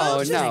 No,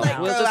 we'll just, like,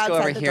 we'll go just go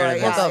over outside the here. door. and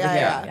Yeah, we'll go over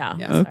yeah, here. yeah.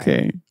 Yeah.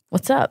 Okay.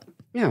 What's up?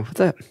 Yeah.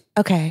 What's up?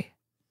 Okay.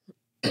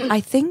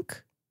 I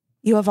think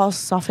you have all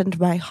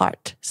softened my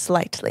heart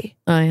slightly.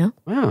 Oh, yeah?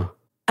 Wow.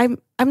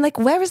 I'm like,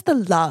 where is the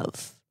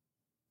love?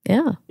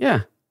 Yeah.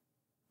 Yeah.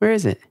 Where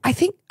is it? I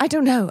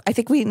don't know. I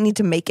think we need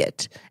to make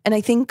it. And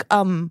I think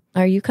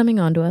Are you coming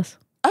on to us?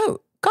 oh,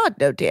 God,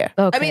 no, dear.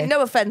 I Okay. mean,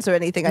 no offense or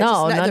anything.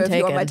 No, Neither none of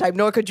you are my taken. type,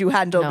 nor could you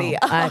handle No, me.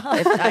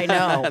 I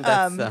know.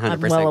 That's 100%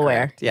 I'm well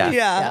aware. correct. Yeah.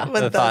 Yeah,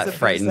 The thought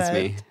frightens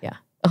me. Yeah.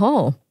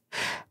 Oh,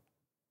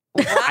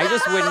 I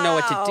just wouldn't know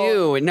what to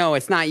do. No,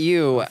 it's not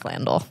you.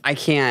 Flandel. I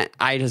can't.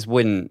 I just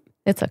wouldn't.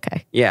 It's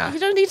okay. Yeah. You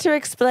don't need to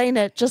explain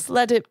it. Just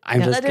let it. I'm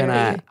just let it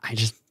gonna.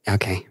 be.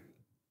 Okay.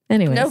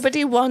 Anyways.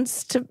 Nobody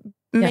wants to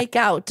make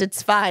out.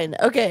 It's fine.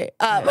 Okay.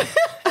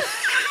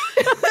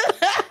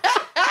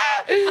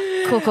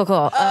 Cool.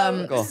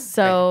 Cool.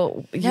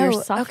 So you're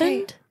No, softened?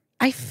 okay.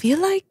 I feel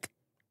like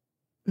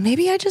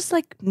maybe I just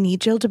like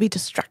need Jill to be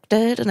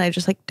distracted, and I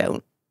just like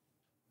don't.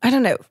 I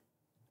don't know.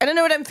 I don't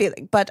know what I'm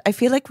feeling, but I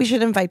feel like we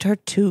should invite her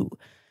too,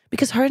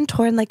 because her and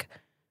Torin, like,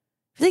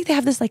 I feel like they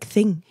have this like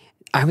thing.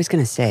 I was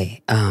gonna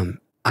say.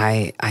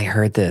 I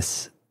heard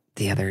this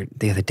the other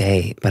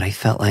day, but I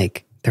felt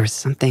like there's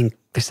something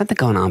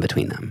going on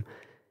between them.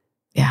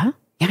 Yeah.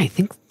 Yeah, I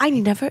think.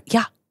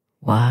 Yeah.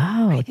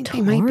 Wow. I think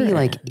they might be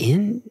like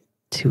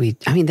into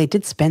each. I mean, they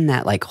did spend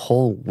that like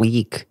whole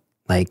week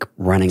like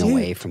running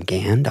away from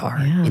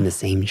Gandar in the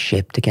same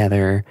ship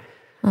together.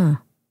 Huh.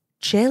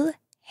 Jill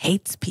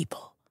hates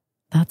people.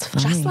 That's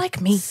funny. Just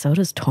like me. So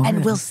does Torin.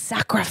 And will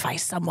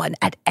sacrifice someone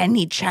at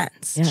any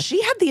chance. Yeah.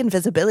 She had the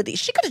invisibility.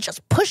 She could have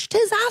just pushed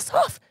his ass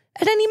off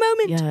at any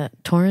moment. Yeah,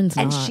 Torin's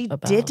And not she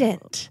about-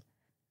 didn't.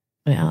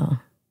 Yeah.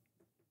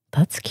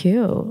 That's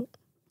cute.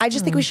 I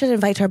just think we should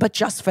invite her, but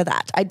just for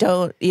that. I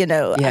don't,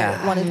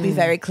 I wanted to be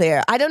very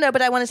clear. I don't know,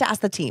 but I wanted to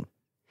ask the team.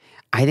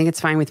 I think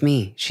it's fine with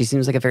me. She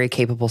seems like a very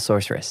capable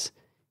sorceress.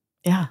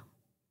 Yeah.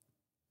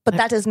 But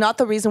that is not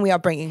the reason we are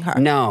bringing her.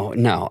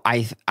 No.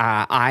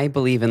 I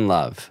believe in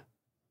love.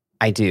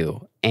 I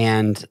do.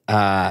 And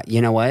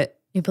you know what?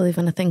 You believe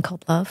in a thing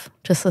called love?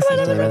 Just listen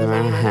to the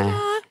rhythm.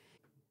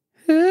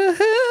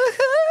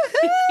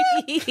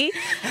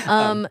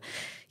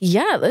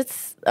 Yeah,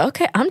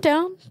 okay, I'm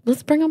down.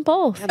 Let's bring them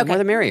both. The more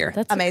the merrier.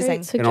 That's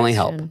amazing. A great Can only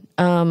help.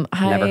 suggestion.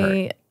 Never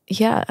hurt.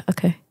 Yeah,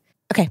 okay.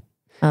 Okay.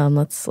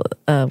 Let's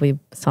we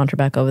saunter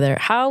back over there.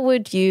 How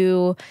would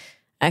you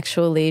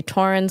actually,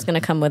 Torin's going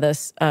to come with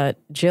us.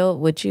 Jill,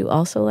 would you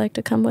also like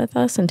to come with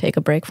us and take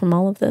a break from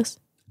all of this?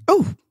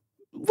 Oh,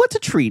 what a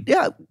treat.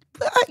 Yeah,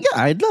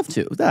 I'd love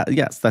to.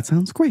 That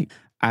sounds great.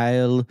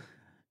 I'll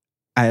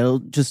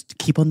just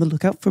keep on the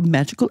lookout for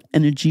magical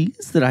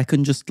energies that I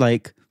can just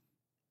like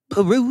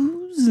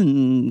peruse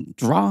and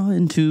draw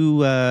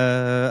into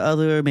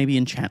other maybe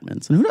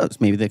enchantments. And who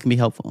knows, maybe they can be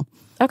helpful.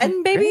 Okay.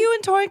 And maybe you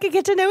and Torin could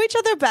get to know each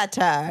other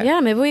better. Yeah,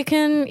 maybe we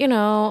can,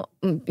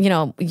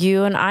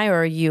 you and I,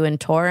 or you and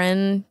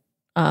Torin,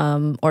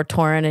 or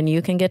Torin and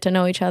you can get to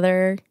know each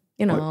other,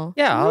 Yeah,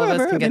 all of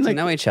us can get to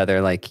know each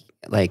other, like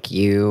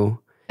you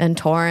and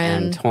Torin.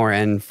 and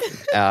Torin.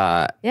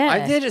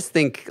 I just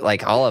think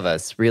like all of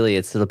us, really,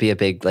 it'll be a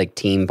big like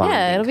team bonding.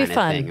 Yeah, it'll be kind of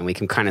fun. thing, and we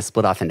can kind of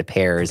split off into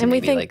pairs, And and we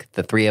maybe think- like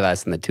the three of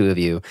us and the two of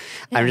you.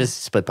 I'm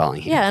just spitballing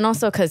here. Yeah, and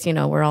also because,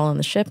 we're all on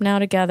the ship now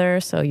together,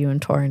 so you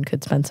and Torin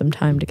could spend some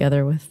time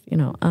together with,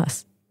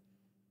 us.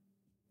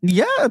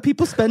 Yeah,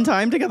 people spend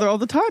time together all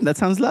the time. That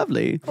sounds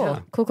lovely.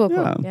 Cool. Cool.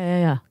 Yeah.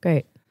 Yeah.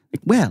 Great.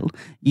 Well,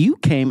 you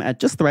came at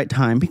just the right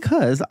time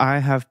because I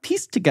have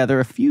pieced together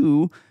a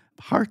few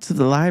parts of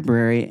the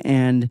library,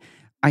 and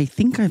I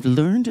think I've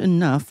learned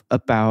enough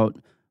about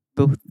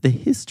both the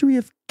history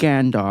of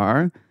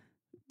Gandar,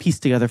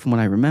 pieced together from what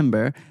I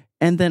remember,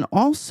 and then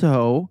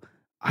also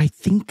I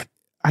think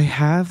I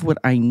have what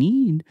I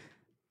need.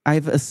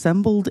 I've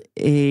assembled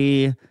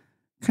a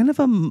kind of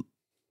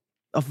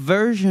a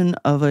version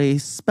of a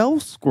spell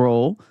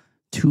scroll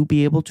to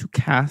be able to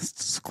cast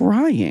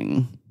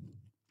scrying.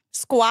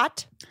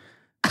 Squat.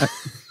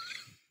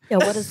 Yeah,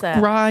 what is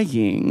that?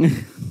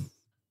 Scrying.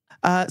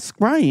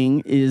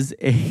 Scrying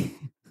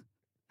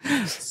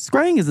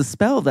is a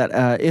spell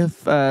that,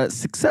 if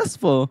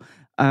successful,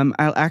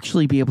 I'll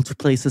actually be able to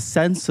place a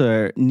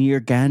sensor near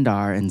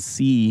Gandar and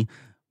see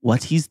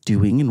what he's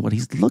doing and what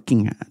he's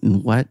looking at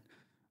and what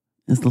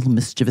his little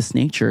mischievous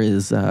nature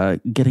is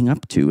getting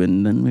up to,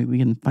 and then maybe we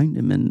can find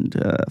him and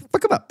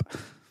fuck him up.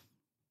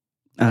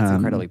 That's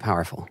incredibly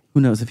powerful. Who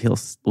knows if we'll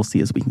see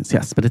his weakness?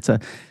 Yes, but it's a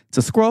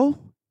scroll.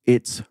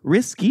 It's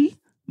risky,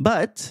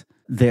 but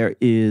there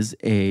is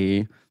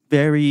a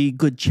very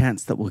good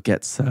chance that we'll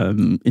get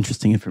some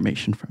interesting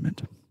information from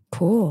it.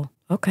 Cool.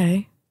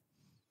 Okay.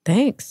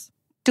 Thanks.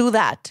 Do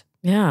that.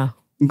 Yeah.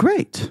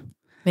 Great.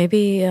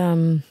 Maybe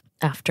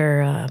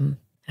after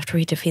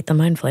we defeat the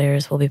Mind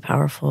Flayers, we'll be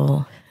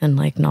powerful and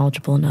like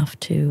knowledgeable enough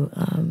to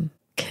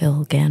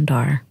kill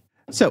Gandar.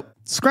 So,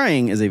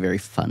 scrying is a very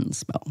fun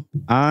spell.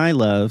 I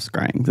love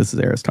scrying. This is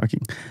Eris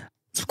talking.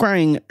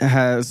 Scrying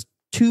has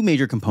two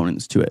major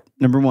components to it.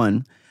 Number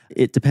one,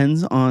 it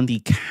depends on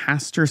the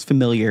caster's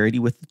familiarity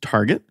with the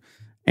target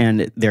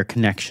and their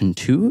connection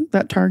to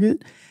that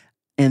target.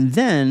 And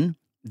then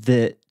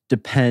that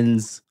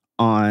depends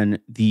on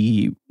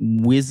the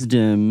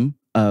wisdom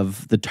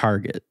of the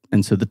target.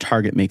 And so the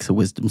target makes a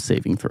wisdom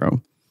saving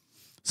throw.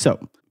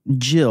 So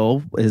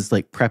Jill is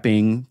like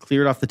prepping,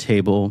 cleared off the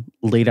table,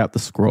 laid out the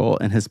scroll,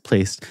 and has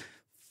placed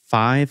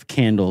 5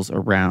 candles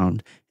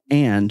around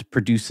and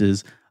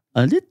produces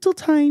a little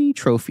tiny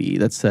trophy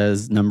that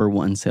says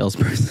 #1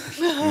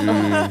 salesperson.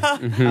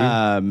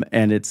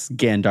 And it's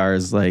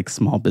Gandar's like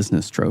small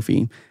business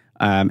trophy.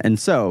 And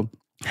so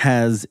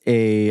has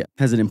an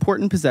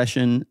important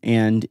possession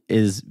and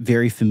is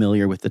very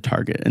familiar with the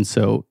target. And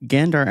so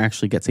Gandar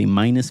actually gets a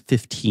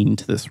 -15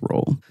 to this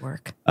roll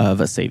of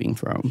a saving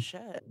throw.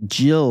 Shit.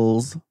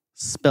 Jill's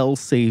spell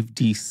save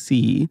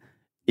DC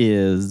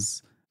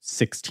is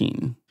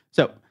 16.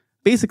 So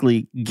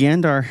basically,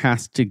 Gandar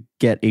has to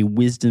get a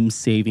wisdom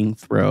saving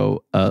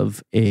throw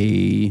of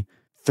a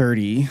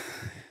 30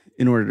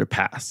 in order to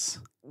pass.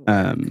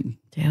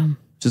 Damn.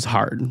 Which is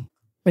hard.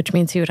 Which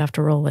means he would have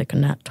to roll like a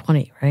nat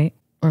 20, right?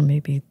 Or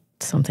maybe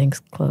something's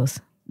close.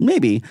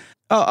 Maybe.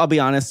 I'll be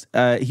honest.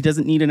 He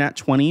doesn't need a nat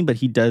 20, but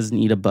he does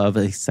need above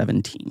a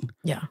 17.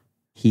 Yeah.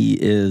 He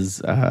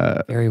is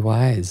very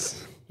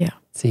wise. Yeah.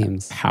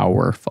 Seems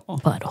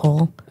powerful.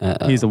 Butthole.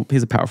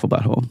 He's a powerful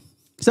butthole.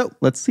 So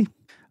let's see.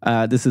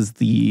 This is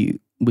the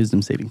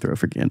wisdom saving throw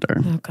for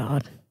Gandar. Oh,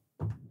 God.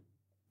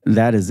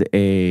 That is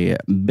a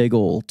big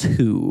ol'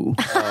 2.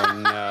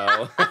 Oh,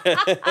 no.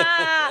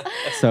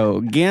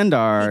 So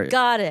Gandar,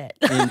 Got it.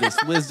 in this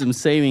wisdom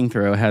saving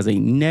throw, has a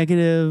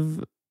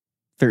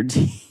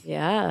 -13.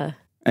 Yeah.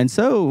 And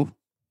so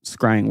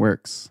scrying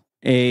works.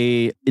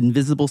 A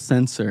invisible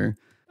sensor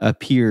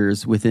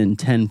appears within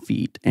 10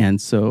 feet.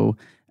 And so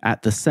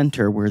at the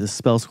center where the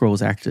spell scroll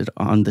was acted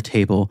on the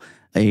table,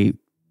 a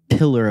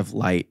pillar of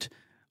light,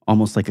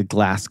 almost like a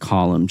glass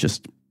column,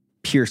 just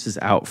pierces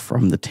out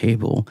from the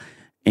table.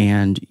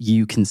 And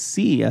you can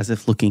see, as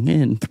if looking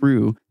in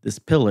through this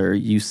pillar,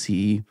 you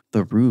see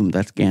the room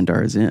that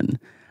Gandar is in.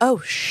 Oh,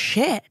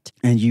 shit.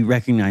 And you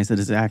recognize that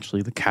it's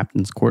actually the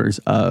captain's quarters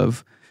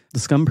of the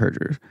Scum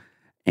Purger.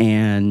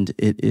 And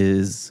it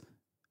is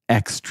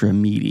extra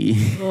meaty.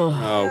 Oh,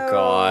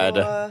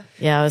 God.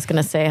 Yeah, I was going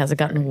to say, has it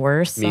gotten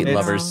worse? Meat somehow?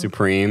 lovers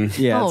supreme.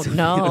 Yeah, Oh, it's-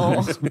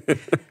 no.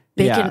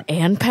 Bacon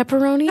and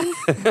pepperoni?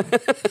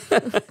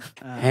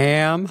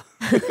 Ham.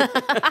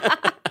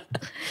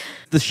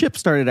 The ship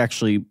started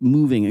actually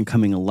moving and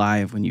coming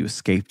alive when you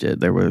escaped it.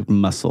 There were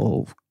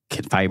muscle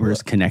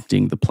fibers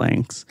connecting the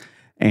planks.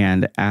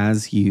 And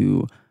as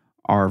you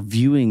are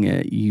viewing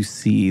it, you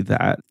see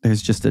that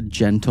there's just a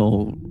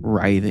gentle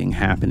writhing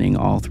happening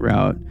all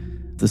throughout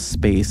the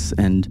space.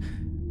 And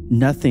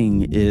none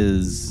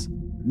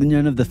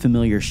of the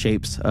familiar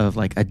shapes of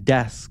like a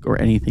desk or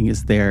anything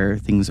is there.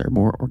 Things are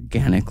more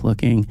organic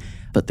looking.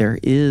 But there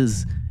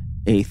is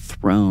a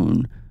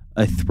throne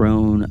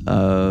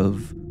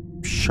of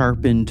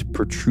sharpened,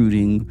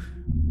 protruding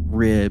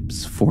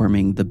ribs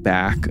forming the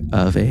back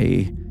of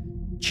a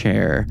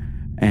chair,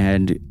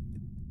 and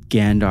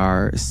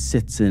Gandar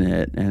sits in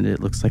it, and it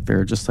looks like there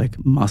are just like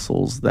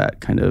muscles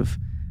that kind of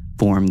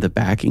form the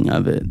backing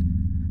of it.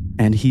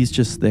 And he's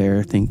just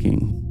there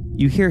thinking.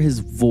 You hear his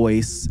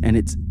voice, and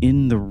it's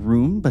in the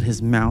room, but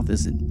his mouth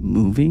isn't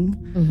moving.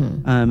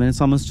 Mm-hmm. And it's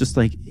almost just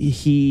like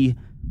he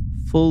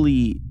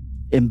fully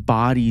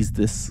embodies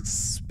this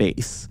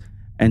space.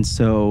 And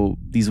so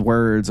these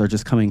words are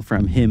just coming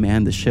from him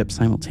and the ship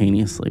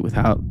simultaneously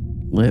without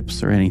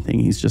lips or anything.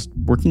 He's just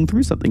working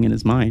through something in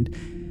his mind.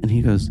 And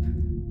he goes,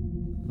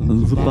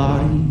 the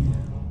body,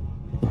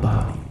 the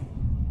body,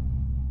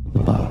 the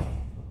body.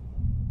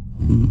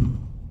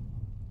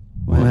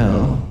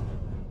 Well,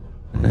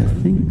 I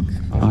think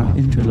our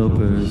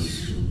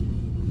interlopers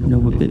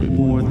know a bit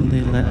more than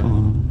they let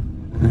on.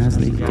 And as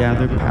they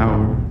gather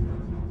power,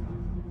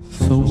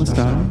 so must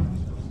I.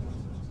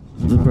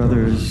 The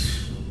brothers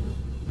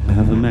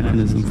have a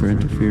mechanism for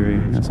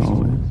interfering, as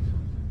always.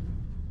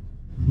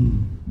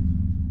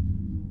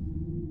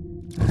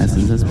 As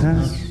it has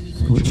passed,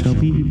 so it shall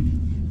be.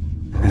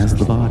 As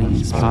the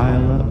bodies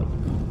pile up,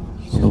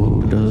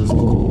 so does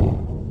gore.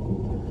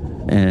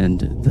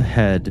 And the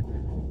head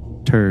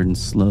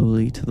turns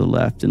slowly to the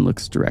left and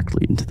looks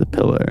directly into the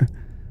pillar.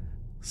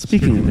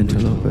 Speaking of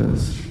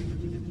interlopers,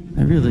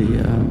 I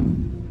really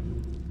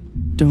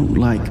don't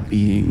like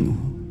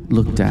being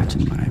looked at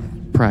in my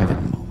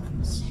private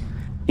moments.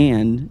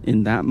 And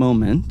in that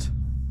moment...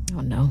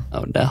 Oh, no.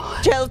 Oh, no.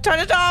 Jill, turn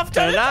it off.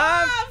 Turn it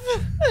off.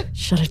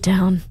 Shut it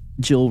down.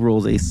 Jill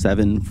rolls a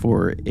 7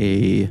 for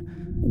a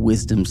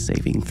wisdom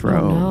saving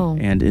throw. Oh,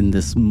 no. And in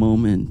this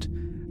moment,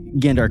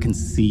 Gandar can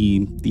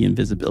see the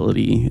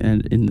invisibility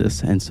and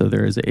so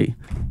there is a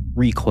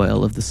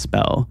recoil of the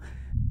spell.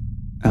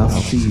 I'll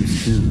see you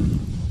soon.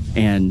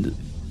 And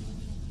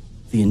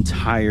the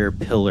entire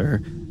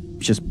pillar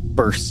just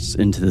bursts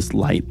into this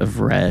light of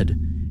red,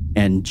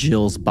 and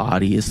Jill's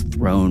body is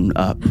thrown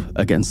up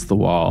against the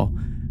wall,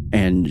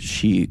 and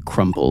she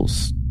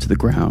crumbles to the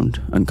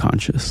ground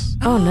unconscious.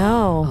 Oh,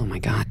 no. Oh, my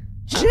God.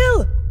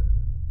 Jill.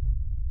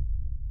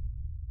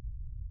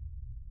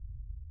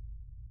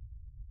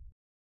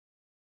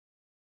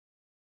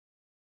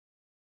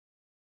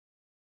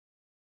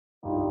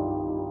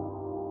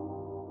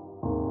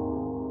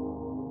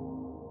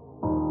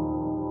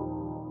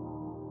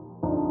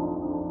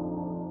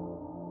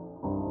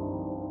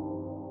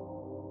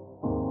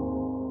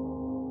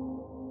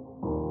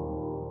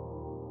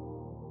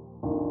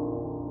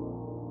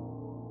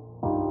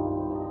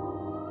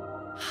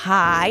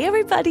 Hi,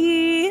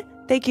 everybody.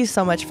 Thank you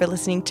so much for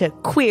listening to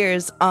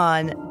Queers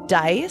on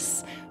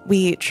Dice.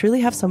 We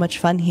truly have so much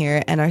fun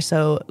here and are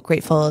so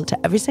grateful to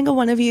every single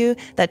one of you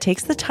that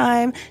takes the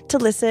time to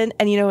listen.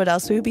 And you know what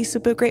else we would be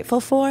super grateful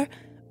for?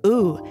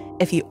 Ooh,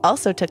 if you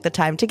also took the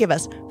time to give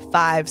us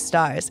 5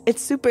 stars.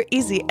 It's super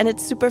easy and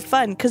it's super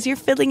fun because you're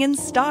filling in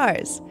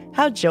stars.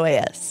 How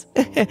joyous.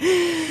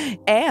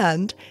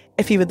 And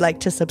if you would like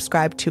to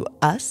subscribe to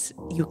us,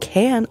 you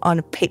can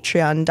on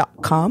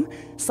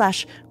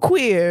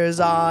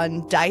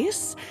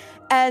patreon.com/queersondice.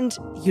 And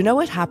you know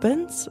what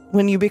happens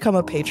when you become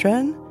a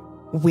patron?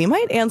 We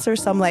might answer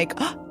some like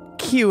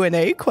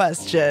Q&A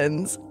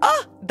questions.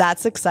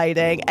 That's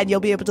exciting. And you'll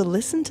be able to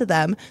listen to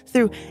them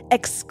through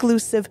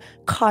exclusive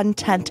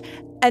content.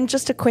 And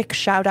just a quick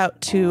shout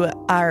out to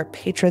our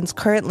patrons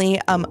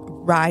currently,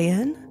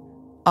 Ryan,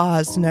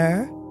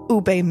 Osner,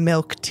 Ube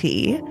Milk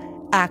Tea,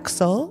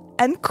 Axel,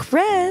 and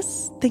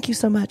Chris. Thank you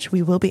so much.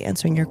 We will be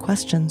answering your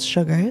questions,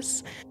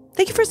 sugars.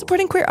 Thank you for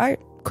supporting queer art,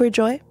 queer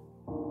joy.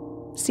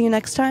 See you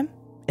next time.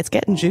 It's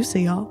getting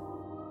juicy, y'all.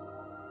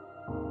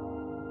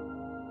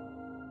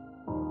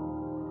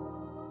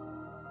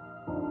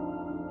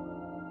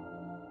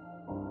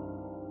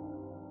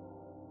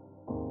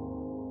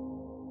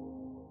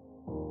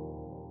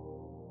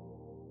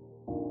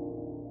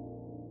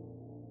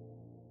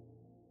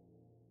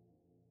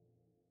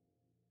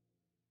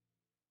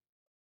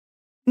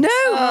 No!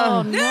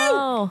 Oh,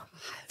 no.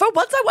 For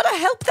once, I want to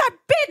help that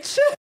bitch!